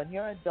and put on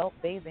your adult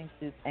bathing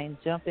suits and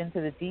jump into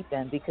the deep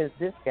end, because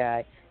this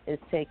guy is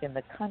taking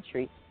the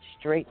country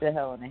straight to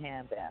hell in a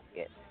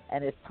handbasket.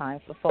 And it's time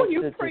for folks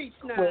to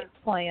quit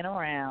playing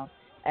around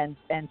and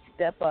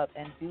step up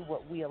and do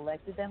what we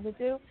elected them to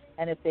do.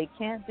 And if they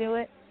can't do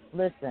it,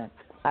 listen,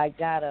 I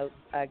got a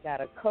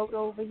coat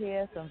over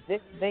here, some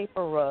Vicks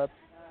Vapor Rub.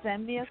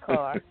 Send me a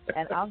car,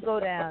 and I'll go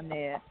down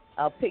there.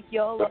 I'll pick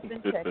y'all up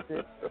in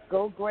Texas.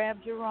 Go grab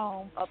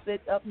Jerome up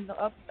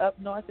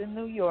north in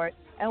New York,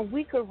 and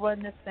we could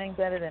run this thing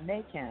better than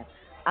they can.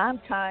 I'm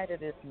tired of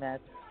this mess,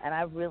 and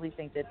I really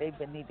think that they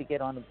need to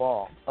get on the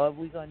ball, or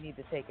we're going to need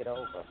to take it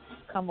over.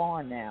 Come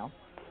on now.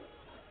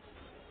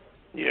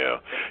 Yeah.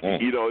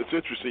 It's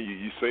interesting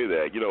you say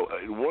that.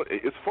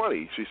 It's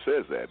funny she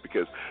says that,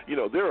 because,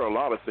 there are a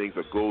lot of things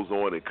that goes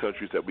on in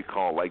countries that we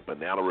call like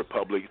banana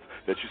republics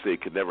that you say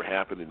could never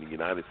happen in the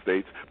United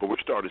States, but we're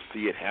starting to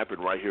see it happen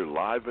right here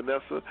live,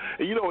 Vanessa.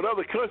 And, in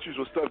other countries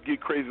when stuff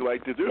get crazy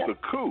like this, there's a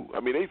coup. I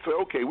mean, they say,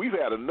 okay, we've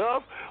had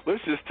enough.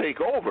 Let's just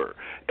take over.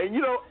 And,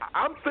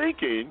 I'm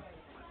thinking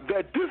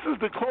that this is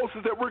the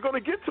closest that we're going to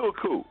get to a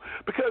coup.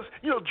 Because,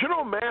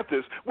 General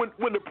Mathis,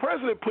 when the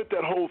president put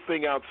that whole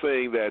thing out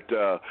saying that,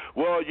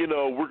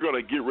 we're going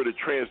to get rid of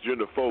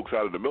transgender folks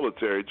out of the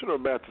military, General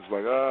Mathis is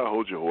like,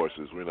 hold your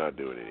horses. We're not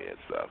doing any of that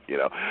stuff,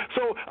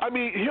 So,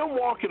 him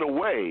walking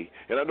away,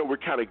 and I know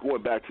we're kind of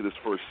going back to this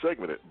first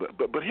segment,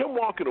 but him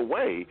walking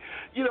away,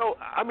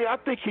 I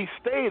think he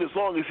stayed as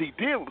long as he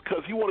did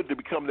because he wanted to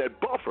become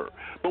that buffer.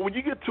 But when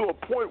you get to a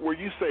point where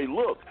you say,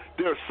 look,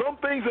 there are some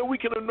things that we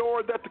can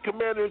ignore that the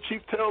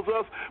Commander-in-Chief tells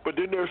us, but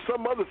then there are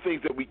some other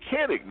things that we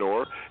can't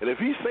ignore. And if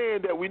he's saying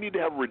that we need to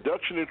have a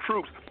reduction in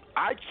troops,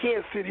 I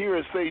can't sit here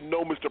and say,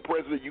 no, Mr.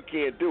 President, you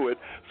can't do it,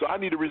 so I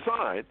need to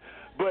resign.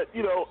 But,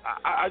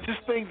 I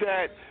just think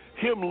that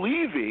him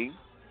leaving,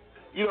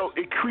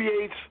 it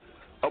creates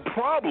a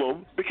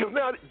problem, because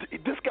now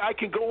this guy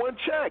can go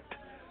unchecked,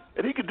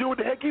 and he can do what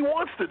the heck he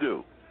wants to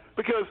do,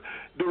 because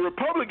the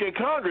Republican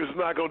Congress is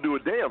not going to do a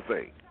damn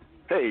thing.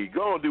 Hey,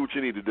 go and do what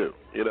you need to do,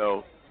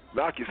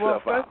 knock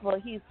yourself out. Well, first of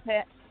all,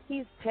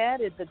 he's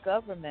padded the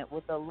government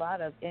with a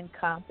lot of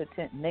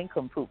incompetent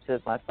nincompoops, as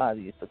my father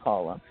used to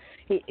call them.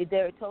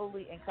 They're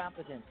totally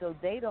incompetent, so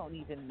they don't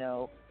even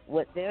know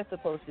what they're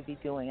supposed to be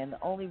doing, and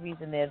the only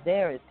reason they're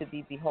there is to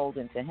be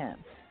beholden to him.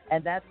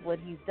 And that's what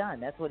he's done.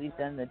 That's what he's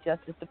done in the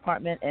Justice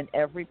Department and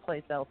every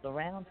place else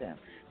around him.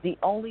 The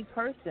only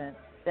person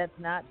that's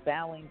not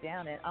bowing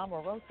down, and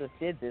Omarosa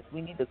did this.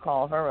 We need to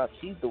call her up.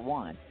 She's the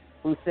one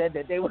who said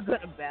that they were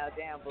going to bow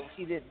down, but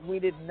we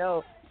didn't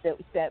know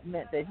that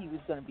meant that he was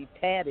going to be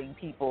padding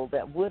people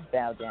that would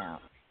bow down.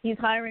 He's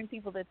hiring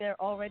people that they're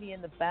already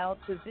in the bowed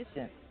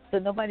position, so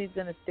nobody's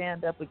going to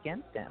stand up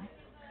against him.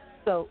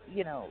 So,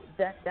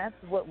 that's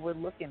what we're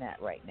looking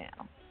at right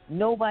now.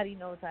 Nobody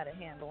knows how to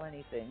handle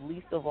anything,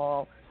 least of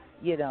all,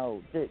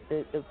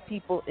 the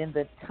people in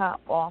the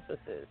top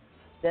offices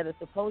that are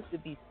supposed to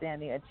be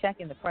standing and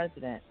checking the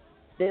president.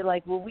 They're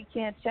like, well, we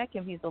can't check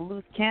him. He's a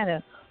loose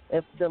cannon.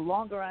 If the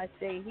longer I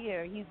stay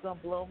here, he's going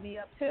to blow me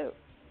up too.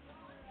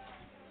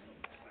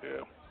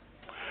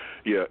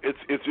 Yeah,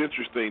 it's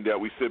interesting that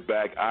we sit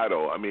back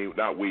idle. I mean,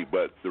 not we,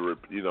 but the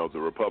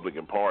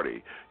Republican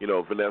Party.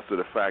 Vanessa,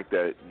 the fact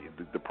that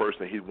the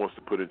person he wants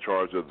to put in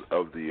charge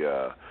of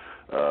the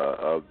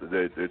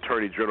the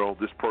Attorney General.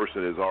 This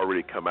person has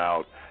already come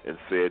out and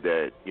said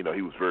that, he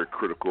was very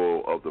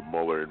critical of the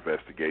Mueller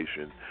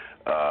investigation.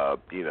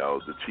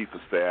 The chief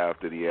of staff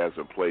that he has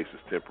in place is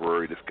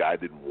temporary. This guy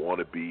didn't want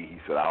to be. He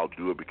said, I'll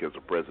do it because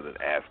the president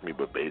asked me,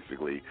 but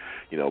basically,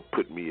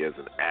 put me as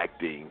an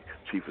acting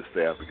chief of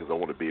staff because I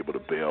want to be able to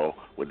bail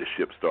when the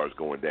ship starts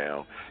going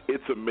down.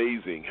 It's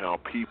amazing how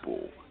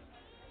people,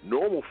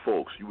 normal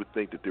folks, you would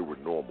think that they were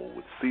normal,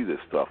 would see this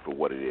stuff for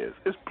what it is.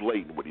 It's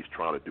blatant what he's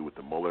trying to do with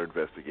the Mueller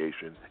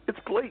investigation. It's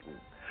blatant.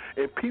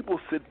 And people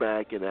sit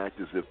back and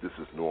act as if this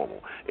is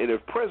normal. And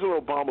if President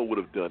Obama would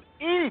have done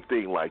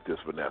anything like this,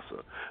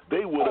 Vanessa,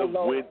 they would have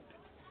went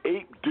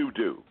ape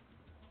doo-doo.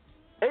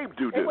 Ape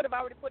doo-doo. They would have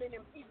already put in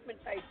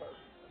impeachment papers.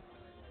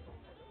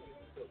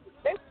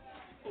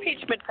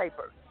 Impeachment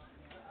papers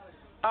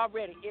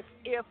already.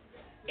 If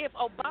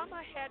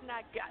Obama had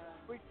not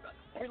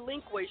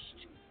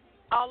relinquished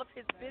all of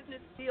his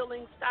business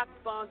dealings, stocks,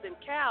 bonds, and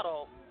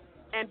cattle,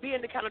 and be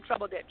in the kind of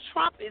trouble that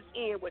Trump is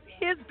in with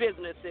his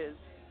businesses,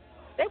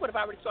 they would have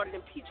already started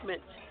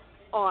impeachment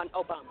on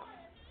Obama.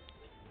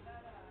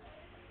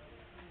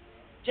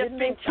 Didn't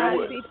they start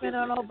impeachment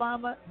on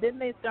Obama? Didn't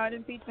they start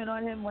impeachment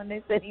on him when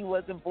they said he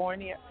wasn't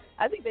born here?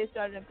 I think they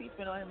started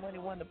impeachment on him when he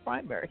won the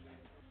primary.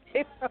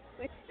 They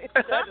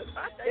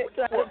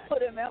tried to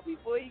put him out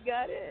before he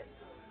got in.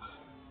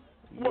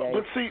 Well,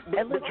 but see,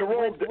 but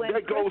Jerome, when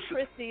that goes.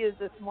 Chris Christie is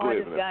the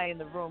smartest guy in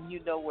the room,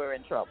 we're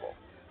in trouble.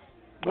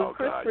 When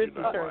Chris Christie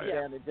turns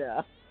down the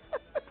job.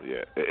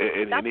 Yeah,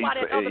 and that's why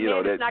that other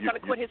man is not going to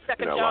quit his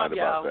second job,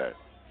 y'all.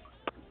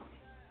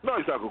 No,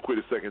 he's not going to quit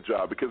his second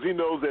job because he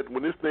knows that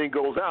when this thing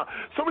goes out,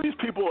 some of these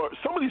people,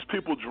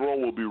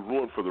 Jerome, will be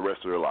ruined for the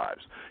rest of their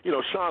lives.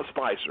 Sean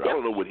Spicer, I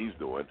don't know what he's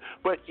doing,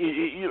 but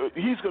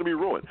he's going to be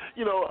ruined.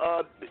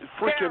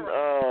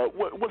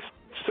 What's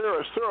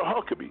Sarah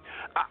Huckabee?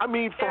 I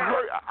mean, for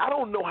her, I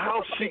don't know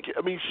how she can.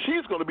 I mean,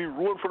 she's going to be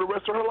ruined for the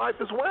rest of her life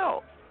as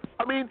well.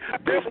 I mean,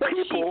 there's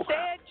people. She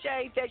said,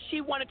 Jay, that she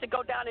wanted to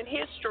go down in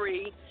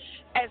history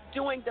as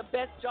doing the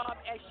best job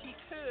as she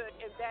could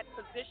in that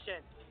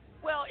position.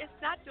 Well,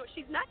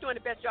 she's not doing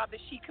the best job that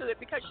she could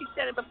because she's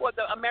standing before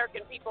the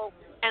American people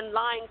and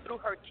lying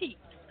through her teeth.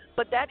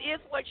 But that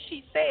is what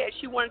she said.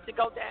 She wanted to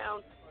go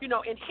down,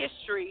 in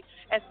history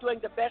as doing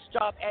the best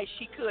job as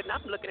she could. And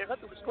I'm looking at her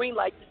through the screen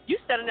like, you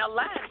standing there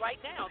lying right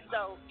now.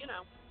 So,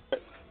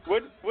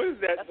 What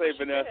does that say,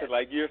 Vanessa?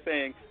 Like you're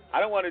saying, I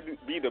don't want to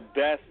be the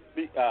best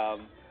the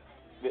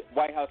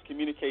White House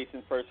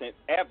communications person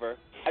ever.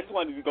 I just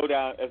wanted to go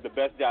down as the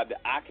best job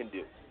that I can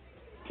do.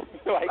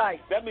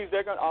 That means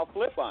they're going to all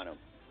flip on him.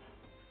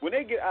 When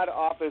they get out of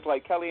office,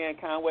 like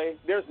Kellyanne Conway,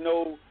 there is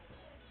no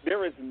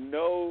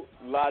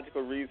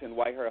logical reason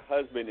why her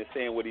husband is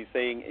saying what he's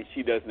saying and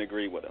she doesn't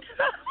agree with him,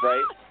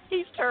 right?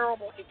 He's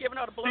terrible. He's giving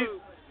her the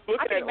blues.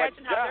 I can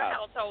imagine how their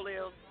household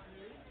is.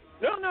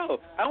 No,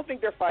 I don't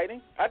think they're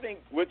fighting. I think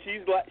what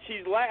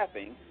she's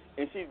laughing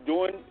and she's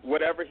doing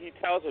whatever he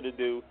tells her to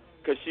do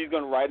because she's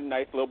going to write a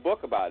nice little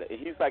book about it. And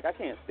he's like, I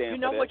can't stand for this. You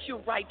know what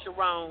you write,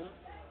 Jerome?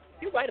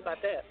 You're right about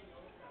that.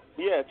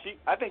 Yeah,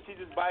 I think she's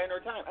just buying her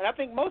time. And I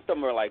think most of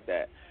them are like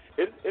that.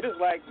 It is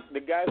like the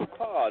guy who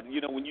called.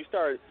 When you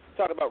start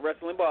talking about Rush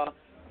Limbaugh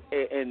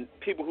and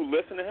people who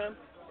listen to him,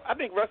 I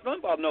think Rush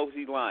Limbaugh knows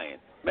he's lying.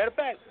 Matter of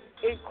fact,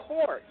 in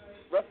court,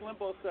 Rush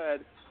Limbaugh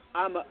said,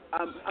 I'm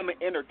an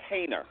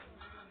entertainer.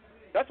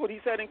 That's what he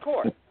said in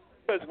court.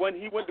 Because when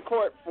he went to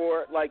court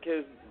for like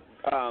his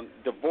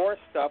divorce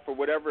stuff or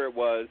whatever it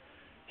was,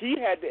 he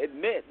had to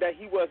admit that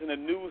he wasn't a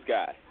news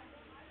guy.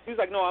 He was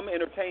like, no, I'm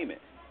entertainment.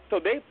 So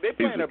they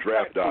playing a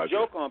practical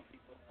joke on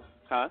people.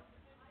 Huh?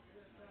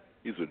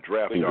 He's a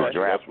draft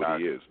dodger. That's what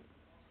he is.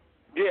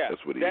 Yeah,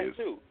 that's what he that is.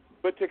 Too.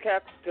 But to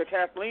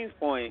Kathleen's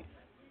point,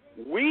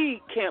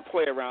 we can't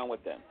play around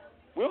with them.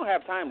 We don't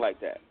have time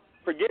like that.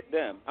 Forget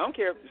them. I don't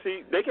care.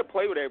 See, they can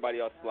play with everybody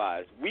else's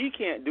lives. We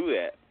can't do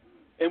that,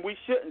 and we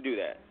shouldn't do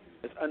that.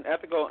 It's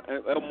unethical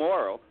and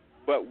immoral,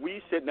 but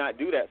we should not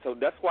do that. So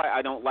that's why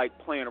I don't like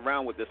playing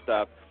around with this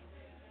stuff.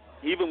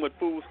 Even when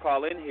fools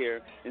call in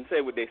here and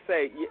say what they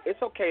say,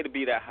 it's okay to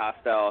be that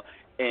hostile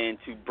and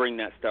to bring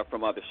that stuff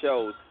from other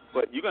shows,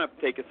 but you're going to have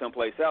to take it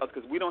someplace else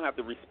because we don't have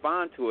to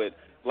respond to it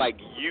like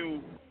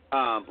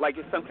like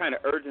it's some kind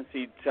of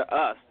urgency to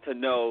us to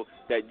know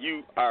that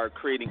you are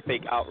creating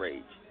fake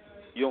outrage.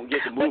 You don't get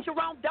to move. But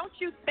Jerome, don't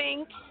you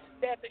think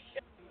that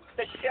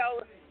the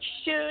show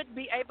should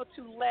be able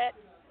to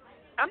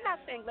I'm not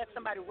saying let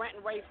somebody rant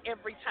and rave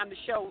every time the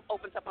show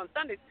opens up on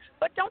Sundays,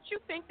 but don't you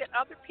think that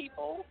other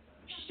people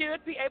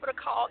should be able to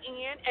call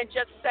in and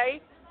just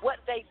say what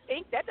they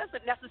think? That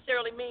doesn't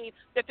necessarily mean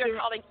that they're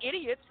calling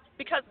idiots,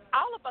 because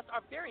all of us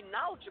are very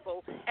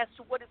knowledgeable as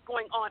to what is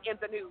going on in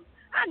the news.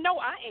 I know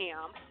I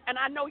am, and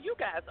I know you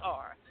guys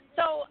are.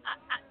 So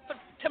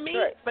to me,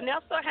 right.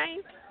 Vanessa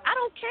Haynes, I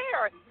don't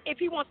care if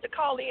he wants to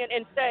call in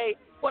and say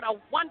what a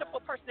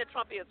wonderful person that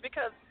Trump is,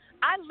 because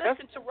I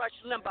listen to Rush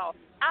Limbaugh.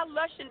 I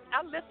listen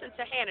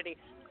to Hannity.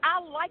 I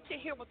like to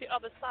hear what the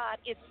other side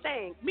is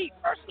saying, me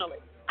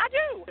personally. I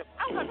do.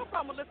 I don't have no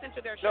problem with listening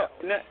to their show.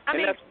 That's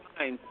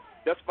fine.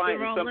 That's fine.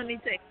 Jerome,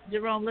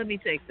 let me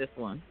take this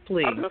one,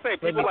 please. I was gonna say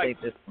let me like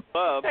take this one.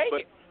 love,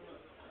 but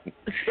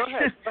go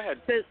ahead.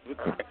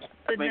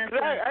 Vanessa,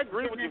 I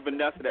agree with you,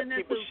 Vanessa, that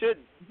people should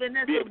be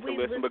able to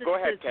listen. But go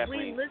ahead,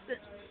 Kathleen.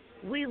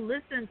 We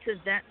listen to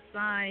that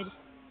side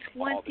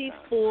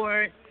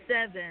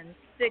 24/7,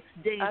 6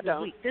 days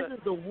a week. This is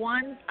the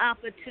one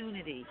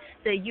opportunity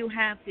that you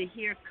have to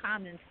hear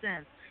common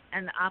sense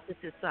and the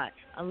opposite side.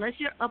 Unless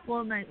you're up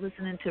all night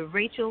listening to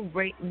Rachel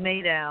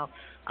Maddow,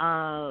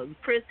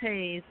 Chris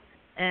Hayes,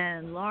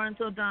 and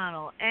Lawrence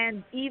O'Donnell,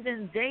 and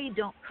even they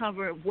don't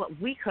cover what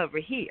we cover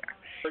here.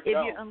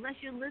 Unless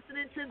you're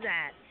listening to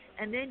that,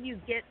 and then you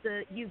get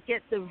the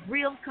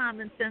real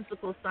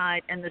commonsensical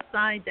side and the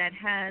side that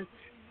has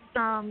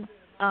some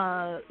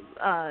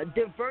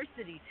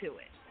diversity to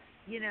it.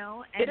 And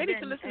they need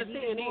to listen to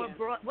CNN.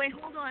 Wait,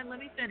 hold on, let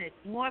me finish.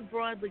 More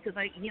broadly,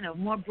 because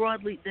more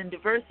broadly than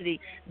diversity,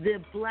 the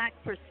black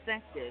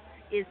perspective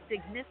is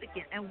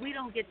significant, and we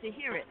don't get to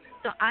hear it.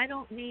 So I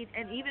don't need,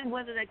 and even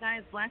whether that guy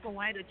is black or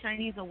white or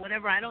Chinese or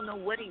whatever, I don't know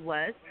what he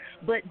was,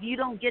 but you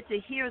don't get to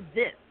hear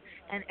this.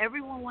 And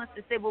everyone wants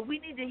to say, well, we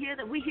need to hear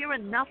that. We hear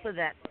enough of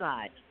that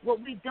side.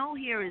 What we don't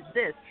hear is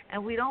this,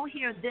 and we don't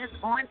hear this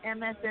on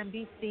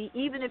MSNBC,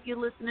 even if you're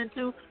listening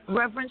to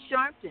Reverend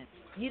Sharpton.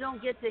 You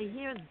don't get to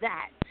hear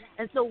that.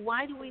 And so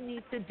why do we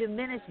need to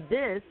diminish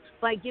this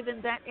by giving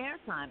that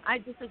airtime? I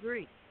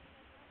disagree.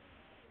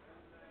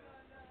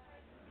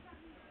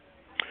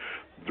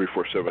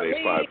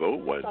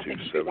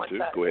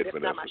 347-850-1272. Go ahead, Vanessa.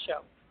 It's not my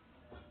show.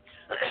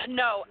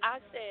 No, I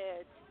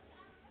said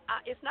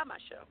it's not my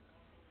show.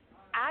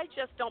 I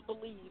just don't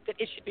believe that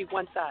it should be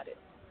one-sided.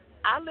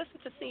 I listen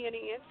to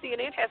CNN.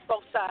 CNN has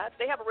both sides.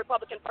 They have a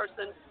Republican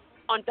person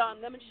on Don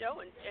Lemon's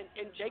show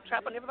and Jake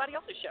Trapp on everybody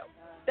else's show.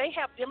 They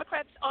have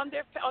Democrats on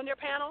their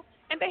panel,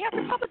 and they have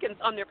Republicans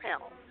on their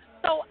panel.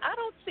 So I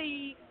don't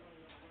see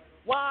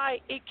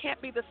why it can't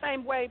be the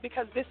same way,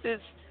 because this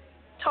is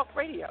talk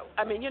radio.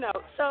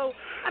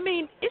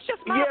 It's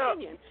just my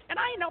opinion, and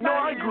I ain't nobody. No,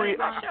 I agree.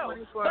 Show.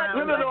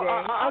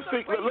 I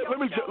think let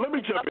me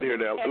jump in here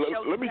now.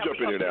 Let me jump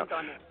in here now.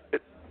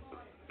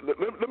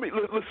 Let me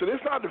listen.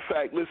 It's not the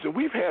fact. Listen,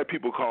 we've had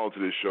people call into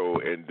this show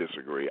and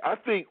disagree. I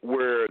think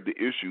where the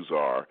issues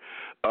are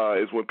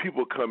is when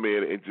people come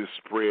in and just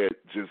spread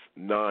just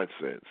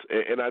nonsense,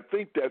 and I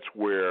think that's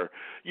where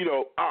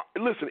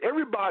listen.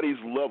 Everybody's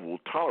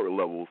tolerance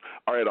levels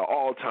are at an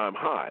all-time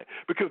high,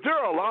 because there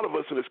are a lot of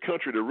us in this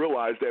country that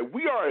realize that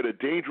we are at a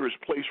dangerous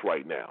place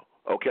right now.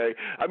 Okay?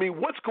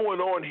 What's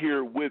going on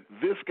here with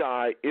this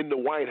guy in the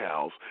White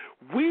House?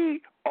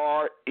 We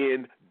are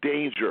in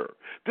danger.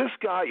 This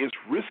guy is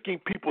risking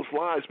people's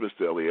lives,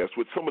 Mr. Elias,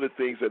 with some of the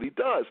things that he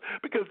does,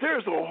 because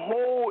there's a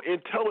whole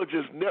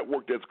intelligence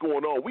network that's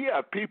going on. We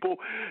have people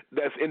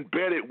that's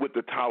embedded with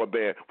the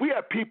Taliban. We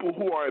have people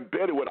who are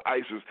embedded with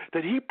ISIS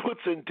that he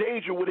puts in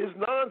danger with his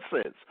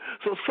nonsense.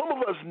 So some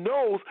of us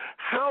knows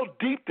how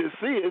deep this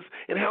is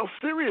and how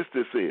serious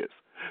this is.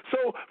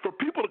 So for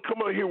people to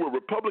come out here with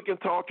Republican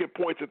talking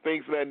points and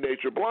things of that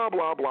nature, blah,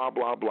 blah, blah,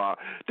 blah, blah,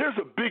 there's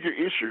a bigger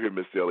issue here,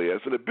 Mr.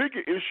 Elias. And the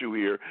bigger issue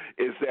here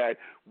is that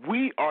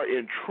we are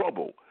in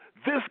trouble.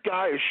 This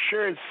guy is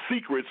sharing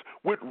secrets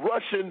with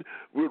Russian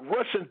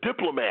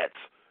diplomats.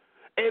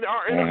 And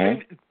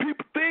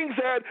things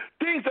that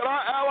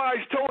our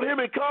allies told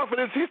him in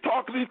confidence, he's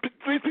talking to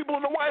these people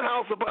in the White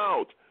House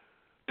about.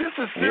 This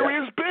is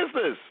serious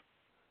business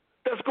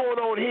that's going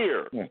on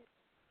here. Yeah.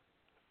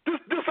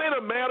 This ain't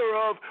a matter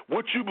of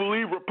what you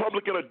believe,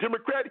 Republican or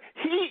Democrat.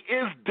 He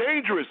is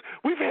dangerous.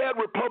 We've had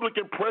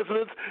Republican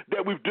presidents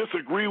that we've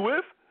disagreed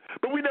with,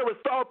 but we never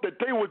thought that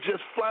they were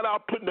just flat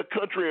out putting the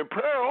country in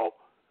peril.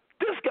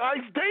 This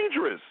guy's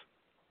dangerous.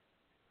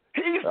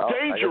 He's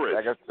dangerous.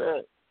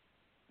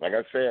 Like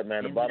I said,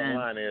 man, the bottom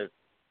line is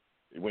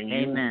when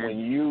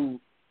you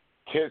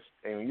kiss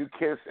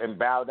and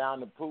bow down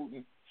to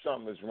Putin,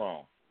 something is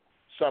wrong.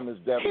 Something is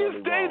definitely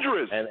He's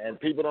dangerous. Wrong. And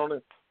people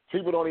don't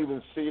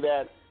even see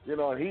that.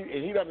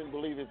 He doesn't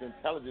believe his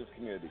intelligence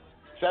community.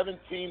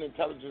 17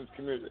 officers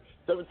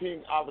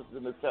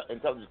in the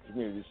intelligence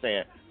community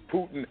saying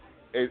Putin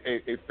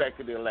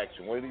affected the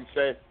election. What did he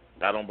say?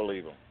 I don't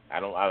believe him. I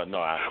don't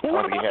know.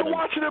 What about the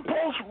Washington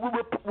Post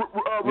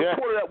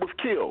reporter that was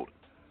killed?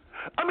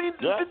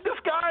 This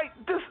guy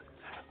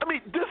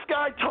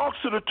talks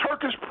to the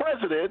Turkish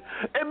president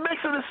and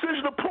makes a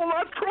decision to pull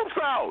our troops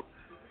out.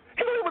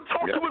 He don't even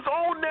talk to his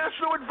own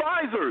national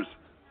advisors.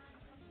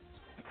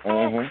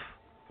 Folks,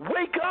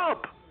 wake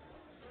up.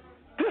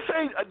 This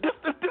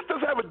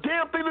doesn't have a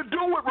damn thing to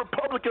do with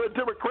Republican or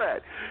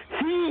Democrat.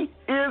 He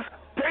is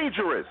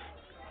dangerous.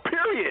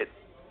 Period.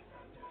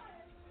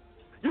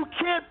 You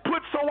can't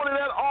put someone in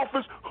that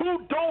office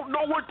who don't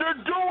know what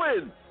they're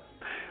doing.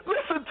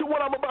 Listen to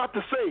what I'm about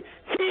to say.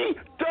 He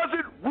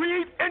doesn't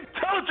read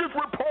intelligence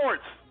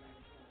reports.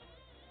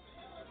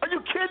 Are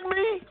you kidding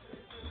me?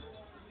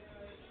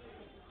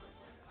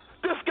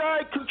 This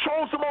guy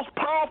controls the most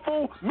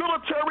powerful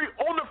military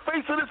on the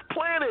face of this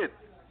planet.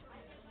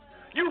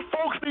 You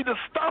folks need to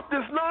stop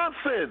this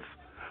nonsense.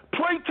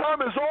 playtime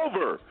is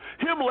over.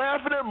 Him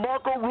laughing at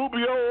Marco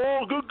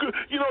Rubio,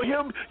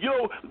 him,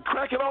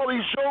 cracking all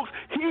these jokes.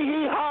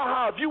 Hee, ha,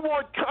 ha. If you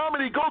want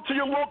comedy, go to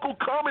your local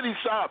comedy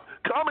shop,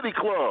 comedy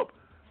club.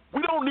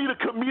 We don't need a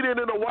comedian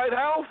in the White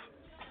House.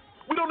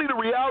 We don't need a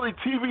reality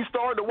TV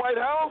star in the White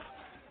House.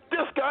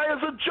 This guy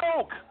is a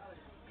joke.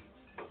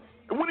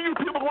 And when are you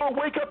people going to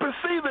wake up and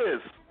see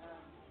this?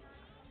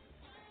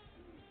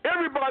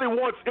 Everybody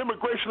wants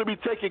immigration to be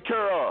taken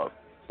care of.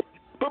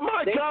 But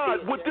my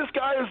God, what this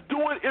guy is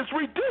doing is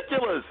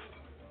ridiculous.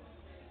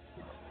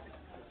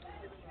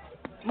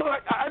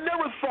 I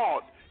never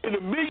thought in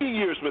a million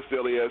years, Mr.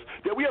 Elias,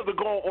 that we have to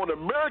go on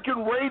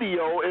American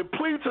radio and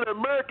plead to the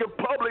American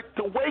public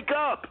to wake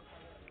up.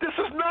 This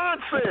is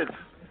nonsense.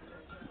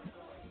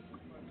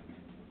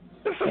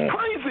 This is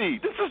crazy.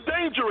 This is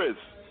dangerous.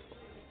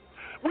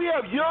 We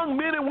have young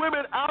men and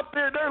women out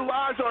there, their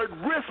lives are at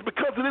risk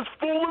because of this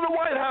fool in the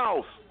White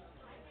House.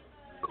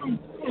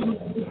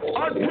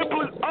 Our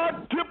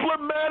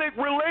diplomatic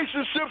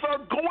relationships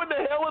are going to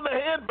hell in the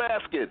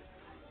handbasket.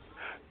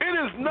 It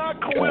is not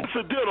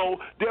coincidental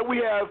that we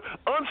have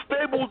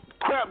unstable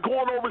crap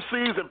going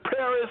overseas in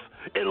Paris,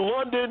 in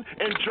London,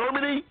 and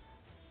Germany.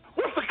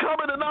 What's the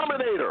common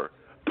denominator?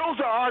 Those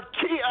are our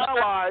key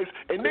allies,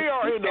 and they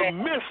are in the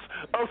midst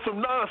of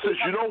some nonsense.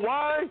 You know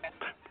why?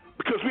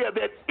 Because we have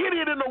that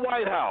idiot in the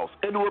White House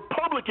and the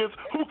Republicans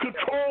who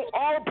control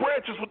all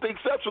branches with the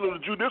exception of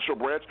the judicial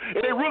branch,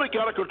 and they really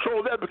got to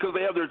control that because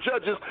they have their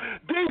judges.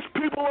 These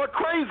people are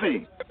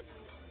crazy.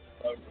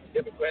 They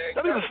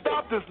need to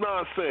stop this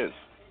nonsense.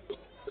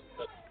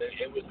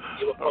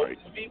 All right.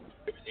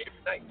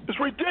 It's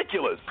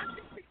ridiculous.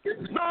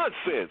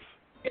 Nonsense.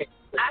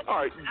 All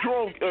right,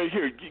 Jerome,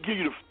 here, give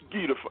you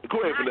the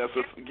go ahead,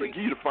 Vanessa. Give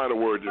you the final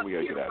word, then we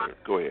gotta get out of here.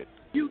 Go ahead.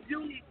 You do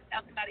need to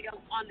have somebody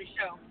else on the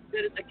show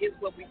that is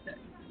against what we say.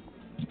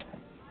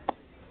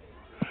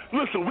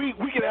 Listen,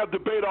 we can have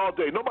debate all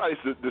day. Nobody's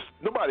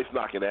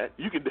knocking that.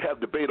 You can have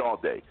debate all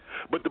day.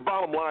 But the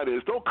bottom line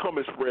is, don't come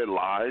and spread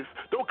lies.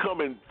 Don't come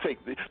and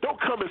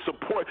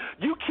support.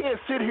 You can't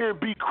sit here and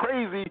be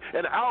crazy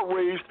and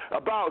outraged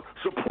about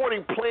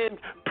supporting Planned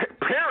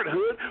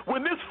Parenthood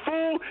when this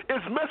fool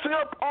is messing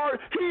up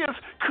he is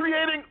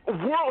creating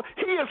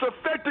he is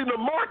affecting the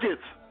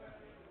markets.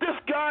 This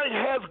guy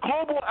has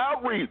global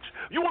outreach.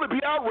 You want to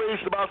be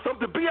outraged about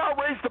something, be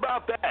outraged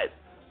about that.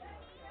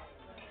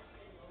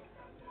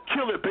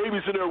 Killing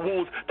babies in their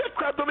wombs. That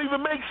crap don't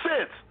even make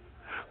sense.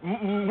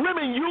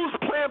 Women use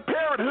Planned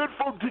Parenthood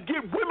to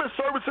get women's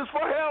services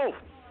for health.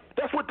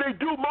 That's what they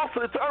do most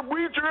of the time.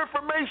 Read your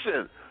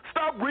information.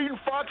 Stop reading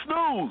Fox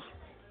News.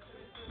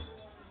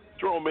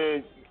 Jerome,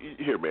 man,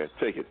 here, man,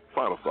 take it.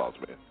 Final thoughts,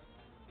 man.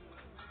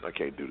 I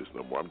can't do this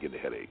no more. I'm getting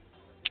a headache.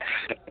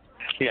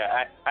 Yeah,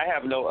 I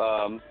have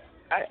no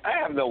I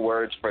have no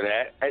words for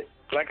that.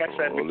 Like I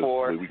said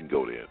before, we can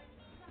go there.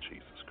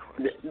 Jesus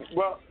Christ.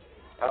 Well,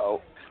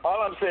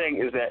 all I'm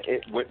saying is that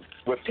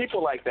with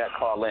people like that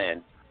call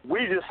in,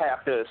 we just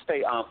have to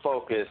stay on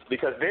focus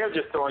because they're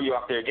just throwing you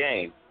off their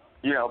game.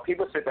 You know,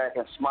 people sit back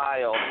and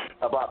smile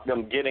about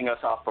them getting us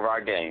off of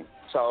our game.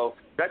 So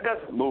that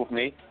doesn't move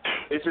me.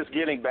 It's just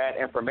getting bad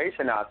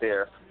information out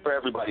there for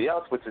everybody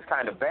else, which is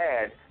kind of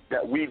bad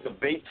that we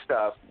debate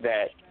stuff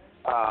that,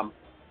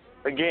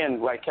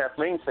 again, like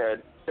Kathleen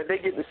said, that they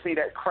get to see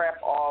that crap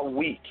all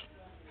week.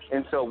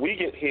 And so we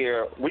get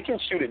here, we can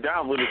shoot it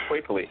down really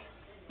quickly.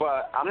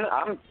 But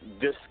I'm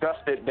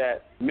disgusted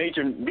that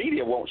major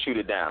media won't shoot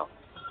it down.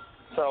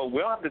 So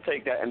we'll have to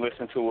take that and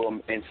listen to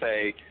them and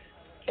say,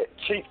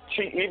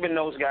 treat even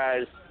those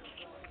guys.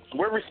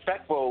 We're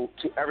respectful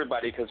to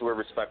everybody because we're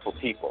respectful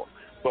people.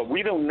 But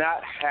we do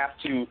not have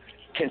to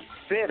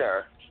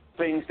consider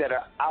things that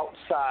are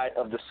outside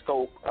of the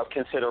scope of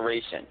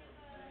consideration.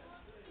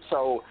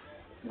 So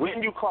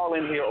when you call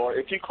in here, or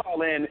if you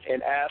call in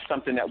and ask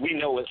something that we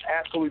know is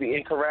absolutely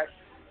incorrect,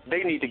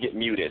 they need to get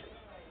muted.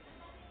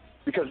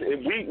 Because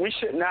we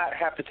should not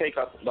have to take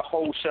up the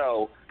whole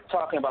show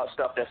talking about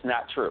stuff that's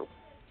not true.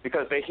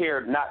 Because they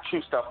hear not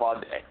true stuff all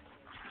day.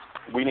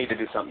 We need to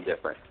do something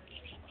different.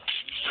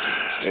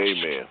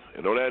 Amen.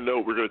 And on that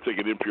note, we're going to take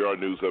an NPR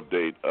News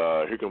update.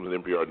 Here comes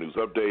an NPR News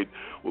update.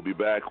 We'll be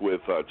back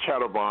with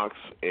Chatterbox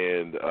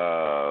and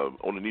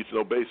on a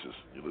need-to-know basis.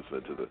 You're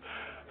listening to the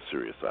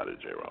Serious Side of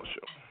the J. Riles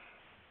Show.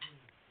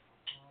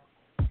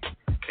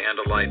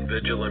 Candlelight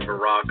vigil in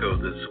Morocco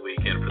this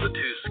weekend for the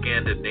two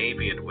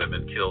Scandinavian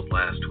women killed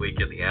last week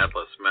in the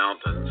Atlas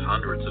Mountains.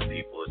 Hundreds of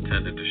people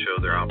attended to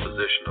show their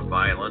opposition to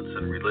violence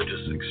and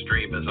religious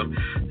extremism.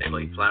 They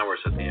laid flowers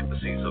at the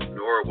embassies of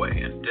Norway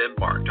and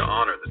Denmark to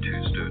honor the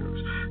two students.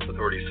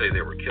 Authorities say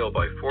they were killed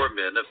by 4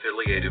 men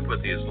affiliated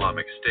with the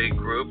Islamic State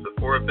group. The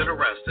 4 have been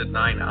arrested.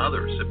 9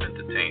 others have been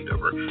detained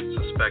over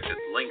suspected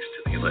links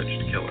to the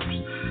alleged killers.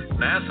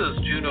 NASA's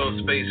Juno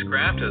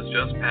spacecraft has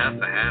just passed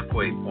the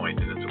halfway point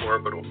in its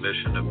orbital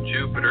mission of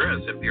Jupiter.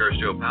 As NPR's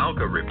Joe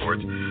Palca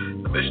reports,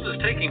 The mission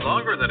is taking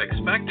longer than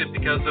expected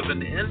because of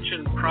an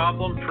engine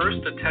problem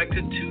first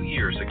detected 2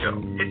 years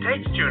ago. It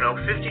takes Juno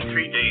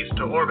 53 days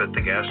to orbit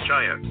the gas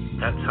giant.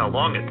 That's how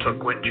long it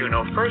took when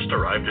Juno first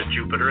arrived at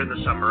Jupiter in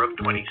the summer of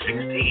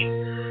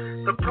 2016.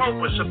 The probe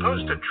was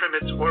supposed to trim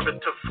its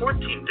orbit to 14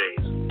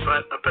 days,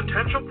 but a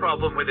potential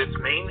problem with its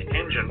main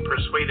engine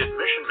persuaded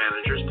mission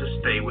managers to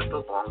stay with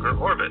the longer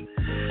orbit.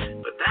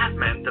 But that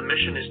meant the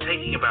mission is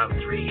taking about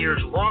 3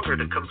 years longer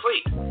to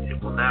complete.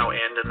 It will now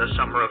end in the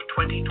summer of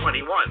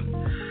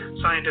 2021.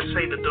 Scientists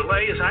say the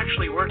delay is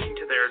actually working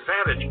to their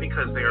advantage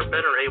because they are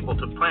better able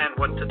to plan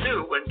what to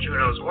do when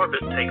Juno's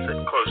orbit takes it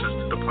closest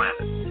to the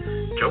planet.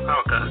 Joe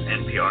Palca,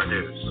 NPR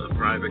News. The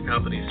private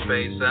company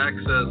SpaceX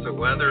says the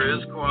weather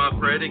is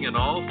cooperating and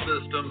all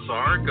systems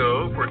are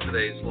go for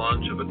today's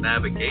launch of a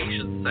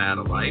navigation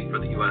satellite for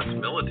the U.S.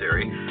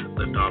 military.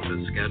 Liftoff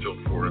is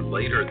scheduled for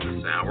later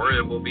this hour.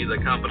 It will be the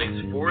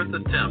company's fourth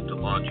attempt to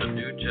launch a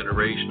new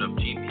generation of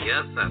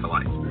GPS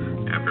satellites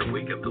after a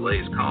week of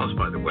delays caused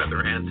by the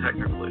weather and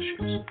technical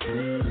issues.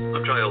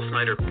 I'm Giles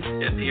Snyder,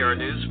 NPR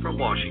News from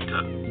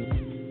Washington.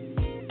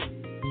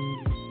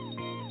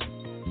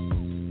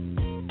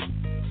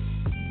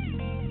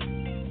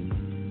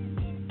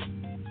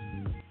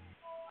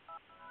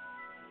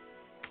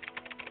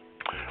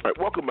 All right,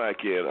 welcome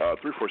back in,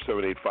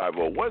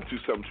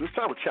 347-850-1272. It's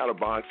time for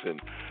Chatterbox, and,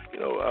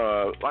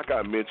 like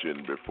I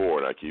mentioned before,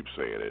 and I keep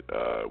saying it,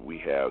 we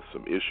have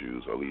some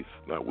issues, or at least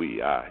not we,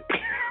 I,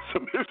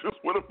 some issues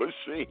with a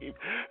machine,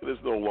 and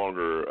it's no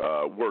longer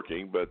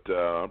working, but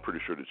I'm pretty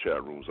sure the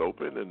chat room's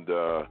open, and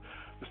Mr.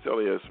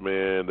 Elias,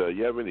 man,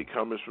 you have any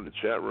comments from the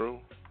chat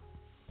room?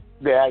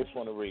 Yeah, I just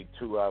want to read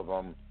two of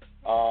them.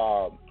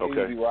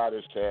 Okay. Easy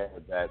Waters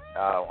said that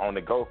on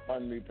the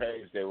GoFundMe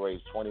page, they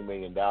raised $20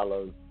 million.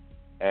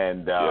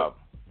 And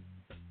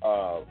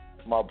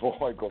my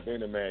boy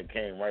Govina Man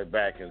came right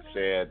back and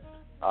said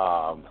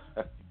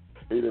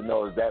he didn't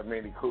know there's that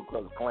many Ku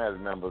Klux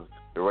Klan members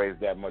to raise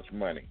that much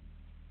money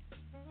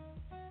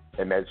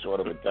in that short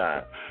of a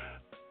time.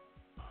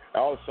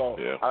 Also,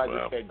 I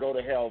just say, go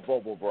to hell,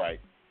 Bobo Bright.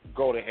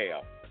 Go to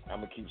hell. I'm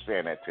going to keep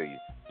saying that to you,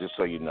 just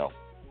so you know.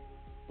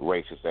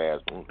 Racist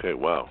ass. Okay,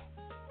 wow.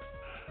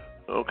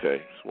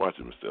 Okay, just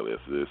watching Mr.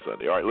 Elias this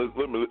Sunday. All right,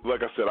 let me,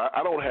 like I said,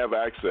 I don't have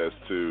access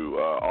to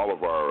all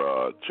of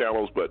our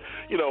channels, but,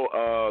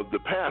 the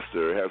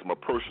pastor has my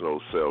personal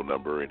cell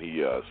number, and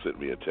he sent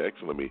me a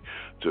text, and let me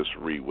just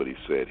read what he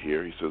said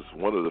here. He says,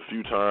 one of the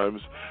few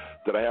times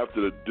that I have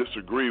to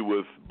disagree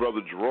with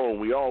Brother Jerome,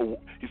 we all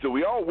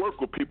work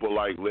with people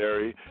like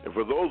Larry, and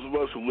for those of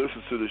us who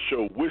listen to the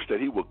show, wish that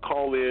he would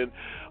call in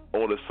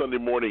on a Sunday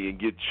morning and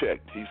get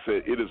checked. He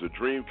said, it is a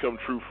dream come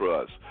true for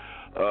us.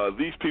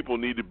 These people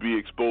need to be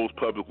exposed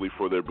publicly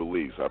for their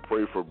beliefs. I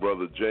pray for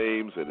Brother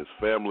James and his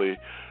family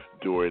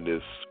during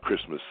this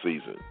Christmas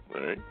season.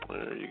 All right,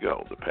 there you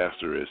go. The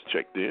pastor is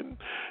checked in.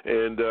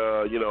 And,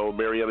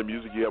 Mariana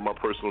Music, you have my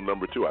personal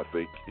number, too, I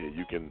think.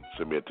 You can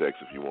send me a text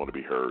if you want to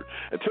be heard.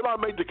 Until I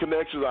make the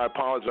connections, I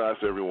apologize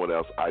to everyone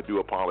else. I do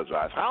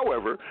apologize.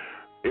 However,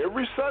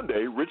 every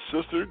Sunday, Rich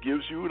Sister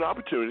gives you an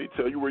opportunity to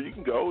tell you where you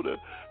can go to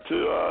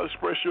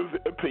express your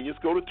opinions.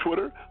 Go to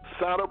Twitter,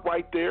 sign up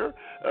right there,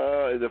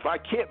 and if I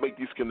can't make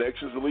these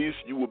connections, at least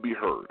you will be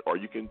heard. Or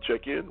you can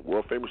check in,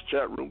 World Famous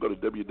Chat Room. Go to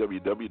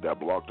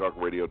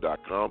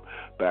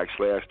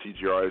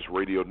www.blogtalkradio.com/TGRS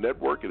Radio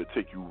Network. It'll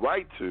take you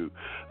right to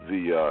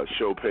the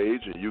show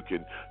page, and you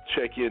can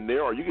check in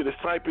there. Or you can just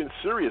type in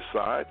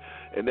Seriouside,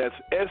 and that's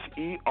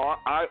SERIOUSIDE,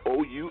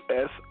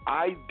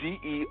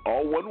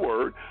 all one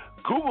word.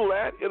 Google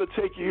that. It'll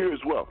take you here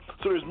as well.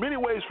 So there's many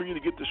ways for you to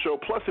get the show.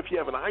 Plus, if you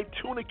have an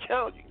iTunes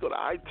account, you can go to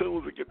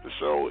iTunes and get the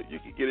show. You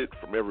can get it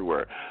from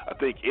everywhere. I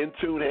think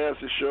Intune has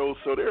the show.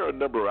 So there are a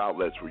number of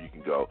outlets where you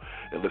can go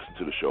and listen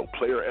to the show.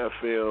 Player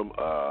FM,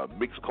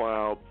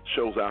 Mixcloud,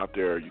 shows out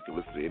there. You can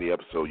listen to any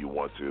episode you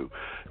want to,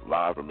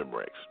 live or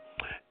Memorex.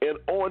 And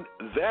on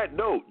that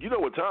note, you know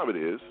what time it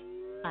is.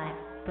 5,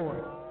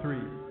 4, 3,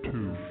 2,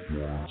 1.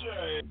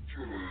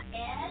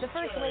 The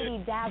First Lady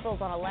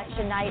dazzles on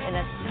election night in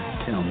a...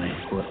 Tell me,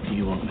 what do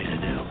you want me to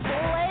do?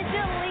 Pledge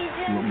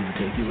allegiance You want me to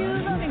take you to out?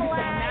 the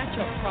flag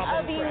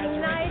of the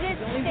United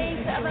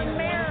States of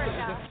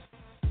America.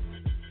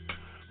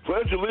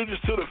 Pledge allegiance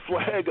to the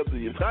flag of the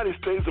United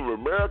States of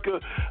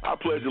America. I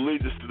pledge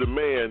allegiance to the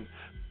man,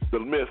 the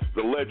myth,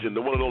 the legend,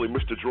 the one and only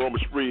Mr. Jerome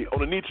Esprit.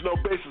 On a need-to-know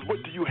basis,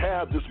 what do you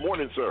have this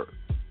morning, sir?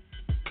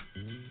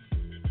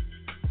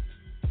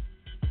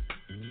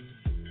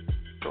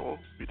 Oh,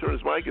 you turn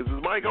his mic. Is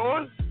his mic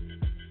on?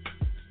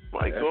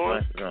 Mic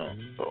on? No.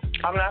 Oh.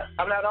 I'm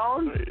not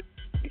on?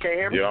 You can't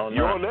hear me?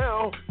 You're on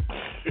now.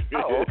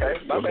 Oh, okay.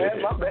 My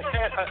bad.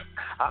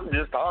 I'm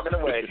just talking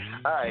away.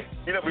 All right.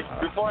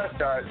 Before I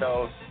start,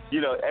 though,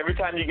 every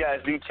time you guys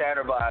do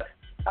Chatterbox,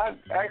 I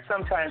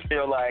sometimes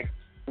feel like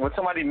when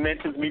somebody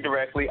mentions me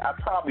directly, I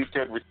probably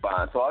should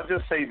respond. So I'll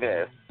just say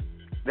this,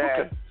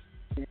 that,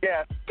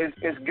 yeah,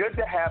 it's good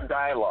to have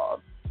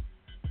dialogue,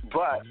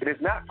 but it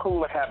is not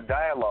cool to have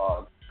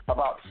dialogue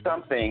about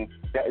something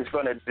that is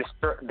going to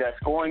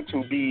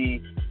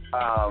be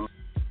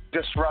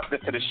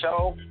disruptive to the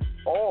show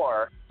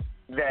or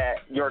that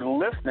your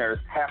listeners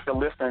have to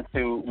listen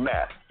to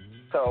mess.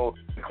 So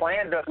the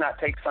Klan does not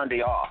take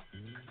Sunday off.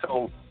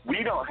 So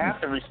we don't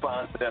have to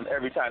respond to them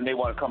every time they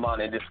want to come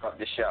on and disrupt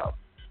the show.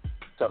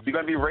 So if you're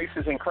going to be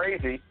racist and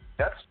crazy,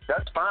 that's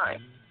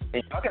fine.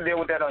 And y'all can deal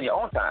with that on your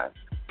own time.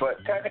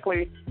 But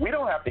technically, we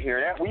don't have to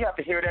hear that. We have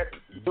to hear that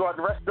throughout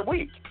the rest of the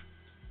week.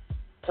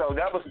 So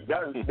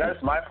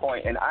that's my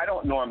point, and I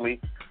don't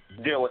normally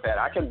deal with that.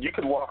 You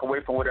can walk away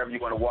from whatever you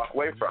want to walk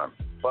away from.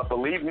 But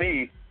believe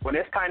me, when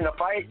it's time to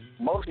fight,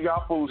 most of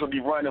y'all fools will be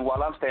running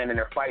while I'm standing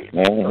there fighting.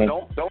 Mm-hmm.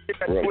 So don't get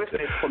that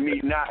twisted for me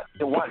not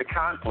to want the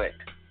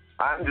conflict.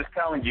 I'm just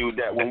telling you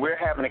that when we're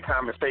having a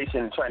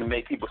conversation and trying to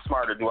make people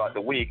smarter throughout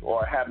the week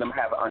or have them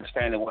have an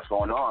understanding of what's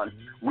going on,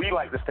 I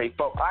like to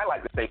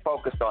stay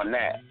focused on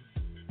that.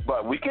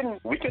 But we can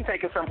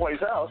take it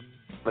someplace else,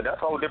 but that's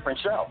a whole different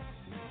show.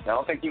 I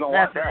don't think you're going to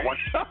want that one.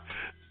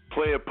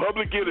 Playing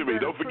Public Enemy.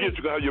 Don't forget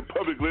you got your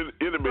Public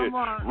Enemy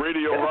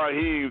Radio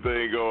Raheem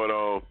thing going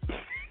on.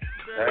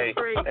 Hey,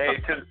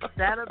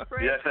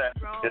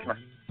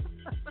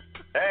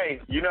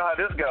 hey, you know how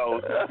this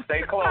goes.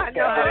 Stay close,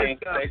 Kathleen.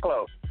 Stay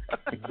close.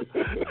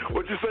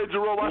 What you say,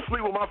 Jerome? I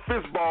sleep with my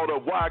fist balled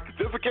up. Why?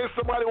 Just in case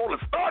somebody want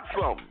to start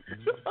something.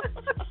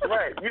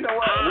 Right. You know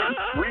what?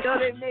 We know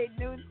they made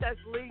noon sex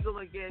legal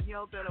again.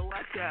 Y'all better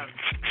watch out.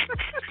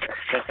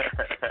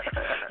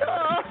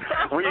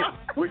 we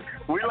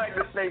like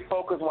to stay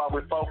focused while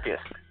we're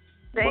focused.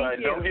 Thank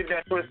you. Don't get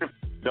that twisted.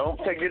 Don't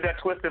get that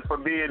twisted for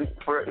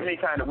any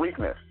kind of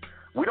weakness.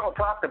 We don't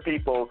talk to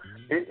people.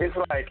 It's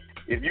like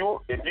if you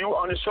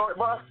on the short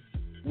bus,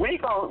 we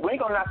ain't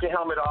gonna knock your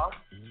helmet off.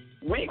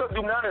 We ain't gonna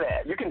do none of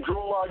that. You can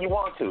drool all you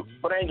want to,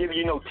 but I ain't giving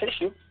you no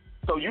tissue.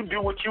 So you do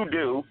what you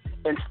do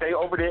and stay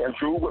over there and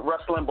drool with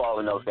Russ Limbaugh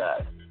and those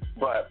guys.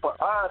 But for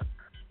us,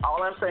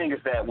 all I'm saying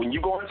is that when you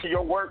go into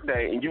your work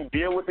day and you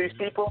deal with these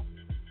people,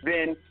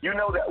 then you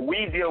know that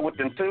we deal with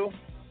them too.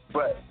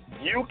 But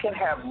you can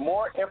have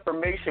more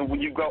information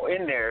when you go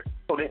in there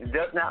so that it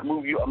does not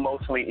move you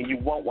emotionally and you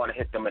won't want to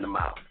hit them in the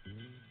mouth.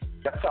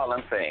 That's all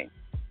I'm saying.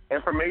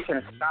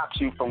 Information stops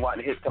you from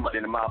wanting to hit somebody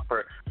in the mouth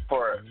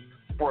for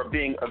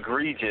being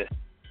egregious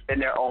in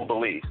their own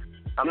beliefs.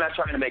 I'm not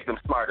trying to make them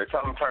smarter.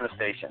 Tell them turn the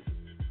station.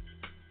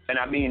 And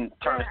I mean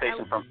turn the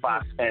station from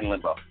Fox and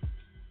Limbaugh.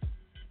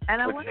 And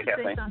I want to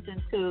say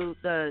something to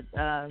the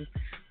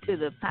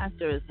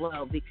pastor as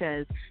well,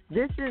 because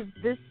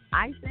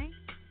I think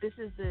this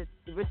is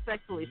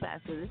respectfully,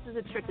 Pastor, this is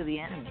a trick of the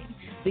enemy,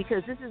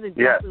 because this is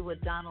exactly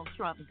what Donald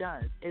Trump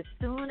does. As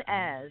soon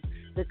as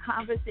the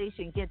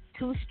conversation gets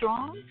too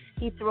strong,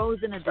 he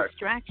throws in a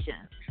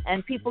distraction,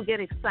 and people get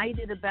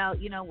excited about,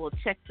 we'll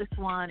check this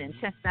one and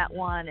check that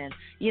one, and,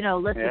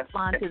 let's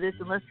respond to this,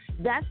 and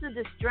that's the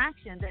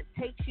distraction that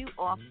takes you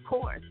off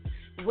course.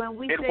 When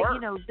we say,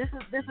 this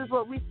is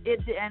what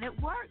and it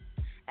works.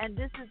 And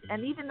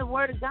even the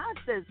Word of God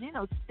says,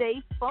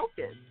 stay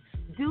focused.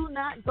 Do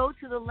not go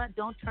to the left.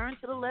 Don't turn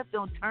to the left.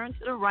 Don't turn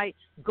to the right.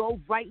 Go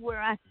right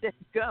where I said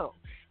go.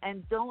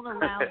 And don't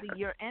allow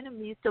your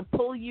enemies to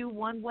pull you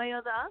one way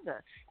or the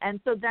other.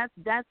 And so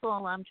that's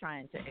all I'm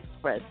trying to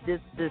express.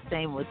 The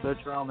same with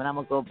Jerome, and I'm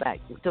going to go back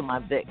to my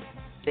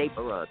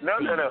vapor rug. No.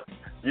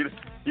 You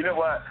know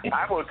what?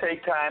 I will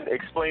take time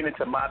explaining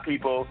to my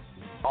people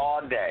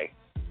all day.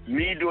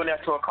 Me doing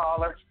that to a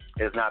caller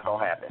is not going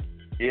to happen.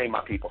 You ain't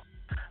my people.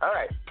 All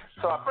right.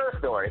 So our first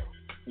story.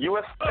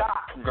 U.S.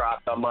 stock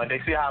dropped on Monday.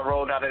 See how I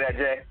rolled out of that,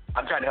 Jay?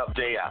 I'm trying to help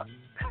Jay out.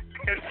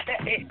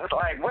 It's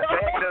like, what the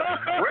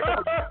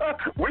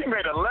heck? We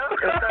made a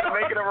left instead of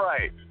making a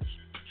right.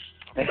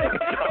 So,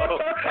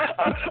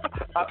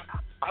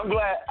 I'm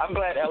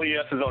glad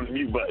LES is on the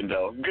mute button,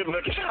 though. Good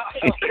looking.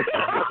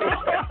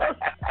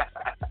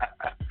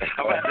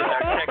 I'm going to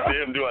have to text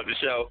him throughout the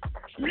show.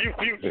 Mute.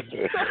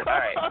 All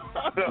right.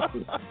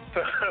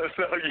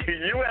 So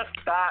U.S.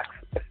 stocks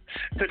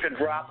took a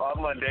drop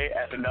on Monday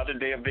as another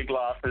day of big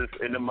losses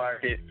in the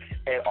market.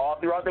 And all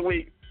throughout the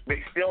week,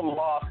 they still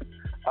lost.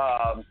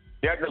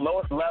 They're at the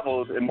lowest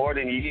levels in more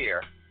than a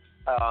year.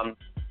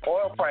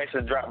 Oil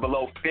prices dropped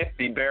below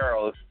 50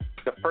 barrels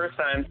the first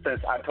time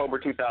since October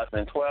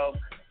 2012.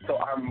 So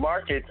our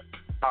markets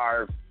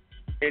are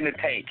in the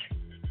tank.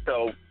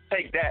 So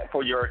take that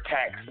for your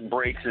tax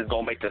breaks is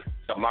going to make the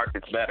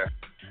markets better.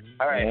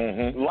 All right.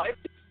 Mm-hmm.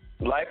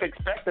 Life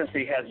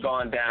expectancy has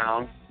gone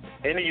down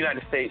in the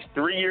United States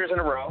 3 years in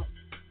a row.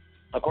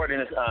 According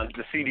to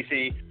the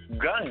CDC,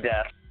 gun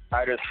deaths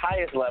are at its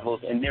highest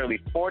levels in nearly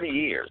 40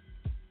 years.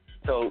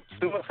 So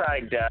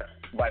suicide deaths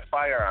by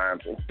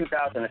firearms in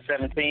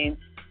 2017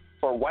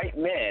 for white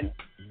men,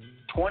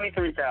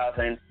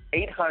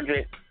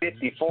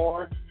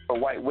 23,854. For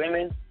white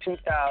women,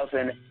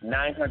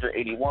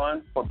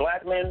 2,981. For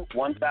black men,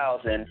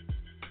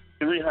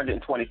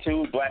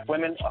 1,322. Black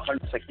women,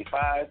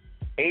 165.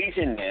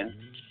 Asian men,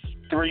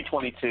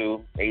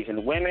 322.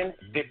 Asian women,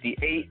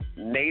 58.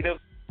 Native,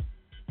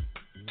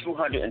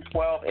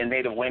 212. And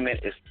Native women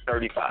is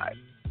 35.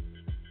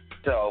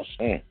 So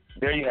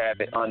there you have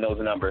it on those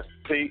numbers.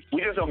 See,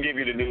 we just don't give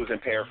you the news and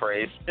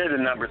paraphrase. Here's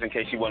the numbers in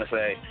case you want to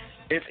say,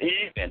 It's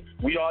even.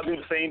 We all do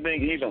the same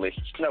thing evenly.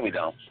 No, we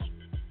don't.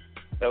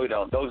 No, we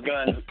don't. Those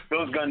gun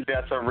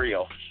deaths are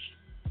real.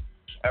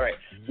 All right.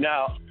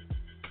 Now,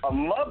 a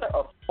mother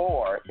of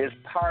 4 is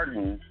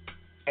pardoned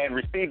and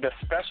received a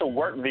special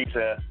work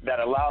visa that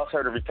allows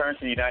her to return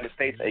to the United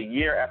States a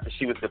year after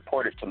she was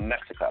deported to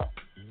Mexico.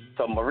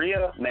 So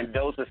Maria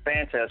Mendoza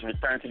Sanchez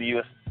returned to the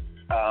U.S.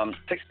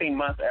 16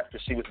 months after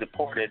she was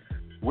deported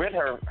with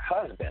her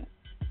husband.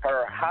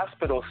 Her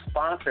hospital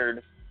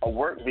sponsored a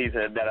work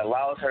visa that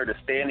allows her to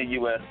stay in the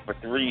U.S. for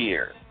 3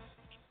 years.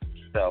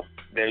 So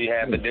there you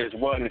have it. There's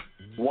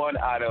one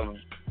out of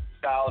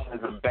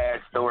thousands of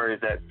bad stories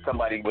that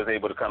somebody was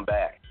able to come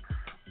back.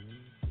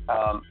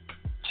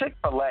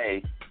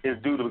 Chick-fil-A is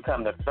due to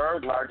become the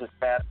 3rd largest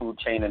fast food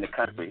chain in the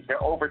country.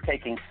 They're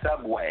overtaking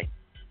Subway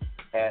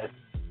as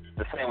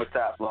the sandwich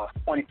shop lost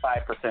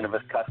 25% of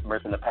its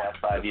customers in the past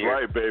 5 years.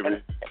 That's right,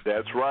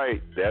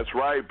 baby. That's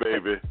right,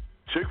 baby.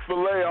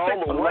 Chick-fil-A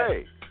all the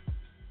way.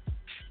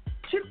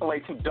 Chick-fil-A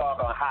too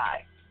doggone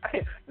high.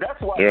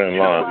 That's why. You're in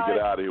line. Get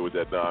out of here with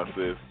that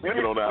nonsense. Get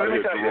on out of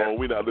here, Jerome.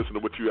 We're not listening to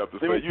what you have to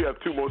say. You have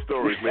 2 more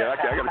stories, man. I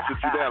got to sit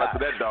you down after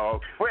that,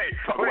 dog.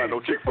 Talk about no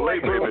Chick-fil-A,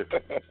 baby.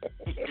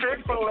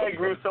 Chick-fil-A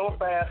grew so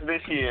fast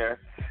this year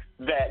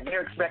that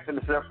they're expecting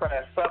to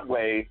surpass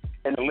Subway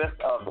in the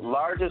list of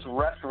largest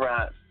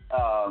restaurants,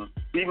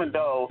 even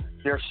though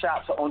their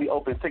shops are only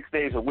open 6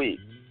 days a week.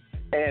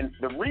 And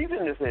the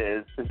reason this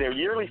is their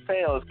yearly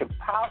sales could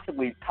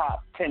possibly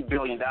top $10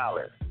 billion.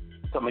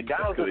 So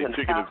McDonald's is in the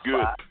chicken top is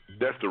good. spot.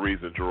 That's the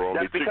reason, Jerome.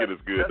 Their chicken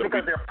is good. That's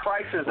because their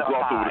prices are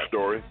gloss high. over the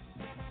story.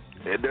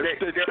 And their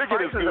chicken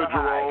is good,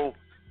 Jerome.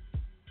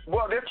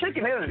 Well, their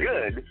chicken is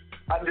good.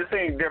 I'm just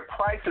saying their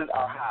prices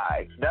are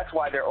high. That's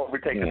why they're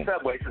overtaking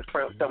Subway, so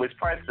its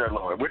prices are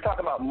lower. We're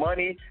talking about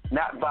money,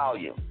 not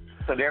volume.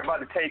 So they're about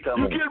to take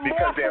them because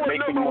they're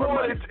making more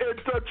money.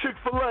 At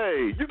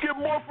Chick-fil-A. You get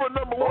more for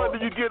number 1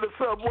 than you get at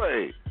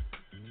Subway.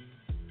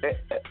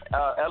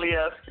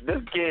 Elias, this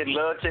kid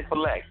loves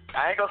Chick-fil-A.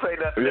 I ain't gonna say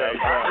nothing. Yeah,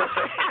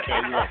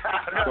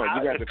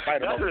 you got to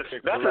fight him over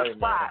Chick-fil-A. That's a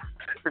spot.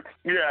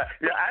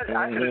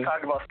 I should have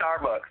talked about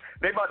Starbucks.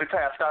 They about to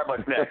have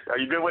Starbucks next. Are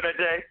you good with that,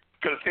 Jay?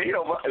 Because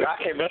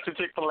I can't mess with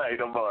Chick-fil-A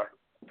no more.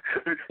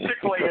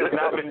 Chick-fil-A has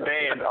not been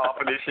banned off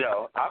of this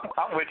show.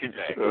 I'm with you,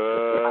 Jay.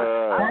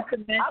 Not to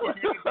mention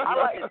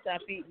everybody else can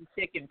stop eating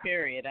chicken,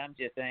 period. I'm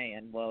just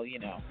saying, well, you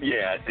know.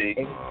 Yeah, see.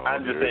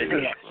 I'm just saying.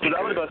 Because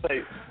I was going to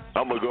say.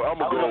 I'm gonna go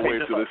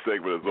away until this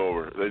segment is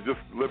over. Just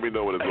let me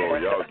know when it's over.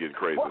 Y'all getting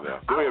crazy now.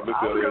 Go ahead,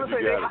 Mr. Elliott.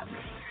 You got it.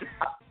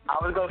 I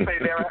was gonna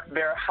say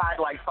they're hot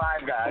like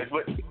Five Guys,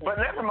 but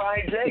never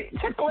mind, Jay.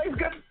 Chick-fil-A is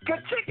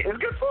good chicken. It's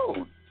good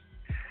food.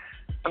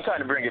 I'm trying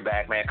to bring it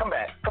back, man. Come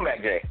back,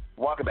 Jay.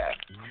 Walk it back.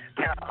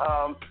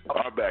 Now,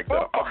 I'm back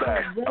now. I'm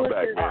back.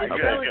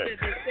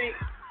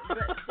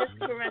 Just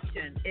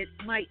correction. It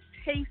might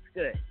taste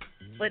good,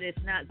 but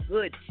it's not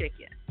good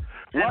chicken.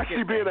 Why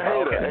she being a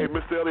hater? Okay. Hey,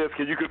 Mr. Elliott,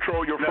 can you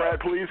control your frat,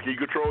 please? Can you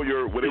control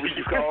your whatever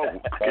you call?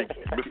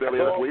 Mr.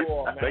 Elliott, please.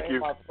 Thank you.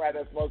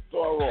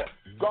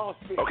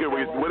 Okay,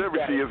 whatever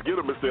she is, get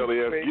her, Mr.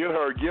 Elliott.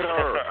 Get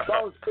her.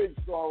 Don't speak,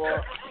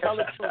 Soror. Tell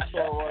it true,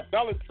 Soror.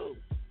 Tell it true.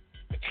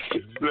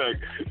 Look.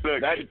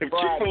 If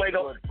Chick-fil-A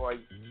don't.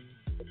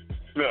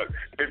 Look,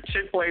 if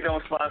Chick-fil-A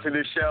don't sponsor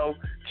this show,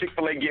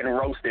 Chick-fil-A getting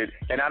roasted,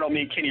 and I don't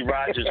mean Kenny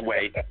Rogers'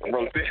 way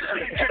roasted.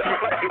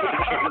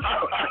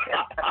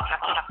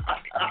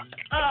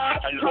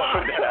 I just want to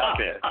put that out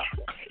there.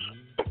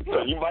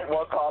 So you might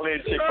want to call in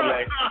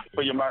Chick-fil-A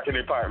for your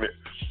marketing department,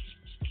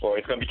 or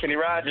it's going to be Kenny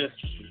Rogers.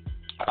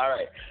 All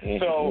right.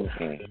 So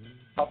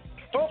a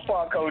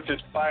football coach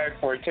is fired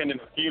for attending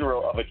the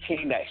funeral of a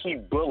teen that he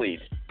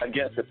bullied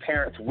against the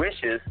parents'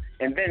 wishes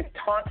and then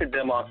taunted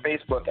them on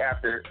Facebook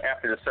after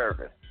the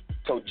service.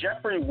 So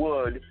Jeffrey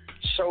Wood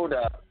showed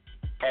up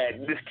at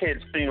this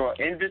kid's funeral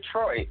in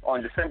Detroit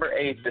on December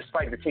 8th,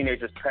 despite the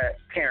teenager's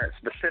parents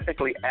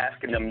specifically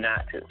asking them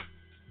not to.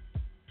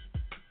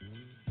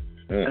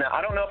 Now,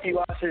 I don't know if he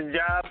lost his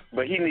job,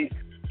 but he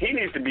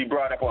needs to be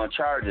brought up on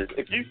charges.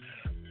 If you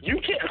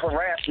can't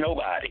harass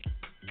nobody,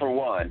 for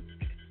one,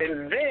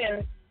 and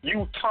then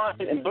you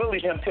taunted and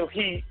bullied him till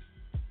he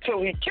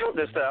killed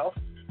himself,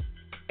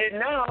 and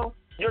now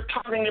you're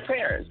taunting your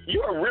parents.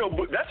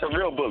 That's a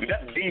real bully.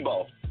 That's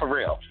Debo, for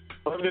real.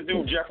 Whoever this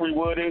dude Jeffrey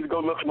Wood is, go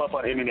look him up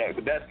on the internet.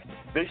 But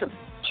they should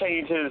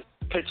change his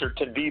picture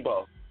to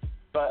Debo,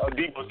 or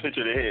Debo's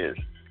picture to his.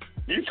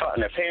 You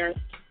taunting their parents?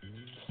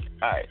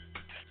 All right.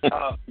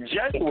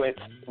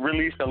 Jesuits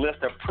released a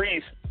list of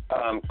priests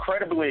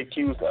credibly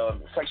accused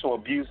of sexual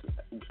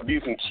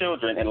abusing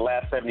children in the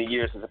last 70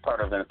 years as a part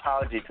of an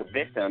apology to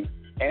victims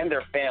and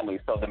their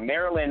families. So the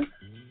Maryland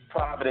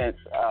Providence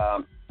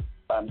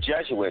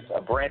Jesuits,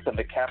 a branch of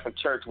the Catholic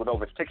Church with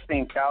over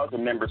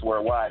 16,000 members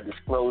worldwide,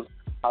 disclosed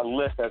a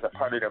list as a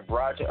part of their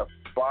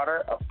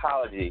broader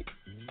apology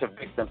to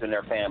victims and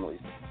their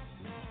families.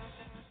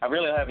 I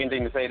really don't have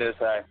anything to say to this.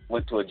 I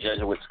went to a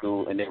Jesuit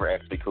school, and they were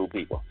actually cool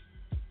people.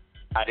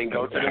 I didn't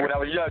go to them when I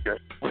was younger,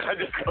 but I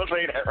just gonna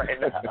say that right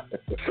now.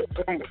 This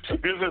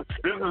is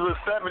a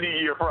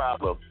 70-year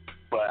problem.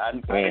 But I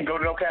didn't go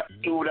to no Catholic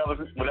school when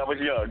I was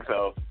young,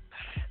 so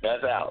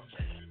that's out.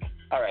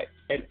 All right,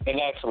 and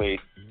actually,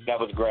 that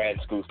was grad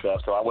school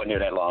stuff, so I wasn't here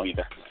that long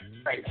either.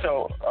 All right,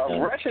 so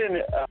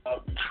Russian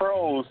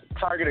trolls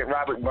targeted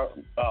Robert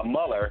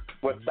Mueller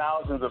with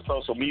thousands of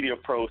social media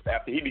posts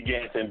after he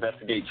began to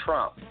investigate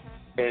Trump,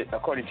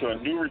 according to a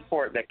new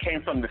report that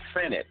came from the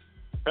Senate.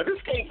 Now,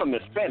 this came from the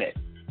Senate.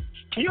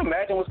 Can you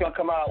imagine what's going to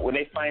come out when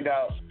they find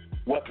out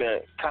what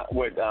the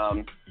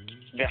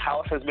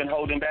House has been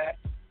holding back?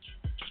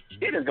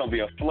 It is going to be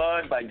a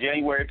flood by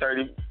January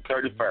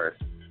 31st.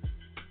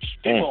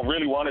 People don't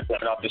really want to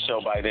turn off the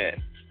show by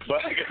then. But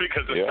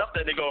because the stuff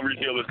that they're going to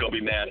reveal is going to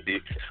be nasty.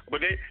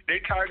 But they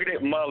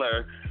targeted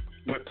Mueller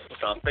with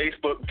on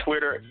Facebook,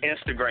 Twitter,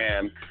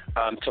 Instagram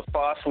to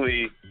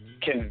falsely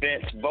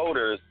convince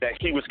voters that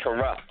he was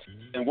corrupt.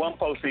 And one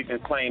post even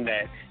claimed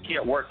that he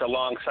had worked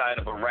alongside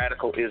of a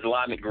radical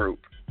Islamic group.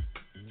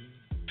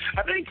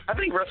 I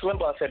think Rush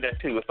Limbaugh said that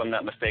too, if I'm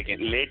not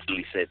mistaken.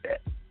 Allegedly said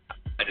that.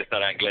 I just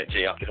thought I'd let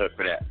Jay off the hook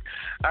for that.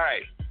 All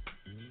right.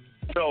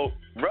 So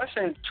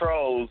Russian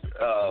trolls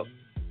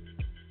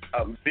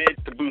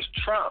bid to boost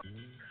Trump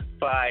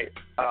by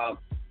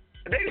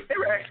they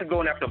were actually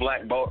going after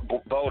black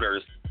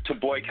voters to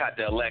boycott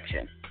the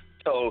election.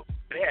 So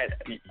they had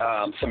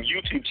some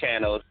YouTube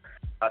channels,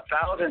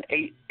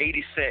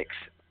 1,086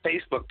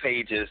 Facebook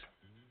pages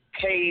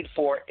paid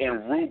for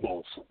in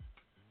rubles.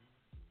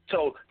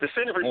 So the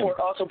Senate report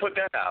also put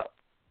that out.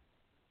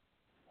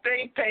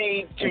 They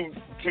paid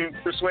to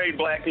persuade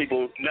black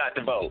people not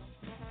to vote.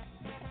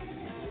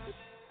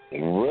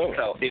 Really?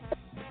 So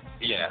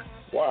yeah.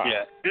 Wow.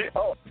 Yeah.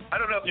 I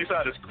don't know if you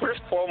saw this. Chris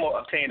Cuomo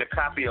obtained a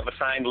copy of a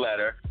signed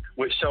letter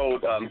which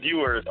showed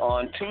viewers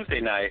on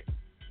Tuesday night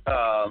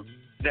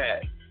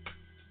that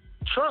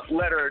Trump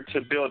lettered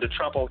to build a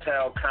Trump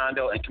hotel,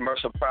 condo, and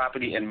commercial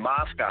property in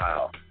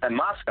Moscow.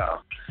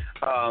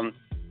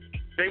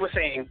 They were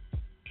saying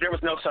there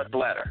was no such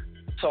letter.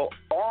 So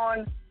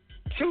on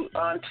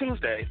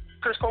Tuesday,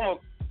 Chris Cuomo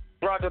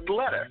brought up the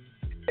letter.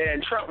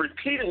 And Trump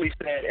repeatedly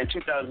said in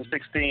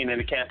 2016 in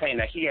the campaign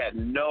that he had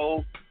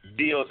no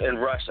deals in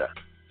Russia.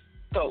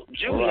 So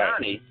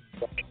Giuliani,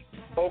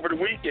 over the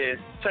weekend,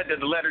 said that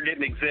the letter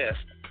didn't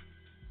exist,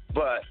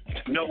 but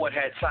no one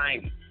had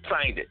signed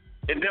it.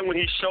 And then when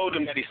he showed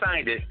him that he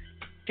signed it,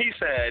 he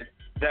said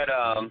that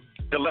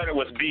the letter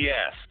was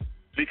BS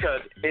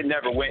because it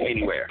never went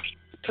anywhere.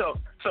 So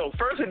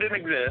first it didn't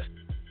exist,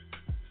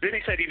 then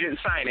he said he didn't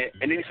sign it,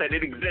 and then he said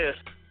it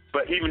exists,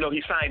 but even though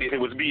he signed it, it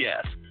was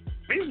BS.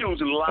 These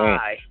dudes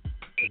lie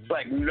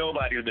like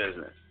nobody's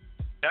business.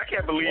 I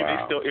can't believe they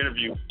still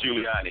interview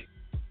Giuliani.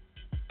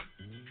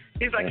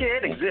 He's like, yeah,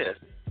 it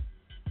exists,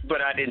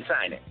 but I didn't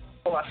sign it.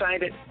 Oh, I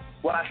signed it?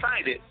 Well, I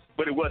signed it,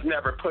 but it was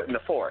never put into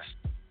force.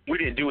 We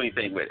didn't do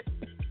anything with it.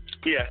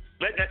 Yeah,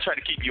 let that try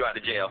to keep you out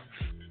of jail.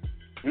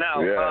 Now,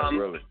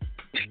 really.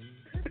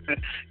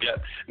 Yeah.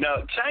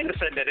 Now, China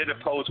said that it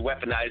opposed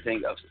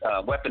weaponization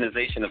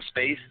of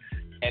space,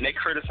 and they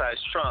criticized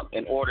Trump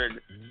and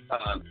ordered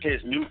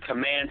his new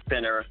command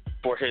center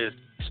for his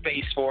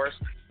space force.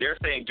 They're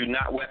saying do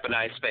not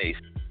weaponize space,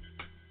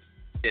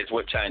 is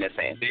what China's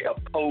saying. They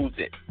oppose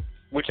it,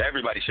 which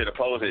everybody should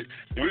oppose it.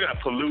 We're going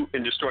to pollute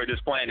and destroy this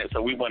planet,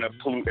 so we want to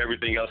pollute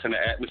everything else in the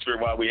atmosphere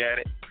while we at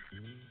it.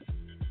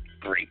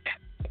 Great.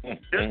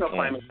 There's no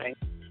climate change.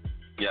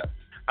 Yeah.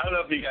 I don't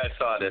know if you guys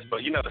saw this,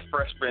 but you know the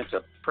Fresh Prince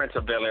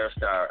of Bel-Air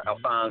star,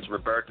 Alphonse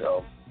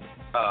Roberto,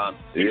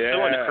 he's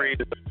suing the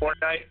creators of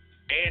Fortnite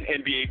and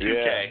NBA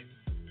 2K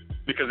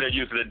because they're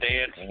using the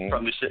dance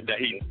from the shit that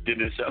he did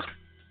in the show.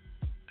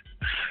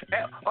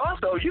 And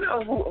also, you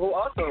know who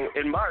also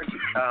in March,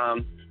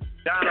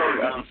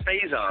 Donald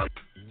Faison,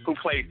 who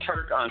played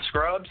Turk on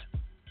Scrubs,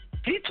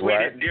 he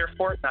tweeted, "Dear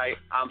Fortnite,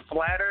 I'm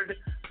flattered,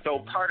 though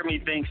part of me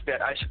thinks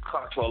that I should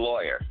talk to a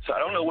lawyer." So I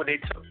don't know what they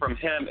took from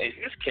him and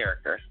his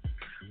character,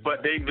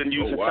 but they've been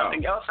using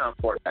something else on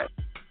Fortnite.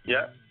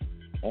 Yeah.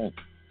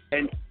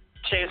 And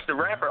Chance the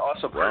Rapper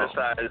also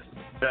criticized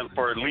them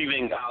for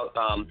leaving out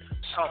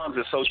songs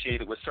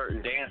associated with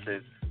certain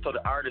dances so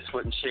the artists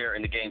wouldn't share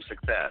in the game's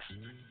success.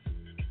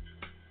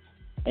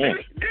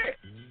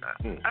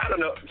 I don't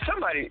know.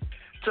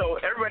 So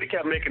everybody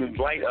kept making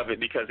light of it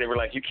because they were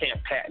like, you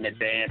can't patent a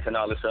dance and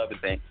all this other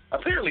thing.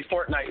 Apparently,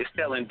 Fortnite is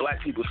selling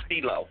black people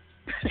stilo.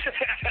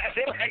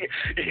 Like,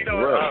 you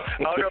know,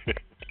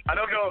 I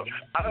don't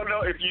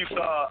know if you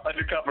saw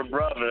Undercover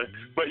Brother,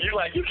 but you're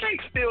like, you can't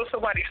steal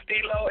somebody's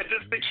stilo and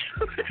just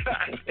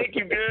think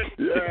you good.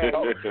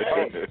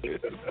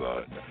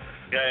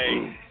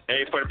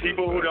 Hey, for the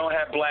people who don't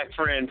have black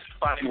friends,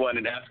 find one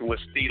and ask them what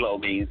stilo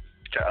means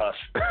to us.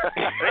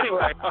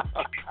 Anyway,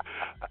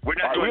 we're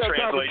not doing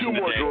translation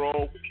today.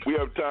 Jerome. We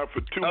have time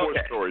for two more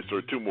stories,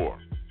 or two more.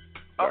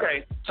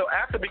 Okay, so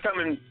after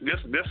becoming, this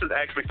is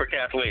actually for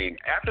Kathleen,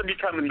 after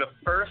becoming the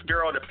first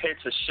girl to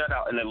pitch a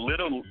shutout in the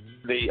Little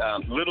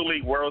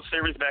League World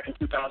Series back in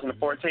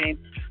 2014,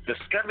 the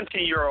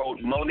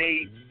 17-year-old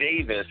Monet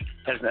Davis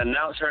has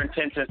announced her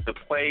intentions to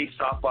play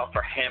softball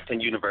for Hampton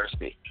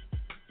University.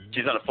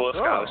 She's on a full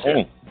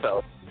scholarship.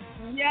 So,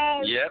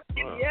 Yes. Yep.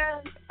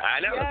 Yes. I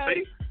know.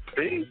 Yes.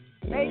 See?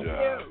 Thank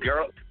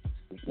you.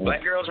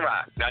 Black girls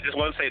rock. Now, I just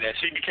want to say that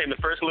she became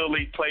the first Little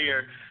League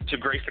player to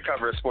grace the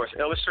cover of Sports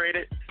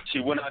Illustrated. She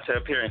went on to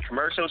appear in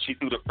commercials. She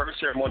threw the first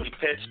ceremony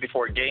pitch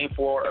before Game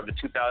 4 of the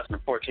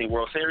 2014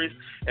 World Series,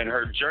 and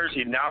her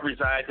jersey now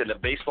resides in the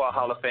Baseball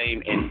Hall of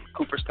Fame in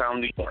Cooperstown,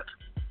 New York.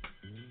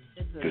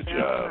 Good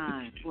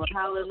job. Well,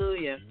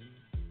 hallelujah.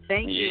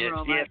 Thank you,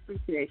 Rome. Yes. I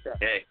appreciate that.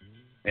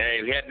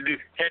 Hey, we had to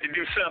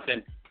do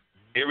something.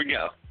 Here we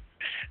go.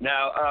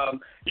 Now,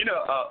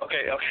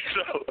 okay.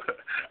 So,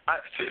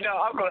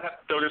 I'm going to have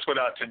to throw this one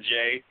out to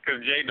Jay,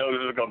 because Jay knows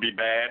this is going to be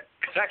bad.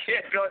 I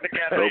can't go into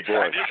Kathleen.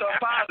 I'm just so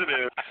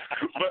positive.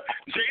 But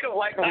Jay don't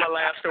like when my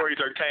last stories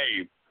are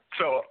tame.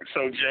 So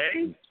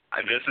Jay,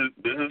 this is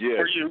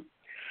for you.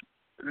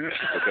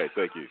 Okay,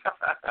 thank you.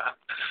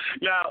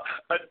 Now,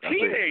 a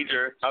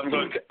teenager. I'm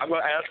going to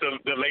ask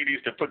the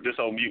ladies to put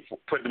themselves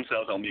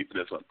on mute for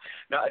this one.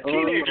 Now, a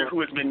teenager who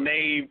has been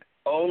named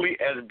only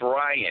as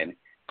Brian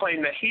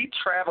claimed that he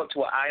traveled to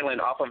an island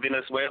off of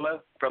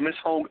Venezuela from his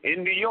home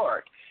in New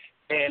York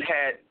and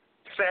had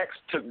sex,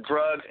 took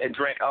drugs, and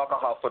drank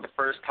alcohol for the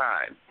first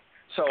time.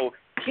 So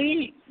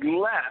he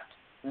left,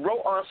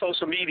 wrote on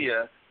social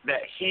media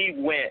that he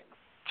went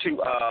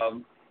to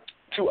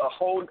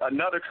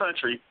another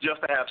country just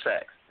to have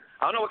sex.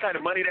 I don't know what kind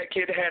of money that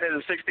kid had as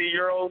a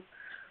 16-year-old,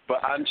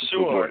 but I'm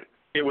sure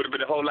it would have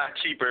been a whole lot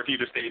cheaper if he'd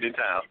have stayed in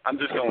town. I'm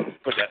just going to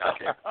put that out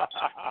there.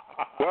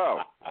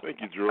 Wow.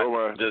 Thank you, Jerome.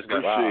 I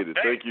appreciate it.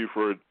 Thank you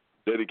for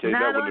dedicating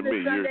that one to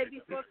me. Not on the Sunday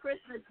before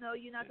Christmas. No,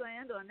 you're not going to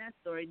end on that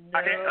story.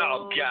 No.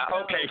 Oh,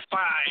 God. Okay,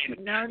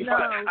 fine. No.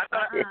 I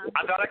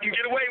thought I could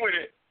get away with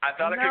it. I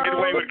thought I could get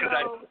away with it because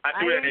I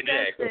threw it in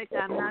Jay.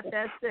 I'm not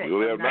that sick. We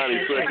only have 90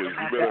 seconds.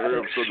 You better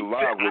hurry up so the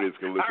live audience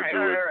can listen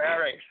to it.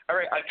 All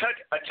right.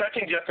 A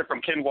touching gesture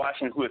from Ken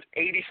Washington, who is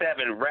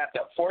 87,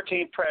 wrapped up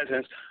 14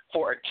 presents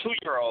for a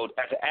 2-year-old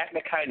as an act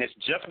of kindness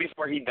just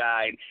before he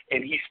died,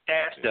 and he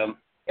stashed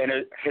them. And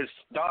his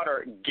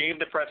daughter gave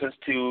the presents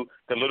to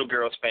the little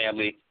girl's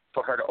family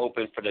for her to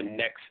open for the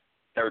next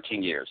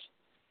 13 years.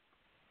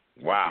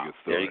 Wow.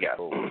 There you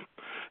go.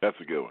 That's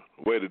a good one.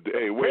 Way to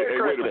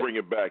bring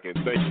it back, and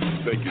thank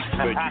you,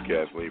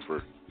 Kathleen,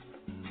 for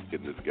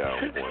getting this guy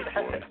on point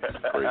for it.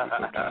 Crazy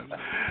sometimes.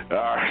 All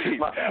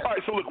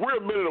right. So look, we're a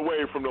minute away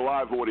from the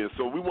live audience,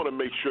 so we want to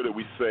make sure that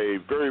we say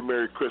very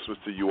Merry Christmas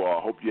to you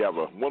all. Hope you have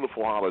a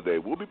wonderful holiday.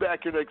 We'll be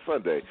back here next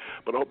Sunday,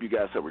 but I hope you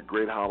guys have a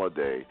great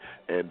holiday,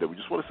 and we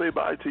just want to say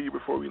bye to you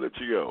before we let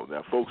you go.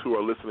 Now, folks who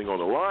are listening on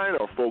the line,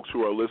 or folks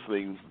who are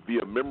listening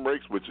via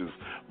Memorex, which is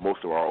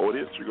most of our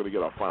audience, you're going to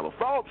get our final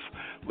thoughts.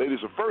 Ladies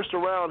are first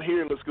around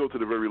here, and let's go to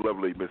the very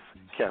lovely Miss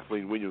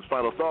Kathleen Williams.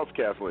 Final thoughts,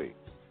 Kathleen.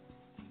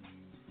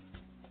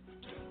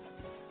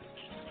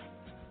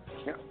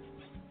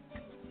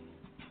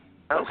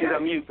 Okay.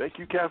 Thank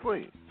you,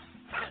 Kathleen.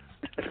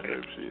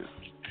 There she is.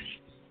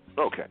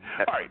 Okay.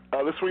 All right.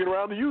 Let's swing it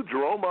around to you,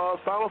 Jerome.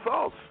 Final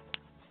thoughts.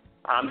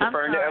 I'm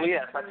deferring to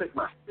Elias. I took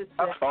my.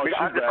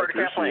 I'm deferring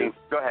to Kathleen.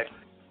 Go ahead.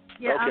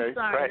 Yeah, okay. I'm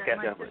sorry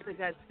that my sister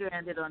got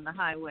stranded on the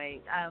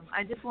highway.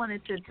 I just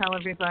wanted to tell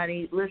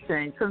everybody,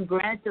 listen,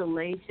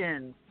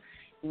 congratulations.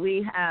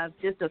 We have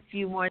just a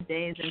few more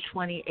days in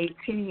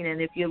 2018,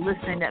 and if you're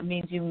listening, that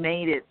means you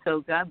made it. So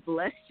God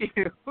bless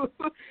you,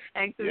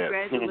 and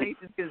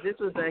congratulations, because this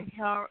was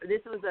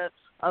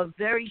a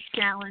very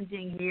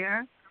challenging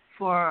year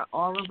for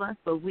all of us,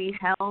 but we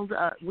held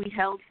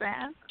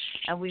fast,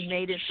 and we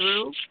made it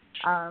through.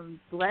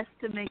 Blessed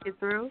to make it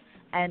through.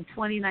 And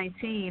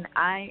 2019,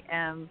 I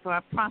am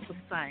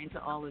prophesying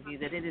to all of you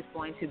that it is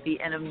going to be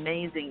an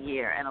amazing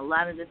year, and a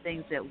lot of the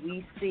things that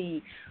we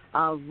see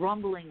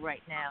rumbling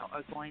right now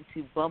are going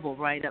to bubble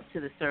right up to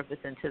the surface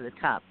and to the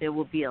top. There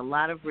will be a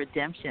lot of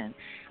redemption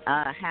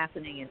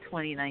happening in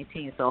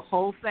 2019. So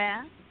hold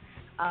fast,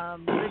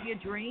 live your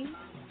dream.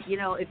 You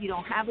know, if you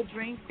don't have a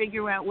dream,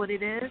 figure out what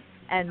it is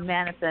and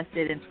manifest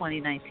it in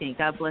 2019.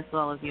 God bless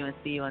all of you, and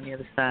see you on the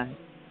other side.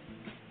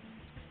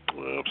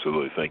 Well,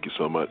 absolutely. Thank you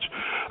so much.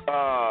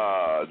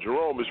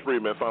 Jerome, Ms.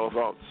 Freeman, final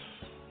thoughts?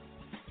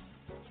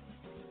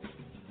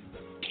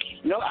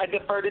 No, I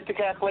deferred it to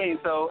Kathleen,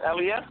 so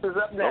Elias is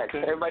up next.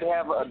 Okay. Everybody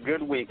have a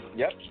good week.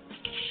 Yep.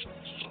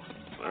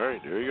 All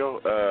right, there you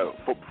go.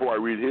 Before I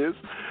read his,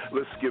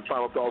 let's get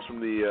final thoughts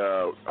from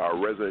our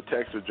resident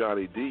texter,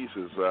 Johnny D.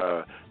 Says,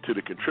 to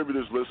the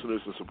contributors,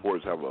 listeners, and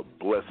supporters, have a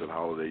blessed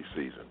holiday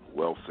season.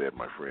 Well said,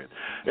 my friend.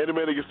 And the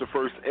man that gets the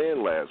first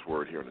and last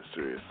word here on the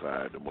serious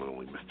side, the one and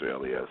only Mr.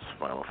 Elias.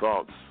 Final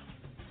thoughts?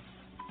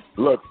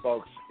 Look,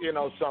 folks, you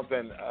know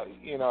something,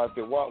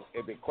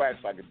 if it quacks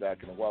like a duck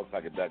and it walks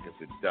like a duck, it's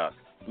a duck.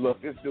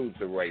 Look, this dude's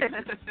a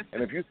racist.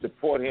 And if you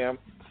support him,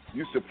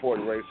 you support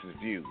racist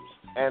views.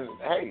 And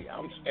hey,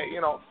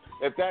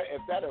 if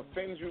that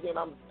offends you, then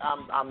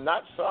I'm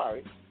not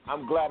sorry.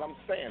 I'm glad I'm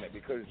saying it,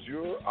 because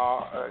you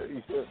are.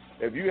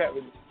 If you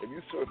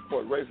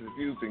support racist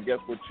views, then guess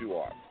what you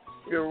are?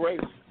 You're a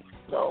racist.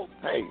 So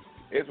hey,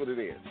 it's what it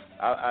is.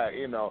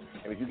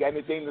 And if you got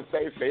anything to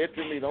say it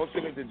to me. Don't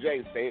send it to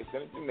Jay.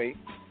 Send it to me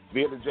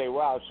via the J.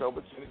 Riles Show,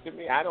 but send it to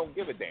me. I don't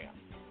give a damn.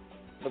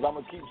 because I'm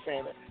going to keep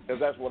saying it because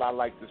that's what I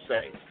like to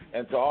say.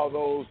 And to all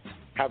those,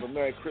 have a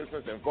Merry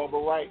Christmas and vote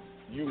right,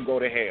 you can go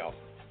to hell.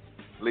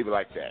 Leave it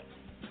like that.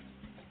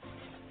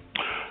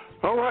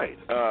 All right.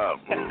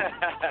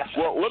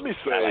 Well, let me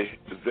say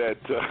that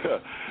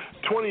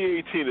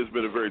 2018 has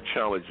been a very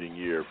challenging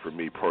year for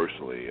me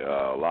personally.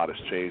 A lot has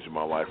changed in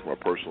my life from a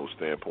personal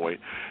standpoint,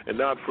 and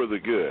not for the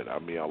good. I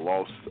mean, I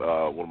lost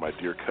one of my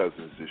dear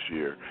cousins this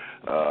year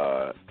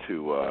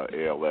to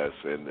ALS,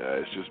 and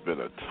it's just been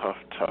a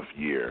tough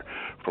year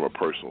from a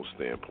personal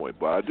standpoint.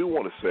 But I do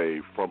want to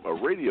say from a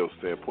radio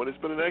standpoint, it's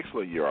been an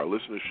excellent year. Our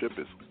listenership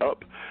is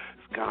up.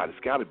 It's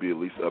got to be at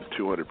least up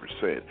 200%.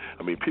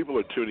 I mean, people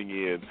are tuning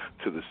in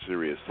to the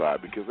serious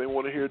side because they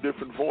want to hear a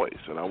different voice.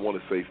 And I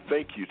want to say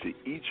thank you to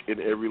each and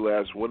every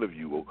last one of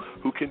you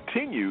who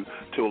continue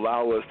to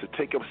allow us to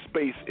take up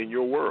space in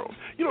your world.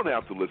 You don't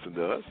have to listen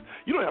to us.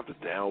 You don't have to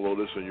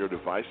download us on your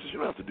devices. You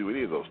don't have to do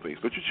any of those things.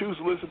 But you choose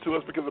to listen to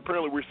us because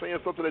apparently we're saying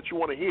something that you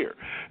want to hear.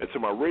 And to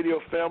my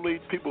radio family,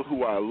 people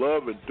who I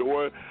love and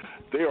adore,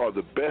 they are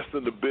the best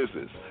in the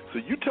business. So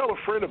you tell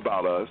a friend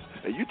about us,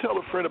 and you tell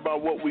a friend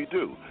about what we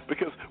do.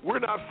 Because we're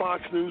not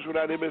Fox News, we're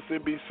not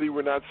MSNBC,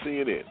 we're not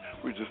CNN.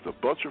 We're just a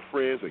bunch of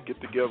friends that get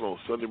together on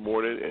Sunday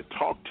morning and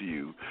talk to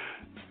you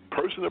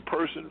person to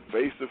person,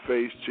 face to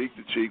face, cheek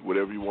to cheek,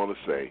 whatever you want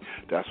to say.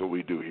 That's what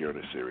we do here on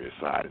the Serious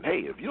Side. And,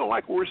 hey, if you don't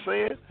like what we're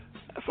saying,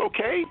 that's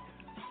okay.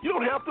 You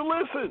don't have to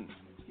listen.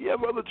 You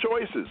have other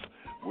choices.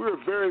 We're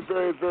a very,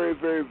 very, very,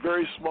 very,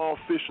 very small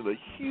fish in a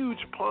huge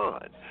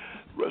pond.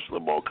 Rush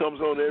Limbaugh comes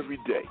on every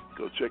day.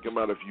 Go check him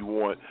out if you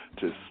want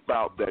to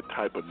spout that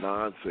type of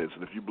nonsense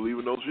and if you believe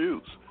in those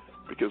views,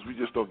 because we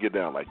just don't get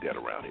down like that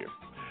around here.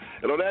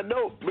 And on that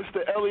note,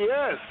 Mr.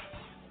 LES,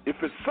 if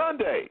it's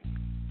Sunday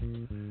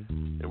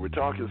and we're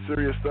talking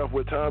serious stuff,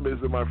 what time is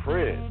it, my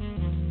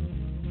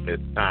friend?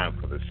 It's time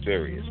for the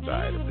serious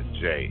side of the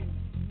J.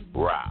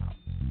 Rob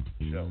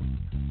Show.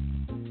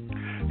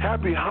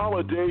 Happy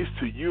holidays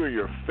to you and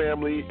your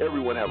family.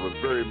 Everyone have a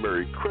very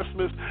Merry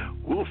Christmas.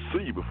 We'll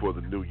see you before the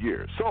new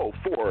year. So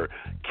for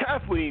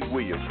Kathleen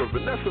Williams, from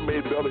Vanessa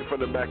Maybelly, from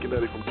the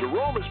Machinetti, from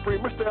Jerome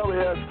Esprit, Mr.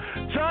 Elias,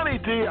 Johnny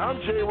D,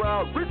 I'm J.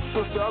 Rob, Rich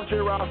Sister, I'm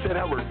J. Rob, saying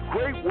have a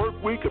great work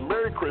week and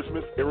Merry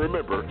Christmas. And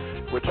remember,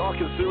 we're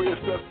talking serious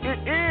stuff. It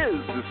is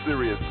the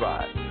serious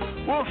side.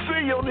 We'll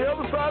see you on the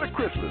other side of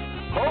Christmas.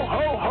 Ho,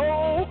 ho,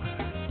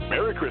 ho.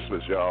 Merry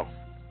Christmas, y'all.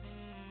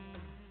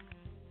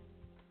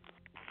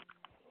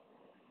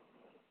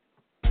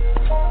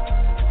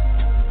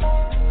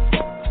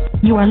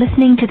 You are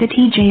listening to the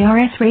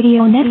TJRS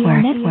Radio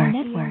Network.